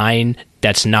design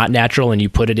that's not natural and you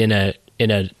put it in a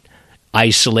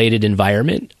isolated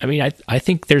environment. I mean, I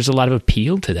think there's a lot of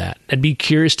appeal to that. I'd be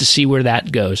curious to see where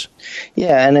that goes.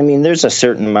 Yeah, and I mean, there's a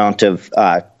certain amount of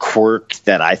quirk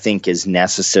that I think is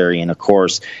necessary in a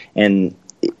course, and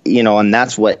and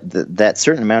that's what that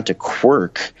certain amount of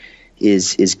quirk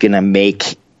is going to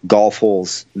make golf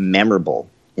holes memorable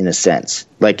in a sense,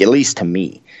 like at least to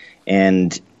me.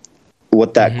 And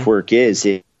what that quirk is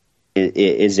it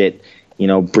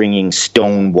bringing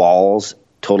stone walls,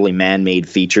 totally man-made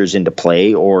features into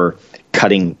play, or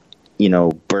cutting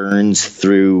burns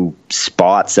through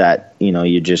spots that bringing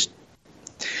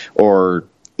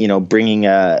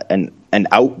an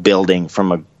outbuilding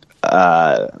from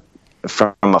a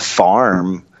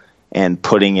farm and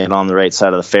putting it on the right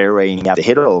side of the fairway and you have to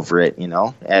hit over it,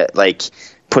 like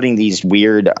putting these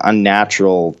weird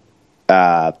unnatural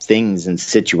things and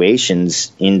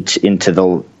situations into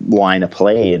the line of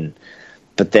play. And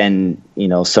but then, you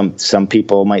know, some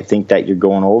people might think that you're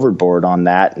going overboard on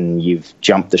that and you've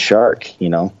jumped the shark, you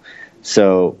know?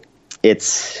 So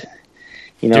it's,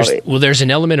 you know, there's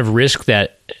an element of risk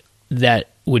that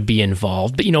would be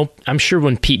involved, but, you know, I'm sure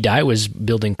when Pete Dye was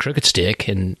building Crooked Stick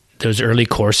and those early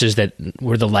courses that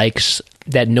were the likes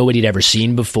that nobody had ever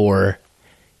seen before,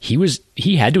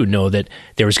 he had to know that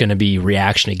there was going to be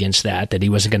reaction against that he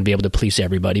wasn't going to be able to please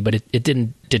everybody, but it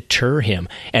didn't deter him.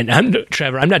 And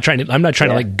Trevor, I'm not trying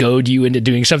to like goad you into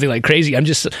doing something like crazy. I'm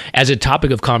just, as a topic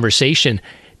of conversation,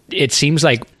 it seems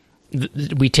like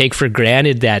we take for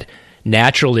granted that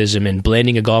naturalism and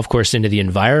blending a golf course into the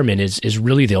environment is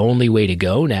really the only way to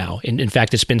go now. And in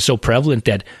fact, it's been so prevalent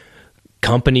that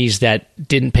companies that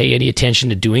didn't pay any attention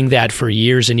to doing that for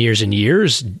years and years and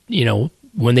years, you know,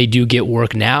 when they do get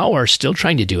work now, are still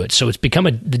trying to do it. So it's become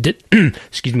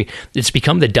it's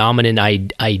become the dominant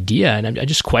idea. And I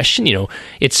just question, you know,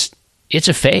 it's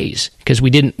a phase, because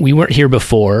we weren't here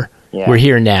before. Yeah. We're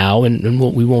here now, and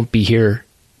we won't be here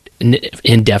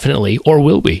indefinitely, or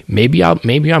will we? Maybe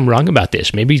I'm wrong about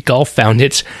this. Maybe golf found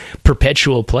its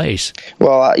perpetual place.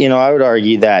 Well, you know, I would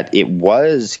argue that it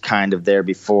was kind of there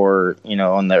before, you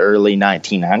know, in the early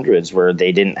 1900s, where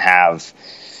they didn't have,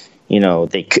 you know,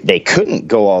 they couldn't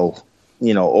go all,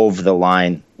 you know, over the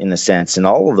line in a sense, and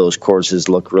all of those courses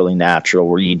look really natural,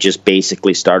 where you just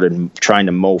basically started trying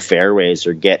to mow fairways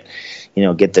or get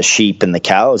the sheep and the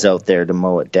cows out there to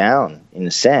mow it down in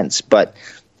a sense. But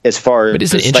as far as, but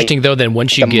isn't it interesting though, then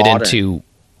once you get into,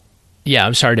 yeah,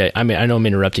 I'm sorry I know I'm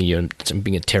interrupting you, I'm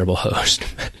being a terrible host.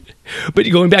 But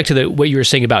going back to what you were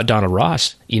saying about Donald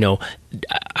Ross, you know,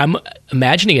 I'm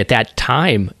imagining at that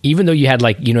time, even though you had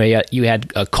you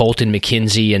had Colton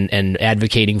McKenzie and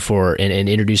advocating for and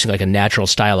introducing like a natural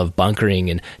style of bunkering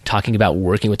and talking about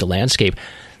working with the landscape,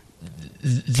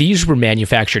 these were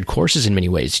manufactured courses in many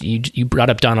ways. You brought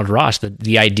up Donald Ross,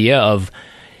 the idea of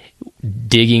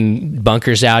digging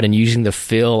bunkers out and using the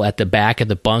fill at the back of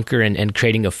the bunker and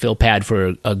creating a fill pad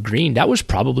for a green. That was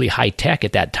probably high tech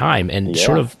at that time, and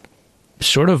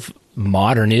sort of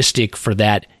modernistic for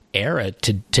that era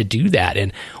to do that.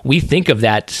 And we think of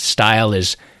that style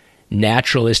as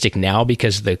naturalistic now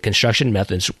because the construction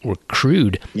methods were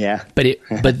crude. Yeah. But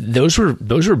those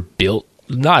were built,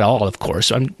 not all, of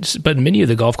course, but many of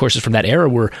the golf courses from that era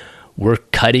were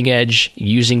cutting edge,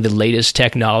 using the latest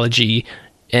technology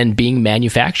and being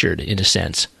manufactured in a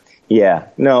sense. Yeah.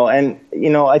 No, and you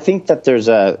know, I think that there's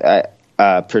a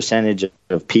percentage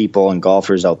of people and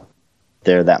golfers out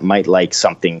there that might like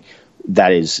something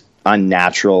that is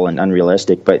unnatural and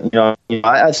unrealistic. But you know,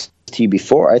 I said to you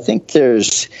before, I think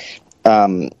there's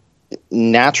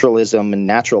naturalism and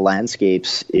natural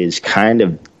landscapes is kind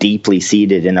of deeply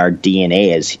seated in our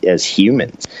DNA as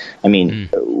humans. I mean,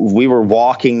 we were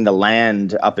walking the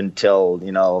land up until,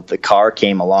 you know, the car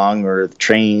came along, or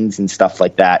trains and stuff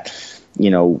like that.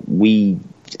 You know,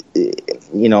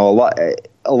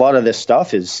 a lot of this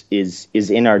stuff is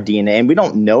in our DNA, and we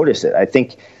don't notice it. I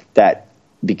think that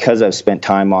because I've spent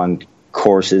time on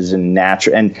courses and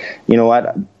natural, and you know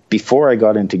what, before I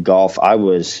got into golf, I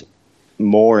was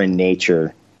more in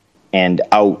nature and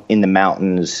out in the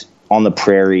mountains, on the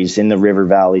prairies, in the river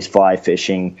valleys, fly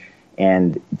fishing.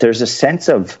 And there's a sense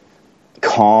of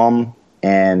calm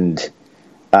and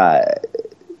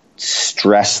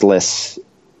stressless,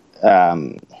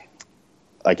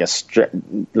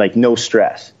 like no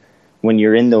stress when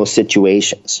you're in those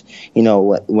situations. You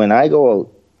know, when I go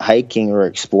out hiking or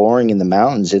exploring in the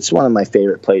mountains, it's one of my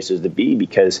favorite places to be,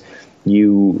 because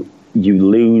you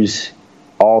lose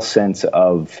all sense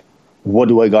of what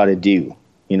do I got to do?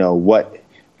 You know,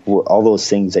 all those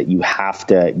things that you have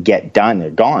to get done are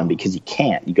gone because you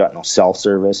can't. You got no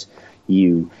self-service.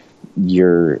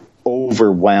 You're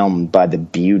overwhelmed by the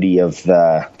beauty of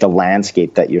the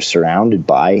landscape that you're surrounded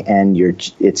by, and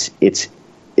it's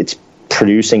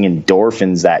producing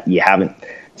endorphins that you haven't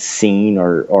seen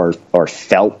or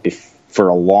felt for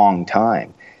a long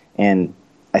time. And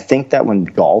I think that when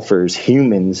golfers,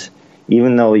 humans,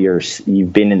 even though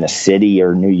you've been in the city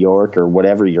or New York or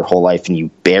whatever your whole life and you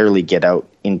barely get out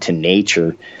into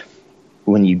nature,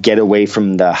 when you get away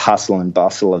from the hustle and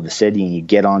bustle of the city and you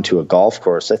get onto a golf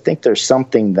course, I think there's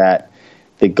something that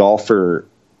the golfer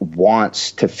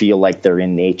wants to feel like they're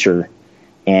in nature,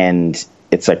 and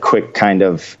it's a quick kind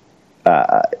of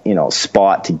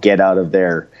spot to get out of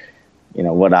their, you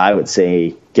know, what I would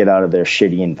say, get out of their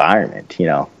shitty environment, you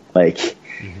know, like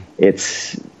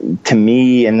it's, to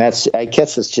me, and I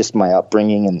guess it's just my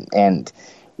upbringing and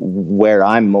where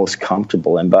I'm most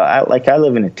comfortable in. But I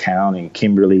live in a town in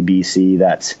Kimberley, BC,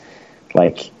 that's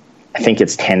like, I think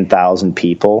it's 10,000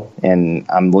 people. And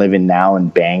I'm living now in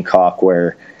Bangkok,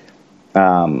 where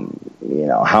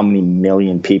how many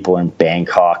million people are in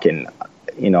Bangkok, and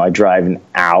I drive an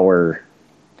hour,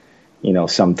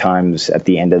 sometimes at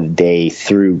the end of the day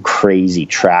through crazy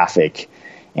traffic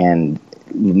and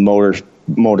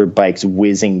motorbikes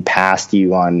whizzing past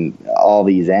you on all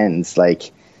these ends.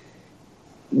 Like,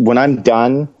 when I'm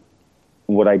done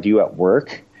what I do at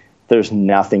work, there's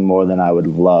nothing more than I would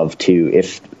love to,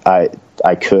 if I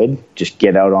could, just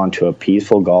get out onto a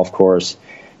peaceful golf course,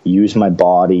 use my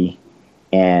body,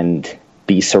 and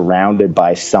be surrounded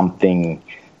by something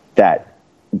that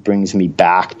brings me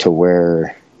back to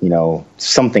where,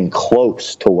 something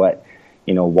close to what,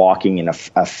 walking in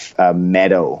a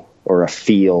meadow or a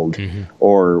field,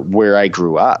 or where I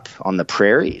grew up on the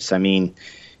prairies. I mean,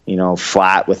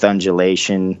 flat with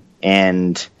undulation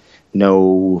and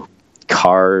no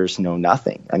cars, no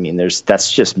nothing. I mean,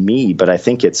 that's just me, but I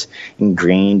think it's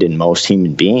ingrained in most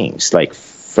human beings, like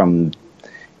from,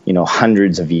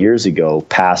 hundreds of years ago,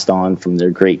 passed on from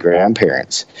their great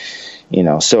grandparents,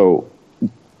 so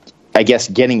I guess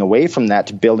getting away from that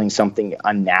to building something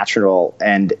unnatural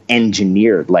and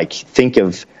engineered, like think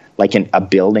of like a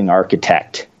building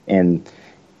architect. And,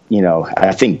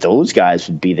 I think those guys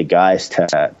would be the guys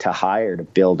to hire to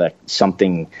build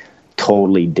something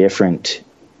totally different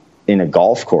in a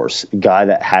golf course. A guy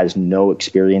that has no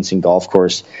experience in golf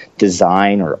course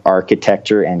design or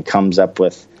architecture and comes up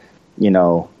with,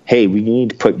 hey, we need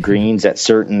to put greens at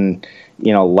certain,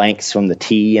 lengths from the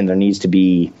tee, and there needs to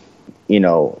be,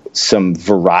 some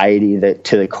variety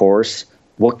to the course.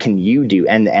 What can you do?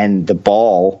 And the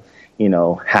ball,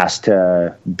 has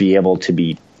to be able to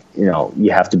be,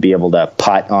 you have to be able to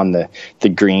putt on the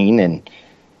green,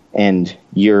 and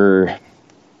you're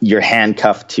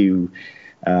handcuffed to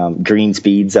green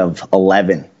speeds of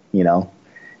 11,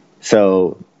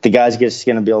 so the guy's just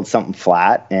going to build something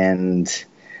flat.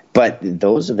 But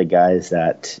those are the guys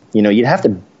that, you'd have to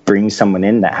bring someone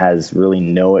in that has really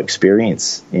no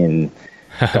experience in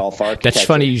golf architecture. That's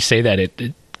funny you say that.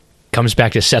 It comes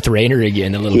back to Seth Rayner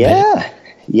again a little bit.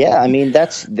 Yeah. I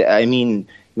mean,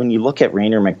 when you look at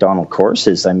Rayner McDonald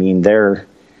courses, I mean,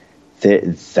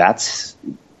 that's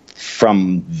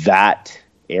from that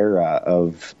era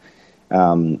of,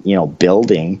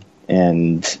 building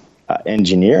and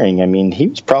engineering. I mean, he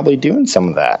was probably doing some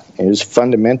of that. It was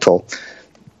fundamental,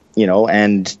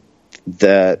 and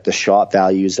the shot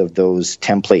values of those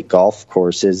template golf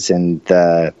courses and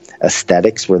the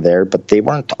aesthetics were there, but they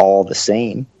weren't all the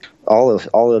same. All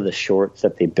of the shorts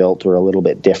that they built were a little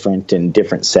bit different in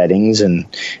different settings and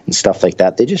stuff like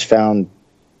that. They just found,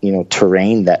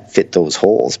 terrain that fit those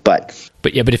holes. But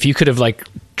if you could have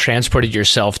transported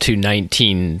yourself to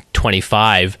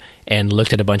 1925 and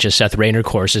looked at a bunch of Seth Rayner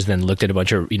courses, then looked at a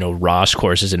bunch of Ross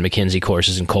courses and McKenzie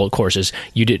courses and Colt courses,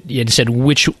 you said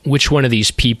which one of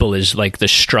these people is like the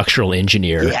structural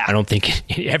engineer. Yeah. I don't think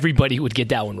everybody would get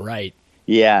that one right.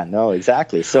 Yeah, no,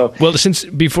 exactly. So, well, since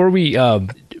before we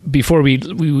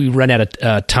run out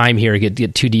of time here,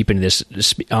 get too deep into this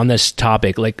on this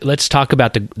topic, let's talk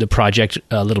about the project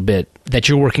a little bit that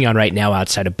you're working on right now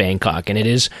outside of Bangkok, and it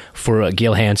is for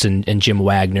Gil Hansen and Jim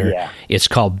Wagner. Yeah. It's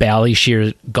called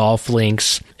Ballyshear Golf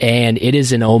Links, and it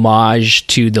is an homage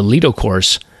to the Lido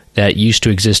course that used to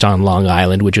exist on Long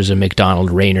Island, which was a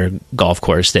McDonald Rayner golf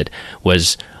course that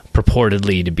was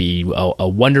purportedly to be a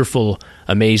wonderful,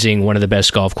 amazing, one of the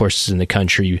best golf courses in the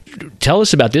country. Tell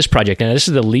us about this project. Now, this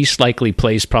is the least likely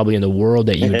place probably in the world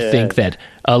that you would think that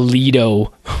a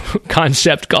Lido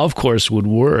concept golf course would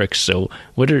work. So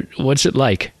what's it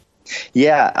like?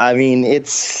 Yeah, I mean,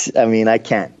 I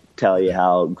can't tell you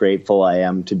how grateful I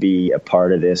am to be a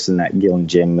part of this, and that Gil and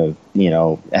Jim have,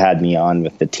 had me on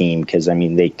with the team, because, I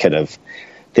mean, they could have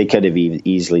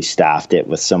easily staffed it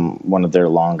with one of their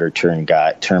longer term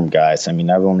guys. I mean,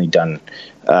 I've only done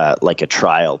a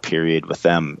trial period with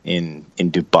them in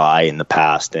Dubai in the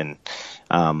past, and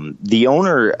the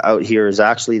owner out here is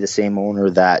actually the same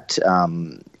owner that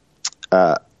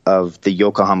of the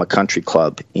Yokohama Country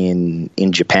Club in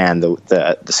Japan,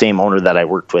 the same owner that I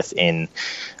worked with in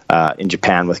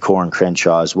Japan with Corin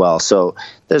Crenshaw as well. So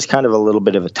there's kind of a little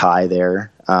bit of a tie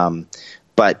there,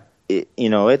 but.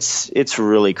 It's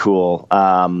really cool.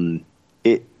 The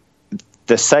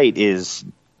site is,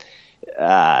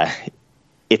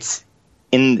 it's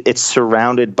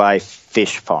surrounded by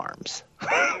fish farms.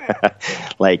 That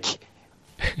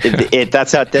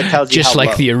tells you just how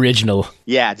like the original.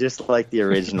 Yeah, just like the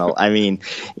original. I mean,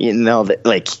 the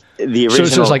original.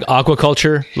 So it's like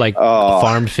aquaculture,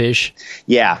 farmed fish.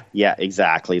 Yeah,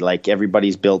 exactly. Like,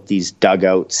 everybody's built these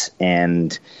dugouts,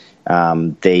 and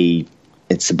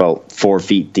it's about 4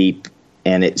 feet deep,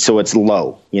 and so it's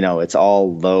low. It's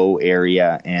all low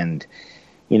area, and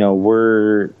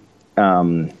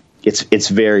it's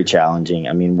very challenging.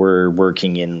 I mean, we're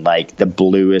working in like the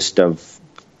bluest of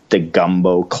the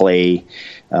gumbo clay.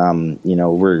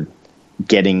 We're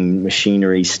getting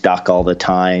machinery stuck all the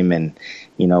time, and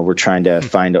we're trying to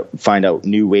find out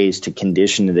new ways to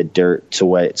condition the dirt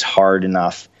so it's hard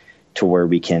enough to where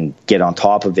we can get on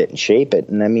top of it and shape it.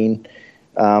 And I mean,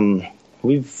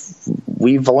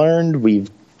 we've learned, we've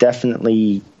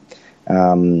definitely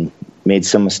made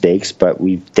some mistakes, but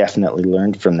we've definitely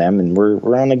learned from them, and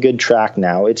we're on a good track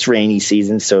now. It's rainy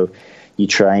season, so you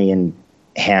try and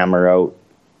hammer out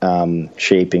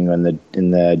shaping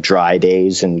in the dry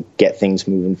days and get things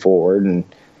moving forward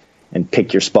and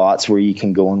pick your spots where you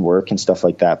can go and work and stuff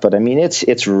like that. But I mean,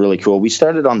 it's really cool. We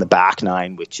started on the back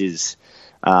nine, which is,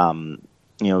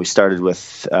 we started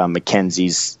with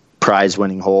Mackenzie's prize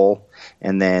winning hole,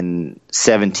 and then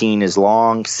 17 is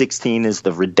long, 16 is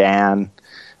the Redan,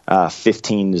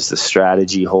 15 is the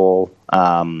strategy hole,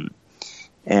 and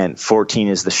 14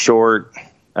 is the short.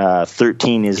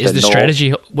 13 is the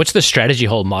strategy. What's the strategy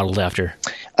hole modeled after?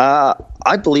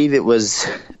 I believe it was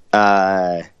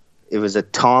a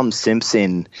Tom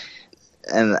Simpson,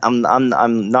 and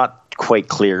I'm not quite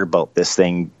clear about this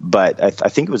thing, but I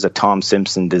think it was a Tom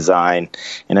Simpson design.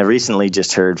 And I recently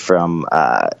just heard from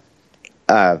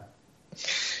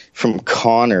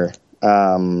Connor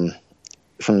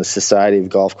from the Society of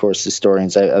Golf Course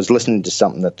Historians. I was listening to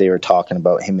something that they were talking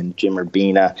about, him and Jim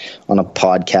Urbina, on a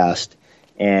podcast.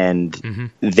 And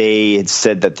they had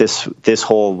said that this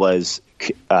hole was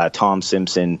Tom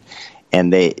Simpson, and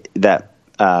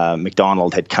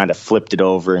McDonald had kind of flipped it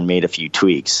over and made a few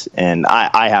tweaks. And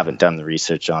I haven't done the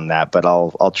research on that, but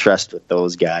I'll trust with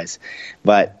those guys.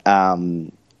 But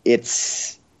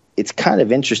it's kind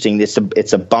of interesting.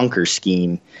 It's a bunker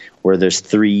scheme where there's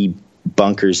 3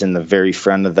 bunkers in the very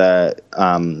front of the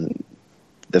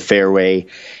fairway,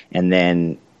 and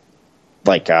then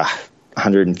like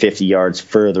 150 yards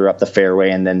further up the fairway,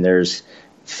 and then there's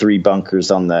 3 bunkers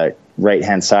on the right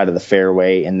hand side of the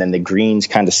fairway, and then the green's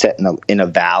kind of set in a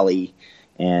valley,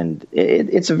 and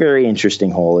it's a very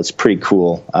interesting hole. It's pretty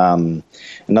cool.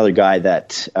 Another guy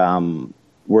that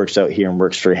works out here and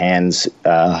works for Hands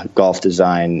Golf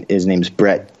Design, his name's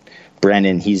Brett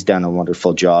Brennan. He's done a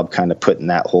wonderful job kind of putting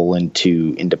that hole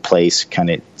into place, kind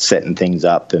of setting things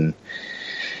up and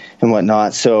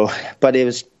whatnot. So, but it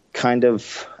was kind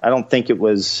of, I don't think it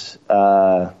was,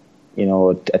 a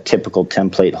typical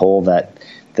template hole that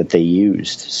they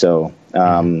used. So,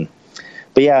 but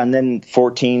yeah, and then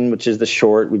 14, which is the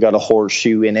short, we got a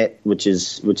horseshoe in it, which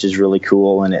is really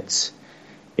cool. And it's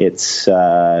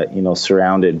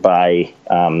surrounded by,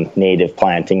 native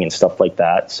planting and stuff like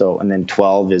that. So, and then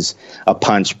 12 is a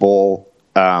punch bowl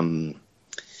green,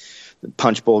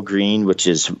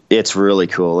 it's really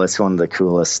cool. It's one of the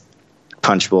coolest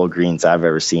punch bowl greens I've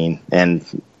ever seen. And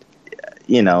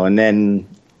and then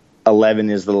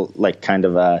 11 is kind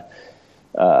of a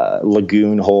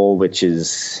lagoon hole, which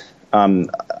is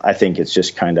I think it's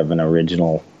just kind of an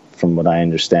original from what I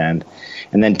understand.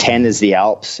 And then 10 is the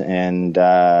Alps, and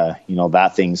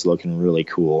that thing's looking really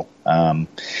cool. And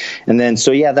then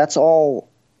so yeah, that's all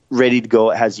ready to go.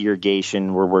 It has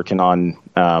irrigation. We're working on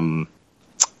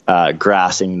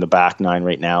grassing the back nine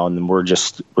right now, and then we're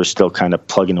still kind of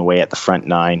plugging away at the front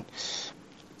nine.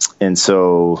 And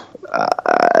so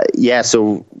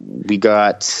so we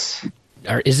got.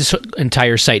 Is this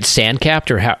entire site sand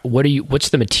capped, or what's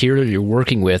the material you're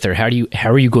working with, or how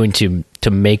are you going to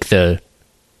make the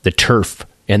turf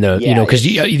and because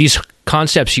these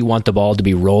concepts, you want the ball to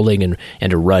be rolling and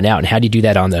to run out, and how do you do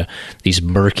that on these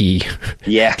murky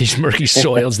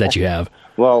soils that you have?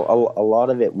 Well, a lot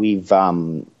of it we've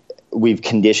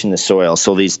conditioned the soil,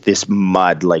 so this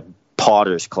mud, like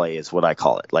potter's clay is what I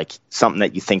call it, like something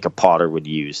that you think a potter would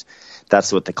use.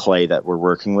 That's what the clay that we're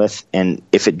working with. And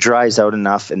if it dries out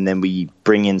enough, and then we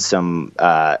bring in some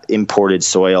imported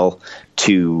soil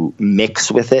to mix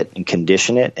with it and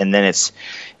condition it, and then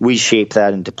we shape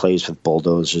that into place with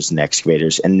bulldozers and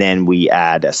excavators, and then we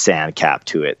add a sand cap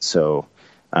to it. So,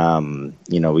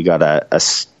 we got a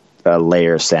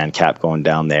layer of sand cap going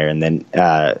down there. And then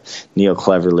Neil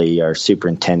Cleverly, our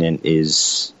superintendent,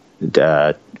 is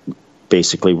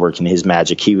basically working his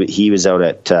magic. He was out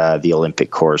at the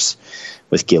Olympic course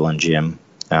with Gil and Jim,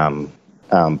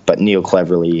 but Neil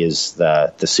Cleverly is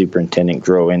the superintendent,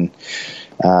 growing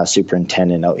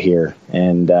superintendent out here.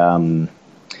 And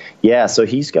so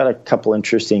he's got a couple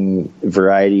interesting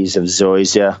varieties of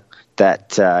zoysia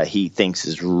that he thinks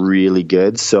is really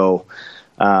good. So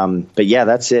but yeah,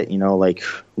 that's it.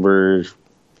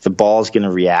 The ball's going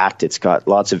to react. It's got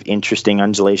lots of interesting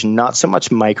undulation, not so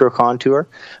much micro contour,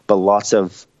 but lots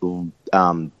of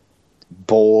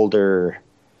boulder,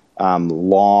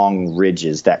 long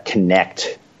ridges that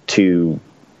connect to,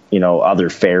 other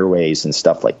fairways and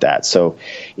stuff like that. So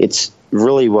it's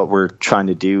really what we're trying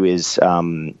to do is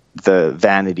the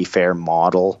Vanity Fair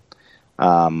model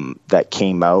that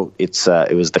came out.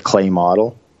 It was the clay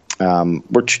model.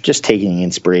 We're just taking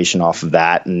inspiration off of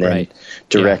that, and then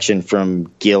direction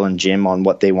from Gil and Jim on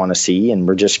what they want to see. And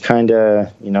we're just kind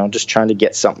of, just trying to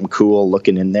get something cool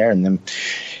looking in there, and then,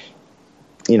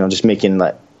 just making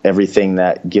everything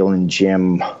that Gil and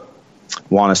Jim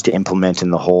want us to implement in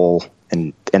the hole,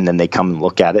 and then they come and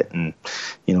look at it and,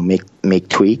 make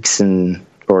tweaks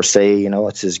or say,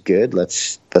 this is good.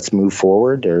 Let's move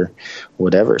forward or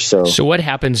whatever. So what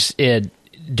happens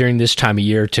during this time of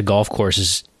year to golf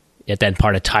courses at that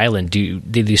part of Thailand? Do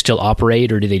they still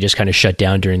operate, or do they just kind of shut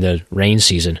down during the rain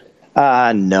season?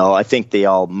 No, I think they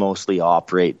all mostly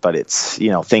operate, but it's,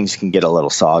 things can get a little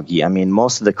soggy. I mean,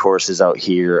 most of the courses out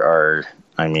here are,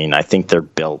 I think they're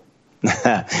built.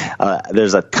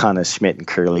 There's a ton of Schmidt and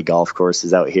Curley golf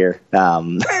courses out here.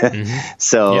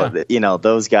 So,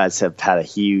 those guys have had a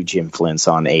huge influence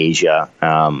on Asia,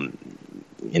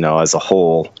 as a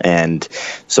whole. And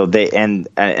so and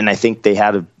I think they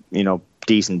had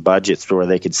decent budgets where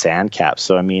they could sand cap.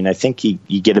 So, I think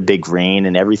you get a big rain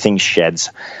and everything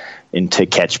sheds into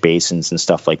catch basins and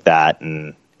stuff like that.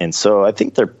 And so I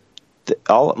think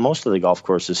most of the golf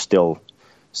courses still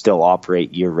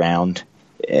operate year round,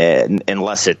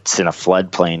 unless it's in a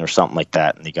floodplain or something like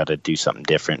that, and they got to do something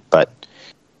different. But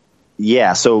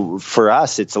yeah, so for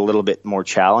us, it's a little bit more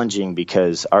challenging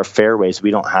because our fairways,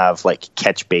 we don't have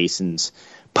catch basins,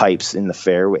 pipes in the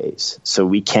fairways. So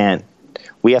we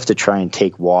have to try and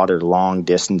take water long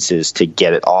distances to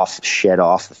get it shed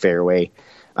off the fairway,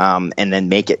 and then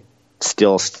make it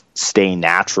still stay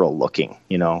natural looking,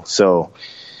 So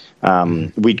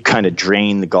we'd kind of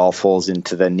drain the golf holes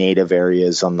into the native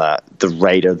areas on the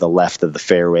right or the left of the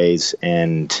fairways,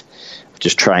 and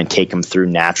just try and take them through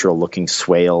natural looking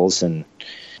swales. And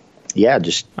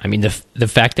the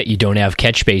fact that you don't have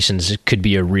catch basins could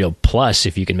be a real plus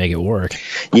if you can make it work.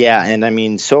 Yeah.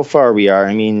 And so far we are,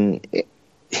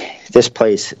 this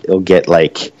place will get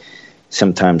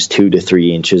sometimes 2 to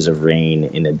 3 inches of rain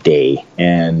in a day.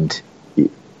 And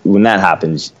when that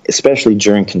happens, especially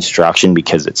during construction,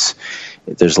 because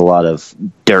there's a lot of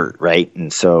dirt, right?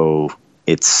 And so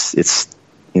it's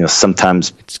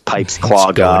sometimes pipes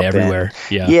clog up everywhere.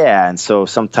 And so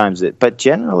sometimes but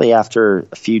generally after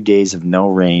a few days of no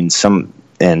rain,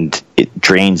 and it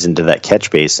drains into that catch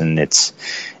basin, it's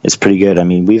pretty good.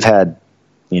 We've had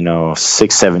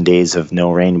 6-7 days of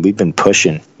no rain. We've been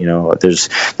pushing. There's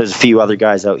a few other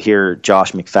guys out here,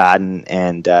 Josh McFadden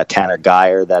and Tanner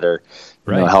Geyer, that are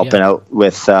helping out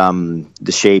with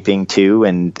the shaping too,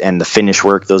 and the finish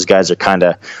work. Those guys are kind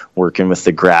of working with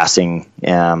the grassing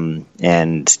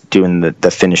and doing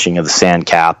the finishing of the sand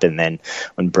cap. And then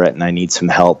when Brett and I need some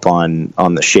help on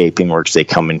the shaping works, they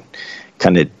come and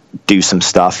kind of do some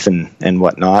stuff and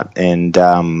whatnot. And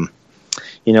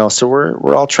so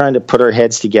we're all trying to put our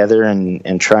heads together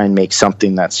and try and make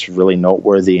something that's really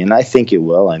noteworthy. And I think it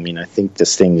will. I think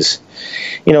this thing's,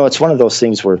 it's one of those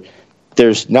things where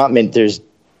we're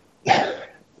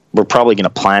probably going to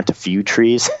plant a few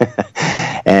trees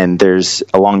and there's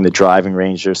along the driving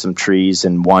range, there's some trees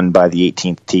and one by the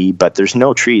 18th tee, but there's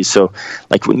no trees. So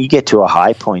when you get to a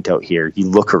high point out here, you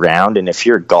look around, and if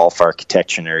you're a golf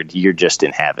architecture nerd, you're just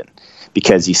in heaven,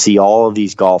 because you see all of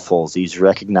these golf holes, these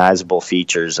recognizable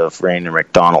features of Raynor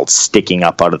McDonald sticking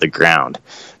up out of the ground.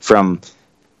 From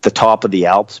the top of the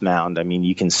Alps mound,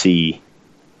 you can see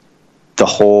the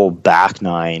whole back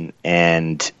nine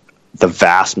and the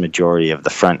vast majority of the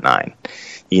front nine.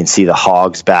 You can see the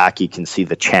Hogs back, you can see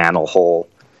the Channel hole,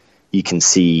 you can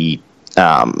see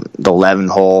the 11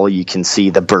 hole, you can see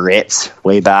the Barrett's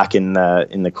way back in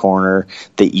the corner,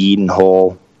 the Eden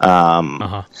hole.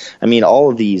 All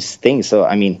of these things. So,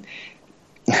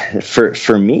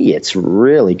 for me, it's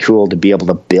really cool to be able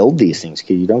to build these things,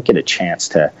 because you don't get a chance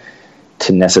to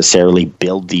necessarily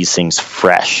build these things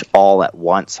fresh all at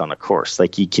once on a course.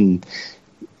 You can,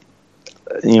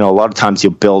 a lot of times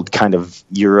you'll build kind of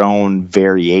your own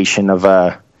variation of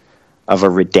a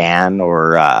Redan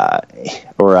or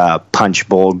a punch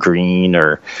bowl green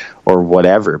or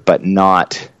whatever, but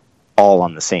not all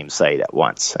on the same site at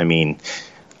once.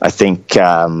 I think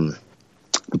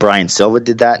Brian Silva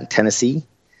did that in Tennessee.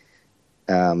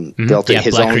 Built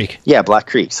his Black own. Creek. Yeah, Black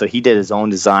Creek. So he did his own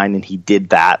design, and he did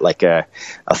that like a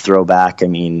throwback.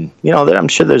 I'm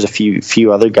sure there's a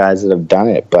few other guys that have done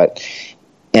it,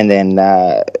 and then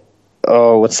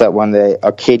what's that one? The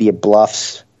Arcadia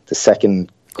Bluffs, the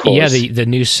second course. Yeah, the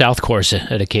new South course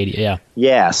at Acadia. Yeah.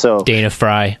 Yeah. So Dana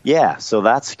Fry. Yeah. So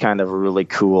that's kind of a really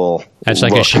cool. That's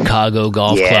like look. a Chicago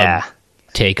golf Yeah. club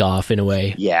takeoff in a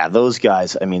way. Yeah, those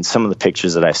guys, I mean, some of the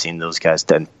pictures that I've seen, those guys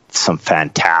done some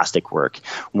fantastic work.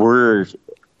 We're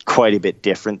quite a bit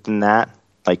different than that.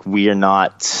 Like, we are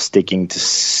not sticking to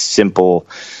simple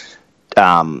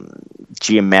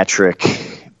geometric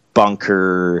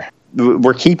bunker.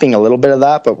 We're keeping a little bit of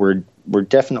that, but we're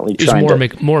definitely trying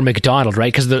more McDonald,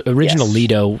 right? Because the original Yes.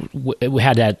 Lido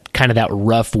had that kind of that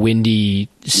rough, windy,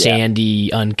 sandy,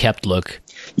 unkept look.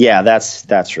 Yeah,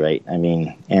 that's right. I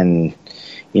mean, and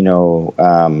Gil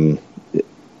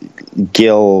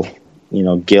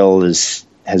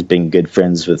has been good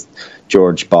friends with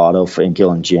George Botto and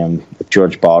Gil and Jim with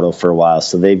George Botto for a while.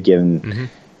 So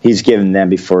he's given them,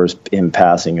 before him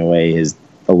passing away,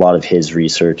 a lot of his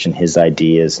research and his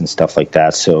ideas and stuff like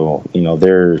that. So,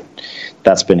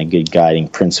 that's been a good guiding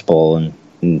principle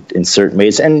in certain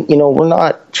ways. And, we're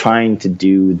not trying to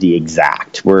do the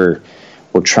exact. We're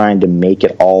trying to make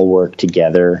it all work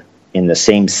together in the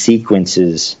same sequence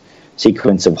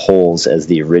of holes as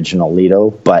the original Lido.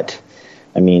 But,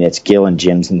 I mean, it's Gil and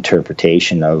Jim's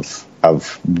interpretation of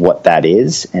what that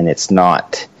is. And it's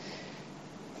not,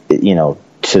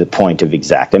 to the point of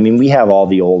exact. I mean, we have all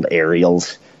the old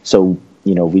aerials. So,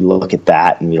 we look at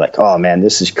that and we're like, oh man,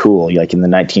 this is cool. Like in the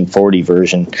 1940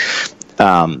 version,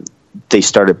 they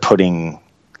started putting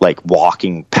like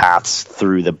walking paths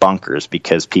through the bunkers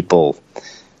because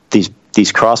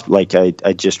these cross, like I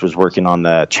just was working on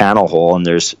the channel hole, and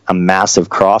there's a massive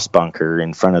cross bunker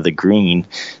in front of the green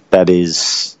that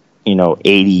is,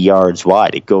 80 yards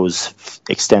wide. It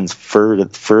extends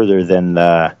further than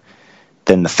the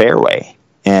fairway.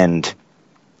 And,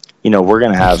 we're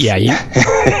going to have,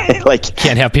 like,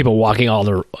 can't have people walking all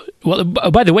the, well,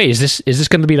 by the way, is this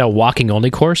going to be a walking only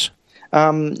course?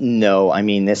 No, I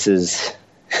mean, this is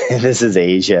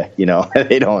Asia,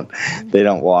 they don't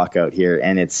walk out here,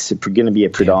 and it's going to be a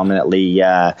predominantly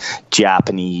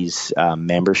Japanese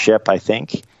membership, I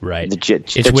think. Right.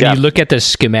 It's when you look at the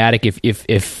schematic,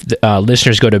 if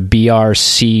listeners go to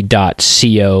brc.co.th,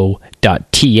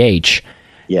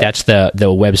 that's the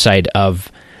website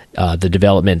of the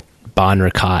development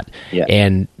Bonricot,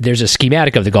 and there's a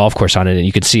schematic of the golf course on it, and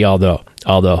you can see all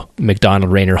the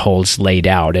McDonald Raynor holes laid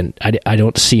out, and I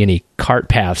don't see any cart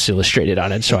paths illustrated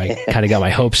on it, so I kind of got my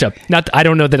hopes up. I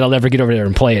don't know that I'll ever get over there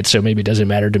and play it, so maybe it doesn't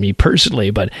matter to me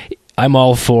personally, but I'm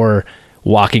all for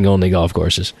walking only golf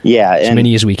courses. Yeah, as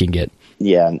many as we can get.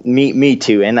 Yeah, me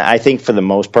too. And I think for the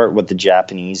most part, what the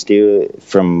Japanese do,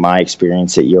 from my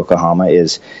experience at Yokohama,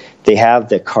 is they have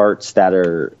the carts that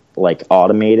are like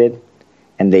automated,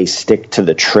 and they stick to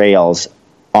the trails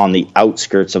on the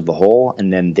outskirts of the hole,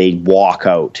 and then they walk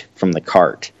out from the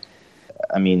cart.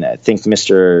 I mean, I think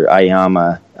Mr.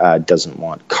 Ayama doesn't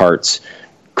want carts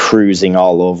cruising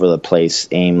all over the place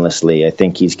aimlessly. I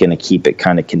think he's going to keep it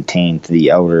kind of contained to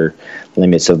the outer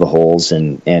limits of the holes,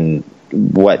 and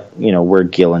what, where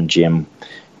Gil and Jim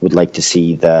would like to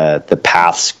see the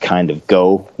paths kind of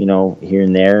go, here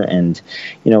and there. And,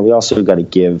 we also got to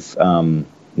give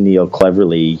Neil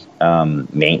Cleverly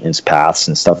maintenance paths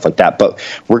and stuff like that, but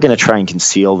we're going to try and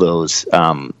conceal those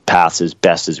paths as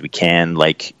best as we can.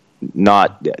 Like, they're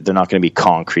not going to be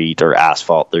concrete or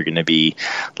asphalt. They're going to be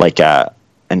like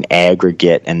an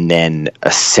aggregate and then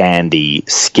a sandy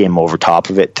skim over top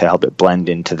of it to help it blend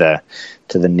into the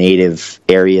native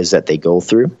areas that they go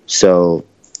through. So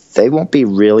they won't be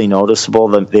really noticeable.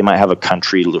 They might have a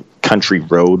country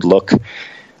road look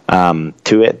to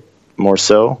it, more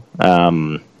so.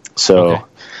 Okay.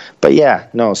 But yeah,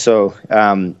 no. So,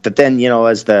 but then,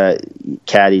 as the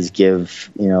caddies give,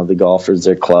 the golfers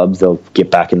their clubs, they'll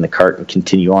get back in the cart and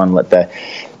continue on, let the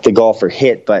golfer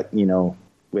hit. But,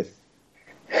 with,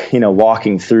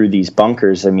 walking through these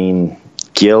bunkers, I mean,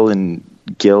 Gil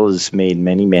has made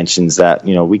many mentions that,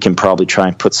 we can probably try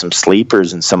and put some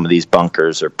sleepers in some of these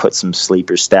bunkers, or put some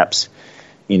sleeper steps,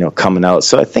 coming out.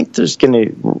 So I think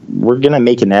we're going to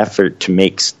make an effort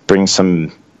to bring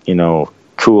some,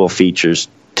 cool features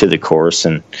to the course,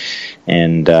 and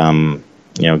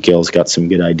Gil's got some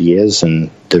good ideas,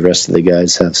 and the rest of the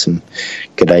guys have some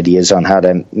good ideas on how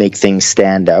to make things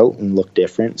stand out and look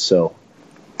different. So,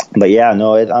 but yeah,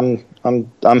 no,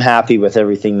 I'm happy with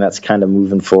everything that's kind of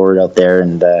moving forward out there,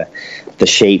 and the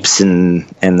shapes and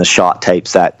the shot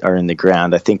types that are in the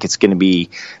ground. I think it's going to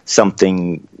be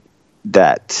something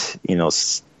that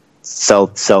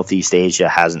Southeast Asia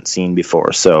hasn't seen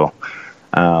before. So.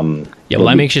 Well,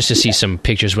 I'm anxious to see some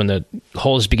pictures when the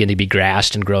holes begin to be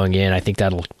grassed and growing in. I think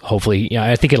that'll hopefully,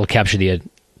 I think it'll capture the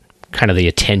kind of the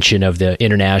attention of the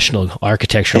international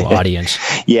architectural audience.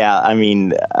 Yeah, I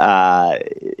mean,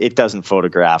 it doesn't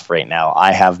photograph right now.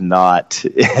 I have not.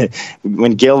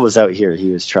 When Gil was out here,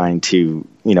 he was trying to,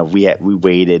 we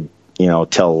waited,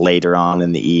 till later on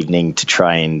in the evening to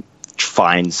try and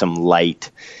find some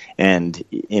light. And,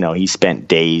 he spent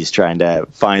days trying to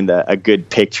find a good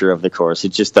picture of the course.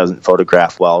 It just doesn't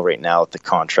photograph well right now with the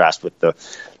contrast with the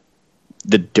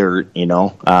dirt,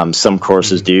 some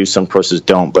courses do, some courses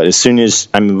don't. But as soon as,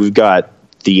 we've got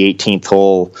the 18th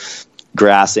hole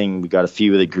grassing, we got a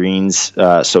few of the greens,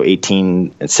 so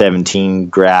 18 and 17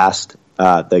 grassed,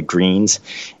 the greens,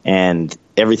 and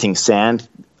everything's sand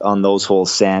on those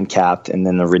holes, sand capped, and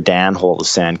then the Redan hole is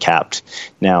sand capped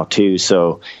now too.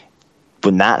 So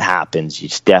when that happens, you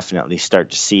definitely start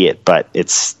to see it, but it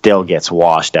still gets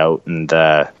washed out, and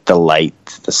the light,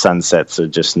 the sunsets are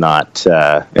just not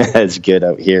as good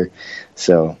out here.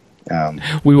 So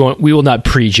we will not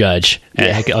prejudge.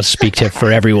 Yeah. I'll speak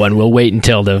for everyone. We'll wait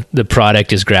until the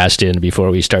product is grassed in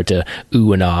before we start to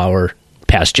ooh and ah or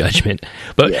pass judgment.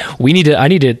 But yeah. we need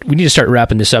to start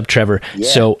wrapping this up, Trevor. Yeah.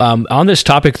 So on this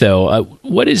topic though,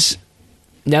 what is,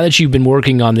 now that you've been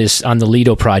working on the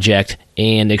Lido project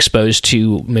and exposed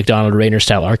to Macdonald Raynor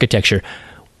style architecture,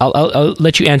 I'll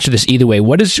let you answer this either way.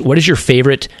 What is your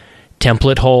favorite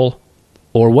template hole,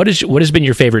 or what has been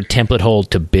your favorite template hole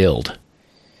to build?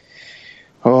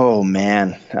 Oh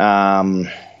man, I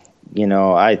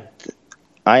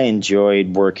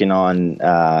enjoyed working on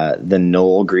the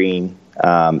Knoll Green,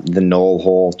 the Knoll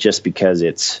hole, just because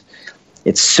it's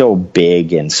so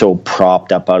big and so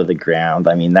propped up out of the ground.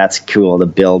 I mean, that's cool to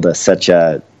build such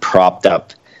a propped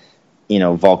up,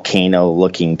 volcano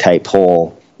looking type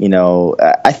hole.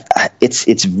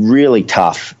 It's really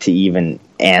tough to even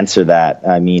answer that.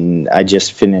 I mean, I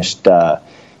just finished,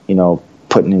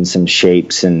 putting in some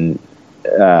shapes and,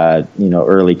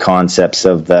 early concepts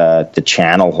of the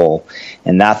channel hole,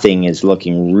 and that thing is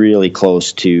looking really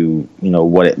close to,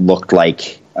 what it looked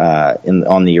like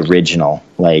on the original.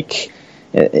 Like,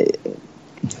 that's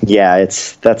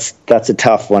a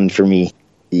tough one for me.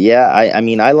 Yeah,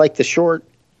 I like the short.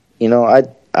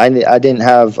 I didn't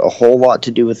have a whole lot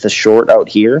to do with the short out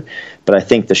here, but I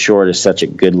think the short is such a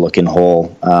good looking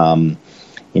hole.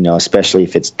 Especially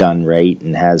if it's done right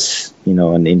and has,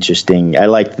 an interesting. I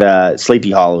like the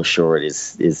Sleepy Hollow short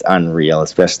is unreal,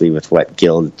 especially with what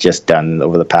Gil just done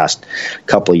over the past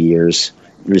couple of years,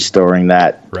 restoring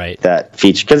that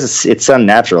feature, because it's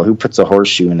unnatural. Who puts a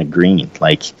horseshoe in a green,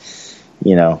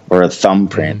 or a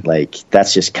thumbprint? Like,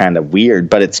 that's just kind of weird.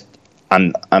 But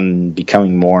I'm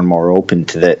becoming more and more open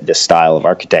to the style of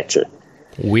architecture.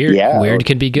 Weird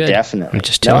can be good. Definitely. I'm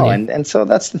just telling you. And so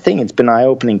that's the thing. It's been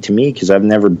eye-opening to me, because I've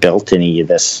never built any of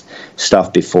this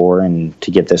stuff before, and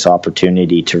to get this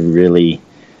opportunity to really,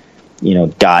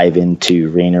 dive into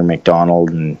Raynor Macdonald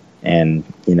and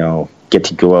get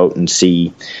to go out and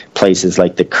see places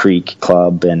like the Creek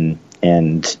Club and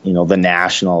the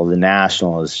National. The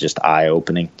National is just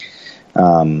eye-opening.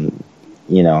 So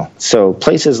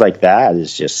places like that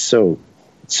is just so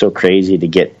crazy to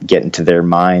get into their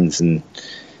minds and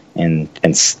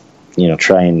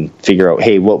try and figure out,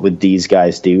 hey, what would these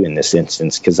guys do in this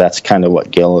instance? Because that's kind of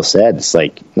what Gil has said. It's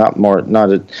like not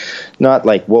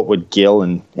like what would Gil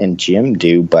and Jim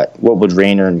do, but what would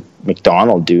Raynor and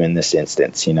Macdonald do in this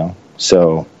instance?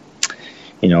 So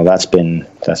that's been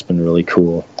really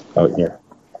cool out here.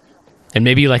 And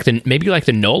maybe like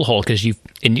the Knoll hole, because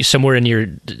somewhere in your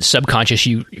subconscious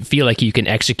you feel like you can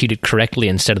execute it correctly,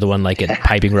 instead of the one like at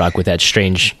Piping Rock with that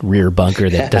strange rear bunker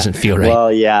that doesn't feel right. Well,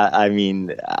 yeah, I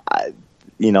mean,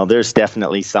 there's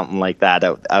definitely something like that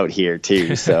out here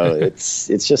too. So it's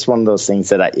just one of those things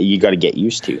that you got to get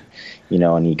used to,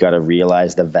 and you got to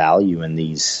realize the value in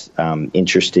these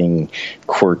interesting,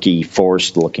 quirky,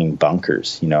 forced-looking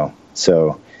bunkers.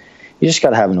 So. You just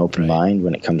got to have an open mind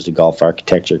when it comes to golf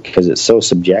architecture, because it's so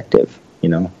subjective.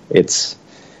 It's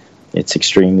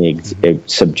extremely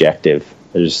subjective.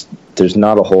 There's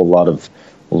not a whole lot of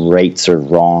rights or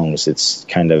wrongs. It's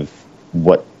kind of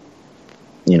what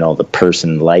the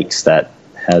person likes that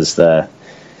has the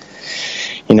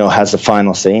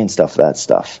final say and that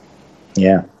stuff.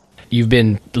 Yeah. You've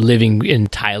been living in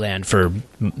Thailand for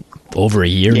over a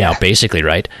year now, basically,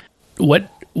 right?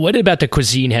 What about the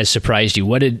cuisine has surprised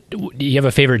you? Do you have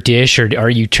a favorite dish, or are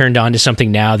you turned on to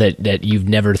something now that you've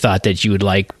never thought that you would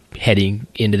like heading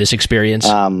into this experience?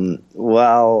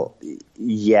 Well,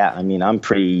 yeah, I'm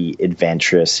pretty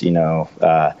adventurous.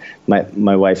 My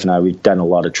wife and I, we've done a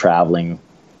lot of traveling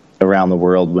around the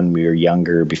world when we were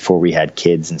younger, before we had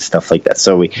kids and stuff like that.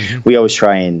 So we always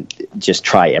try and just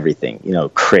try everything,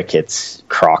 crickets,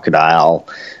 crocodile,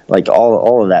 like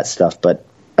all of that stuff. But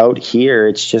out here,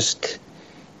 it's just,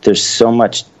 there's so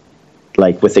much,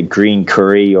 like with a green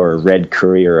curry or a red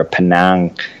curry or a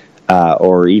Penang,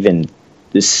 or even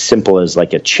as simple as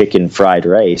like a chicken fried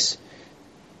rice.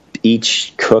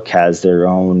 Each cook has their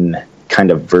own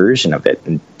kind of version of it,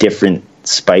 and different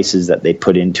spices that they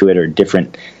put into it, or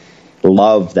different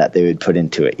love that they would put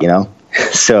into it,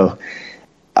 So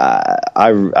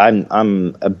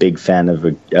I'm a big fan of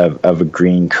a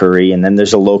green curry. And then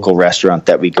there's a local restaurant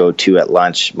that we go to at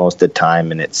lunch most of the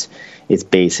time, and it's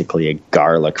basically a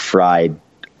garlic fried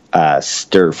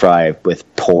stir fry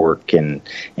with pork and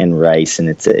rice, and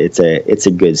it's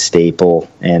a good staple,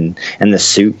 and the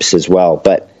soups as well.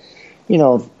 But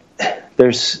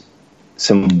there's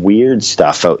some weird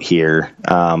stuff out here,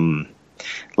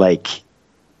 like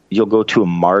you'll go to a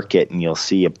market and you'll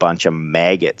see a bunch of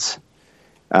maggots,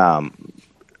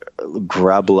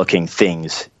 grub-looking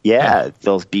things. Yeah,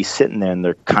 they'll be sitting there and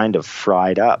they're kind of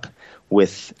fried up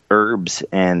with herbs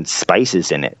and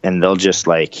spices in it, and they'll just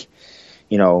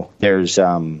there's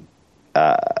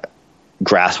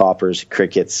grasshoppers,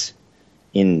 crickets,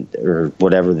 or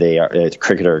whatever they are,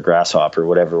 cricket or a grasshopper,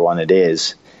 whatever one it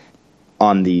is,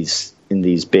 in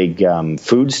these big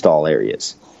food stall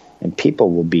areas, and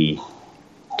people will be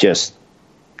just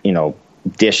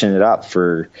dishing it up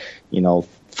for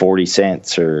 40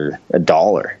 cents or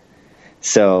 $1.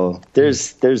 So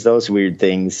there's those weird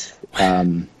things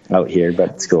out here, but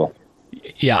it's cool.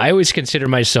 Yeah, I've always kind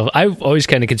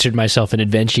of considered myself an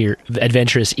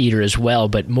adventurous eater as well,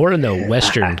 but more in the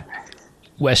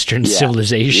Western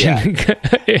civilization,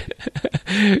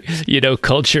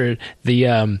 culture.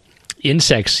 The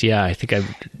insects, I think I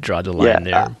draw the line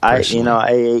there. I hear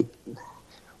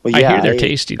they're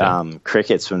tasty.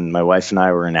 Crickets, when my wife and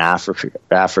I were in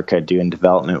Africa doing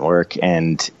development work,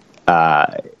 and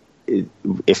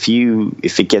if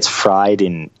it gets fried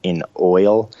in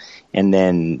oil and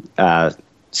then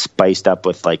spiced up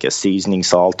with like a seasoning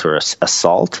salt or a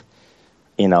salt,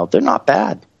 they're not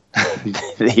bad.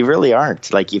 They really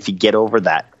aren't. Like if you get over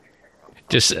that.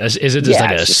 Is it just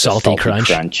like a salty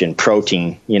crunch and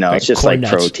protein? It's just like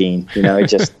nuts. Protein. It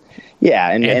just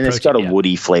and it's got a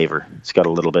woody flavor. It's got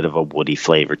a little bit of a woody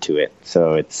flavor to it.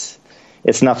 So it's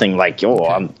nothing like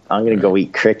I'm going to go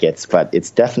eat crickets, but it's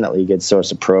definitely a good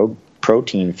source of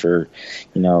protein for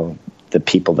the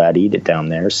people that eat it down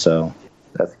there. So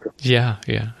that's cool. Yeah.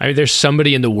 I mean, there's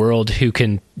somebody in the world who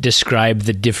can describe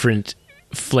the different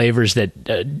flavors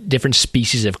that different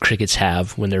species of crickets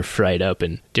have when they're fried up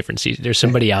in different seasons. There's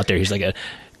somebody out there who's like a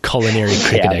culinary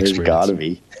cricket expert. There's gotta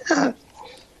be.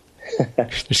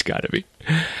 There's gotta be.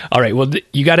 All right. Well,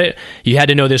 you had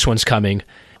to know this one's coming.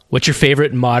 What's your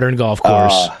favorite modern golf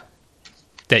course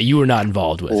that you were not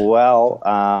involved with? Well,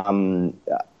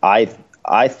 I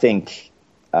think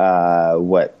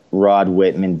what Rod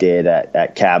Whitman did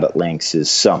at Cabot Links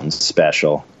is something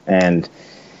special, and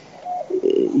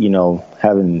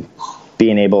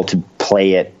being able to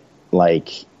play it like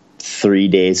 3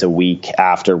 days a week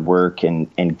after work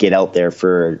and get out there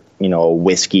for a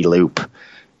whiskey loop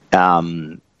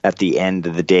at the end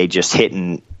of the day, just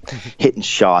hitting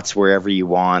shots wherever you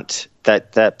want.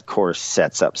 That course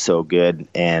sets up so good,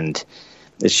 and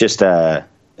it's just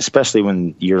especially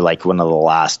when you're like one of the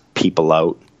last people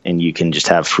out and you can just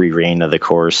have free reign of the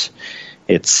course.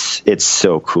 It's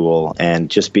so cool. And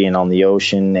just being on the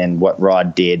ocean, and what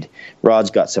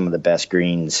Rod's got some of the best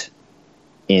greens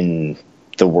in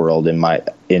the world, in my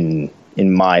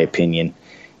opinion.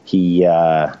 He's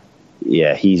a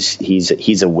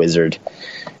wizard.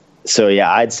 So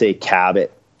I'd say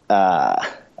Cabot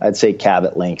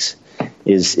Links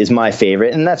is my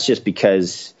favorite, and that's just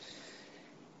because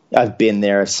I've been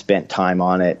there, I've spent time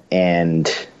on it,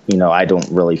 and I don't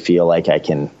really feel like I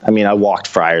walked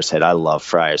Friar's Head. I love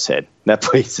Friar's Head. That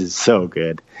place is so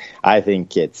good. I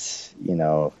think it's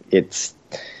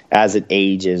as it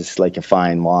ages like a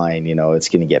fine wine, it's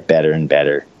going to get better and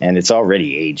better. And it's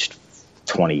already aged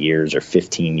 20 years or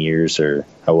 15 years or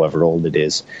however old it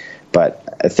is.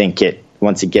 But I think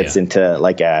once it gets into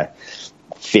like a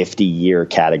 50-year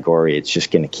category, it's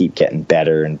just going to keep getting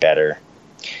better and better.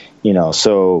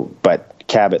 But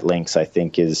Cabot Links, I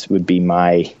think, would be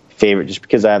my favorite, just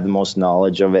because I have the most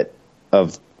knowledge of it,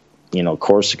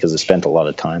 course, because I spent a lot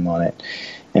of time on it.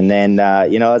 And then,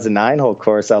 as a 9-hole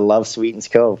course, I love Sweetens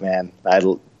Cove, man.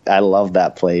 I love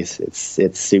that place.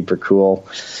 It's super cool.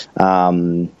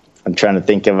 I'm trying to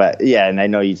think of it. Yeah, and I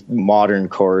know modern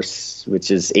course,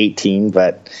 which is 18,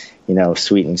 but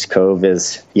Sweetens Cove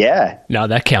is, No,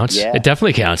 that counts. Yeah. It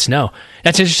definitely counts. No,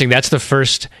 that's interesting.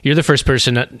 You're the first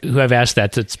person who I've asked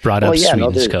that's brought up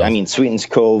Sweetens Cove. I mean, Sweetens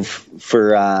Cove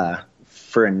for a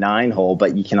 9-hole,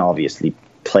 but you can obviously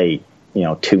play, 2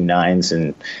 9s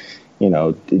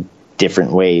and,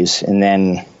 different ways. And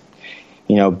then,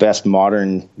 best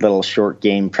modern little short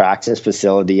game practice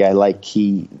facility. I like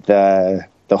the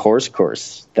horse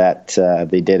course that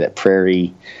they did at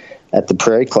the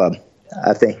Prairie Club,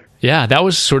 I think. Yeah, that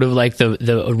was sort of like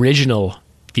the original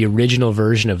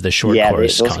version of the short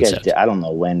course concept. Guys I don't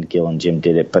know when Gil and Jim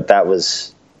did it, but that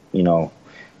was, that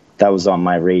was on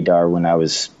my radar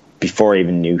before I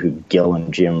even knew who Gil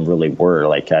and Jim really were.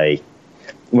 Like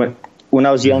when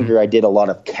I was younger, I did a lot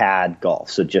of CAD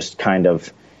golf. So just kind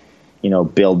of,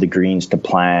 build the greens to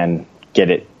plan,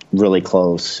 get it really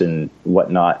close and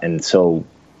whatnot. And so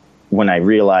when I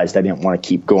realized I didn't want to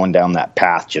keep going down that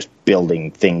path, just building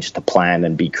things to plan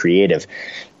and be creative,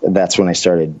 that's when I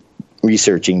started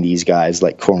researching these guys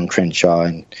like Corin Crenshaw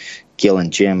and Gil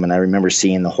and Jim. And I remember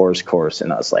seeing the horse course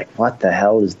and I was like, what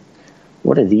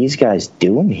are these guys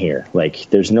doing here? Like,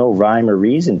 there's no rhyme or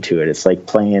reason to it. It's like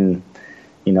playing,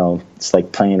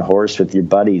 playing horse with your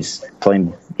buddies.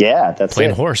 Playing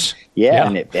horse. Yeah.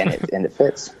 And it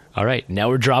fits. All right, now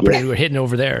we're dropping it. We're hitting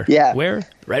over there. Yeah. Where?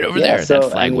 Right over there. So,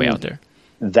 that flag way out there.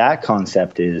 That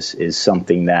concept is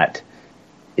something that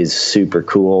is super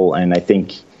cool. And I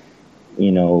think,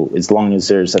 as long as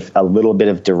there's a little bit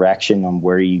of direction on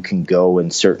where you can go in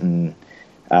certain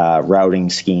routing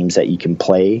schemes that you can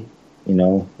play,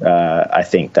 I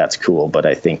think that's cool. But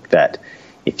I think that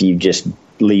if you just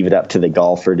leave it up to the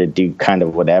golfer to do kind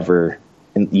of whatever,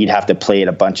 and you'd have to play it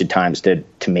a bunch of times to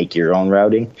make your own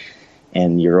routing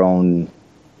and your own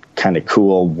kind of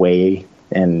cool way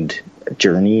and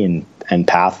journey and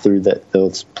path through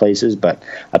those places. But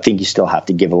I think you still have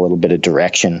to give a little bit of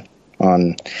direction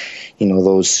on,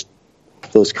 those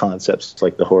concepts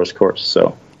like the horse course.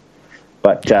 So,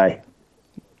 but yeah,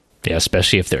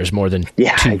 especially if there's more than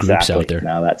two groups out there.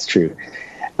 No, that's true.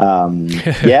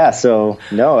 So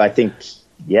no, I think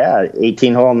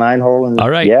 18-hole, 9-hole, and all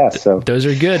right. So those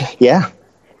are good. Yeah.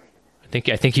 I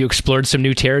think you explored some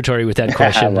new territory with that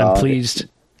question. I'm pleased.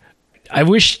 I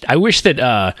wish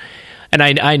that, and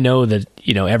I know that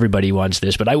everybody wants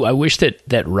this, but I wish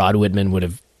that Rod Whitman would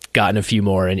have gotten a few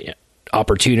more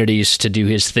opportunities to do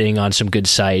his thing on some good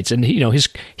sites. And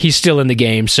he's still in the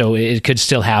game, so it could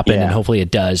still happen, and hopefully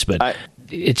it does. But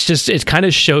it kind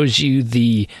of shows you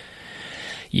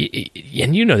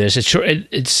and this,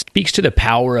 it speaks to the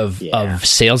power of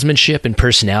salesmanship and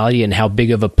personality and how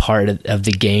big of a part of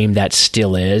the game that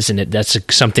still is. And that's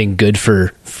something good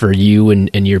for you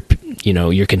and your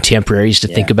contemporaries to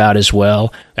think about as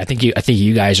well. I think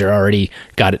you guys are already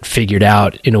got it figured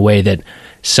out in a way that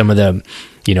some of the,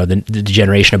 the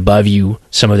generation above you,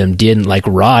 some of them didn't, like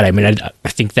Rod. I mean, I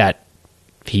think that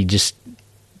he just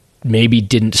maybe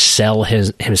didn't sell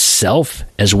himself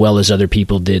as well as other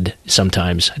people did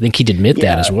sometimes. I think he'd admit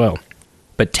that as well.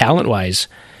 But talent-wise,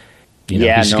 he's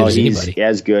as good as anybody. He's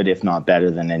as good, if not better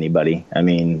than anybody. I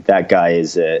mean, that guy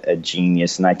is a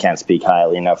genius, and I can't speak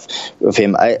highly enough of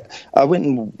him. I went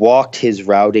and walked his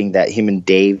routing that him and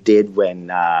Dave did when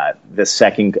the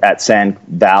second at Sand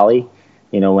Valley,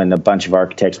 when a bunch of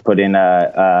architects put in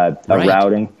a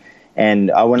routing. And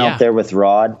I went out there with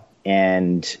Rod.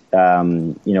 And,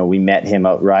 we met him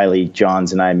out, Riley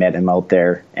Johns and I met him out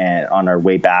there and on our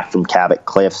way back from Cabot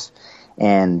Cliffs.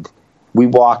 And we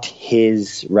walked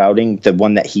his routing, the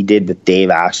one that he did with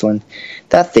Dave Ashland.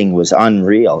 That thing was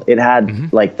unreal. It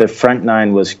had like the front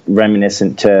nine was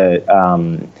reminiscent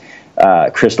to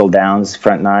Crystal Downs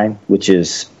front nine, which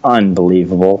is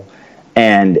unbelievable.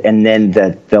 And then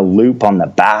the loop on the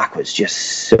back was just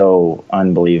so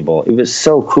unbelievable. It was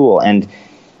so cool. And,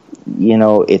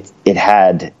 it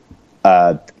had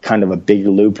kind of a bigger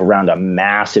loop around a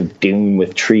massive dune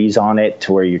with trees on it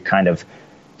to where you're kind of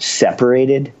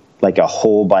separated, like a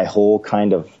hole by hole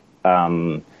kind of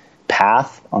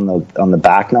path on the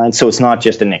back nine. So it's not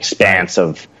just an expanse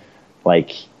of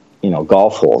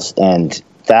golf holes. And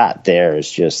that there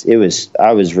is just,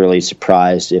 I was really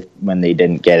surprised when they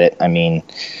didn't get it. I mean,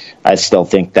 I still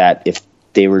think that if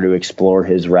they were to explore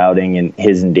his routing and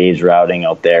his and Dave's routing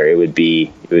out there, it would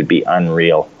be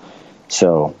unreal.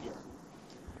 So,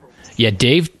 yeah,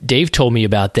 Dave told me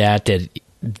about that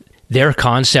their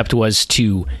concept was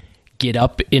to get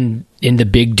up in the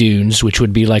big dunes, which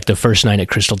would be like the first nine at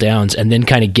Crystal Downs, and then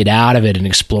kind of get out of it and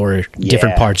explore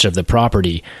different parts of the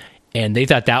property. And they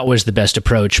thought that was the best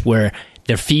approach, where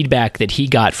the feedback that he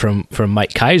got from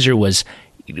Mike Kaiser was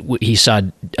he saw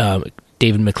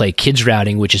David McClay kids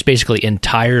routing, which is basically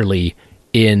entirely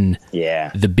in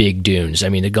the big dunes. I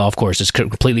mean, the golf course is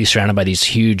completely surrounded by these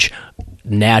huge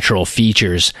natural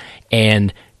features,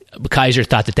 and Kaiser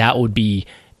thought that would be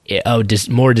a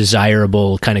more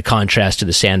desirable kind of contrast to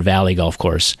the Sand Valley golf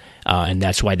course, and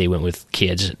that's why they went with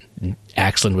kids.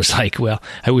 Axland was like, well,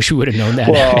 I wish we would have known that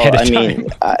ahead of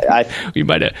time. We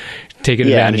might have taken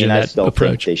advantage of that approach. I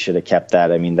think they should have kept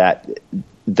that. I mean, that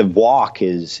the walk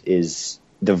is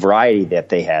the variety that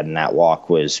they had in that walk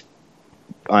was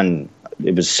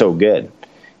it was so good.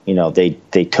 You know, they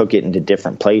took it into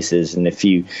different places, and if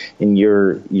you in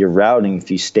your routing, if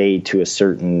you stay to a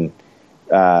certain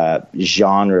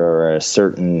genre or a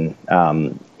certain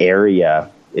area,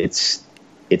 it's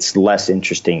less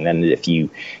interesting than if you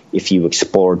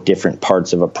explore different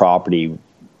parts of a property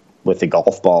with a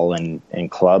golf ball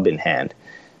and club in hand.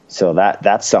 So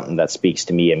that's something that speaks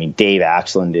to me. I mean, Dave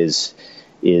Axland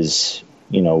is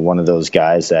one of those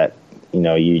guys that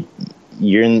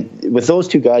you're in with those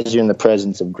two guys. You're in the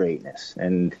presence of greatness,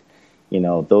 and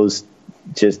those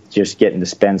just getting to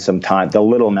spend some time. The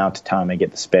little amount of time I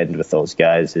get to spend with those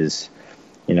guys is,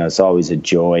 it's always a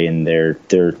joy, and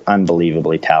they're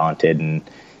unbelievably talented. And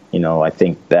I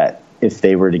think that if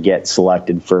they were to get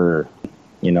selected for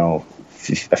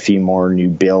a few more new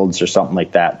builds or something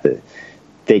like that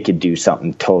they could do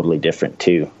something totally different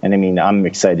too. And I mean, I'm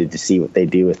excited to see what they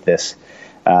do with this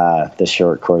the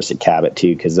short course at Cabot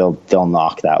too, because they'll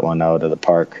knock that one out of the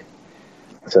park.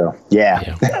 So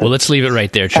yeah. Well, let's leave it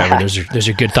right there, Trevor. Those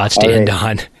are good thoughts to end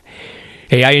on.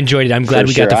 Hey, I enjoyed it. I'm glad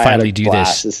we got to finally do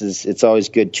this. It's always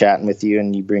good chatting with you,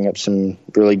 and you bring up some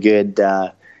really good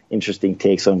interesting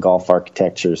takes on golf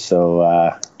architecture.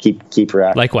 So keep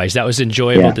rocking. Likewise, that was an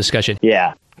enjoyable discussion.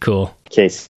 Yeah. Cool.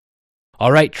 Case.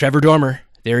 All right, Trevor Dormer.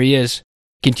 There he is.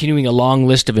 Continuing a long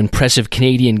list of impressive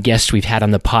Canadian guests we've had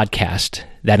on the podcast.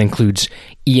 That includes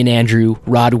Ian Andrew,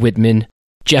 Rod Whitman,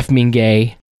 Jeff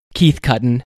Mingay, Keith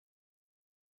Cutton,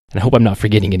 and I hope I'm not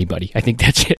forgetting anybody. I think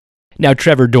that's it. Now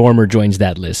Trevor Dormer joins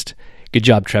that list. Good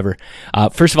job, Trevor.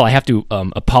 First of all, I have to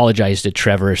apologize to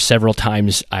Trevor. Several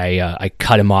times I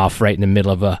cut him off right in the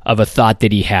middle of a thought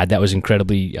that he had. That was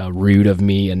incredibly rude of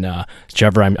me. And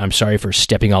Trevor, I'm sorry for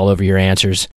stepping all over your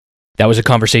answers. That was a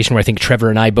conversation where I think Trevor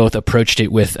and I both approached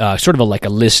it with sort of like a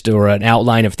list or an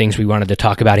outline of things we wanted to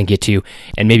talk about and get to.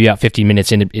 And maybe about 15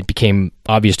 minutes in, it became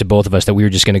obvious to both of us that we were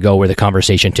just going to go where the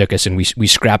conversation took us, and we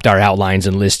scrapped our outlines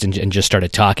and lists and just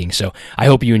started talking. So I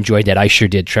hope you enjoyed that. I sure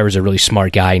did. Trevor's a really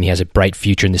smart guy, and he has a bright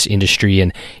future in this industry.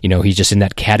 And, he's just in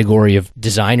that category of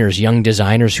designers, young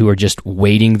designers who are just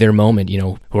waiting their moment,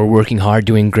 who are working hard,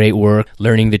 doing great work,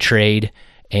 learning the trade,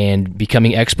 and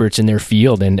becoming experts in their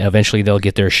field, and eventually they'll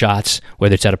get their shots,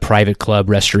 whether it's at a private club,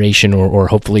 restoration, or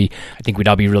hopefully, I think we'd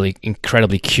all be really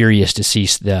incredibly curious to see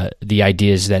the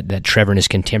ideas that Trevor and his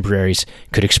contemporaries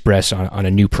could express on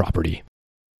a new property.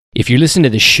 If you listen to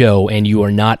the show and you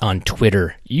are not on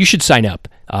Twitter, you should sign up.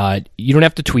 You don't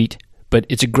have to tweet, but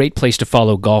it's a great place to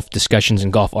follow golf discussions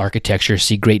and golf architecture,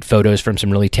 see great photos from some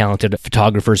really talented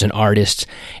photographers and artists,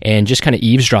 and just kind of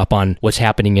eavesdrop on what's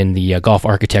happening in the golf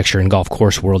architecture and golf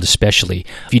course world especially.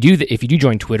 If you do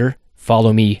join Twitter,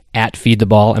 follow me at Feed the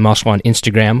Ball. I'm also on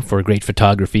Instagram for great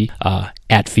photography,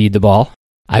 at Feed the Ball.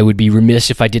 I would be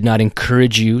remiss if I did not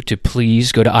encourage you to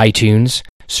please go to iTunes,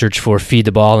 search for Feed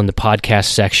the Ball in the podcast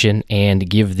section, and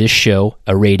give this show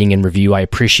a rating and review. I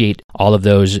appreciate all of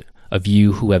those of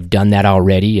you who have done that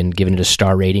already and given it a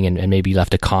star rating and maybe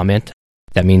left a comment.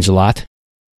 That means a lot.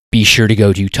 Be sure to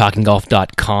go to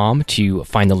talkinggolf.com to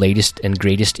find the latest and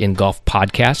greatest in golf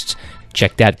podcasts.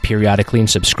 Check that periodically and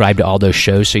subscribe to all those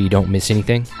shows so you don't miss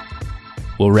anything.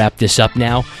 We'll wrap this up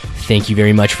now. Thank you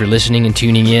very much for listening and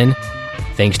tuning in.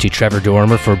 Thanks to Trevor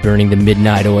Dormer for burning the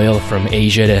midnight oil from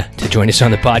Asia to join us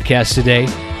on the podcast today.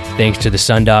 Thanks to the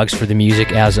Sundogs for the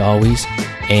music, as always.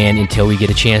 And until we get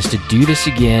a chance to do this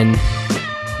again,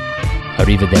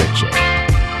 arrivederci.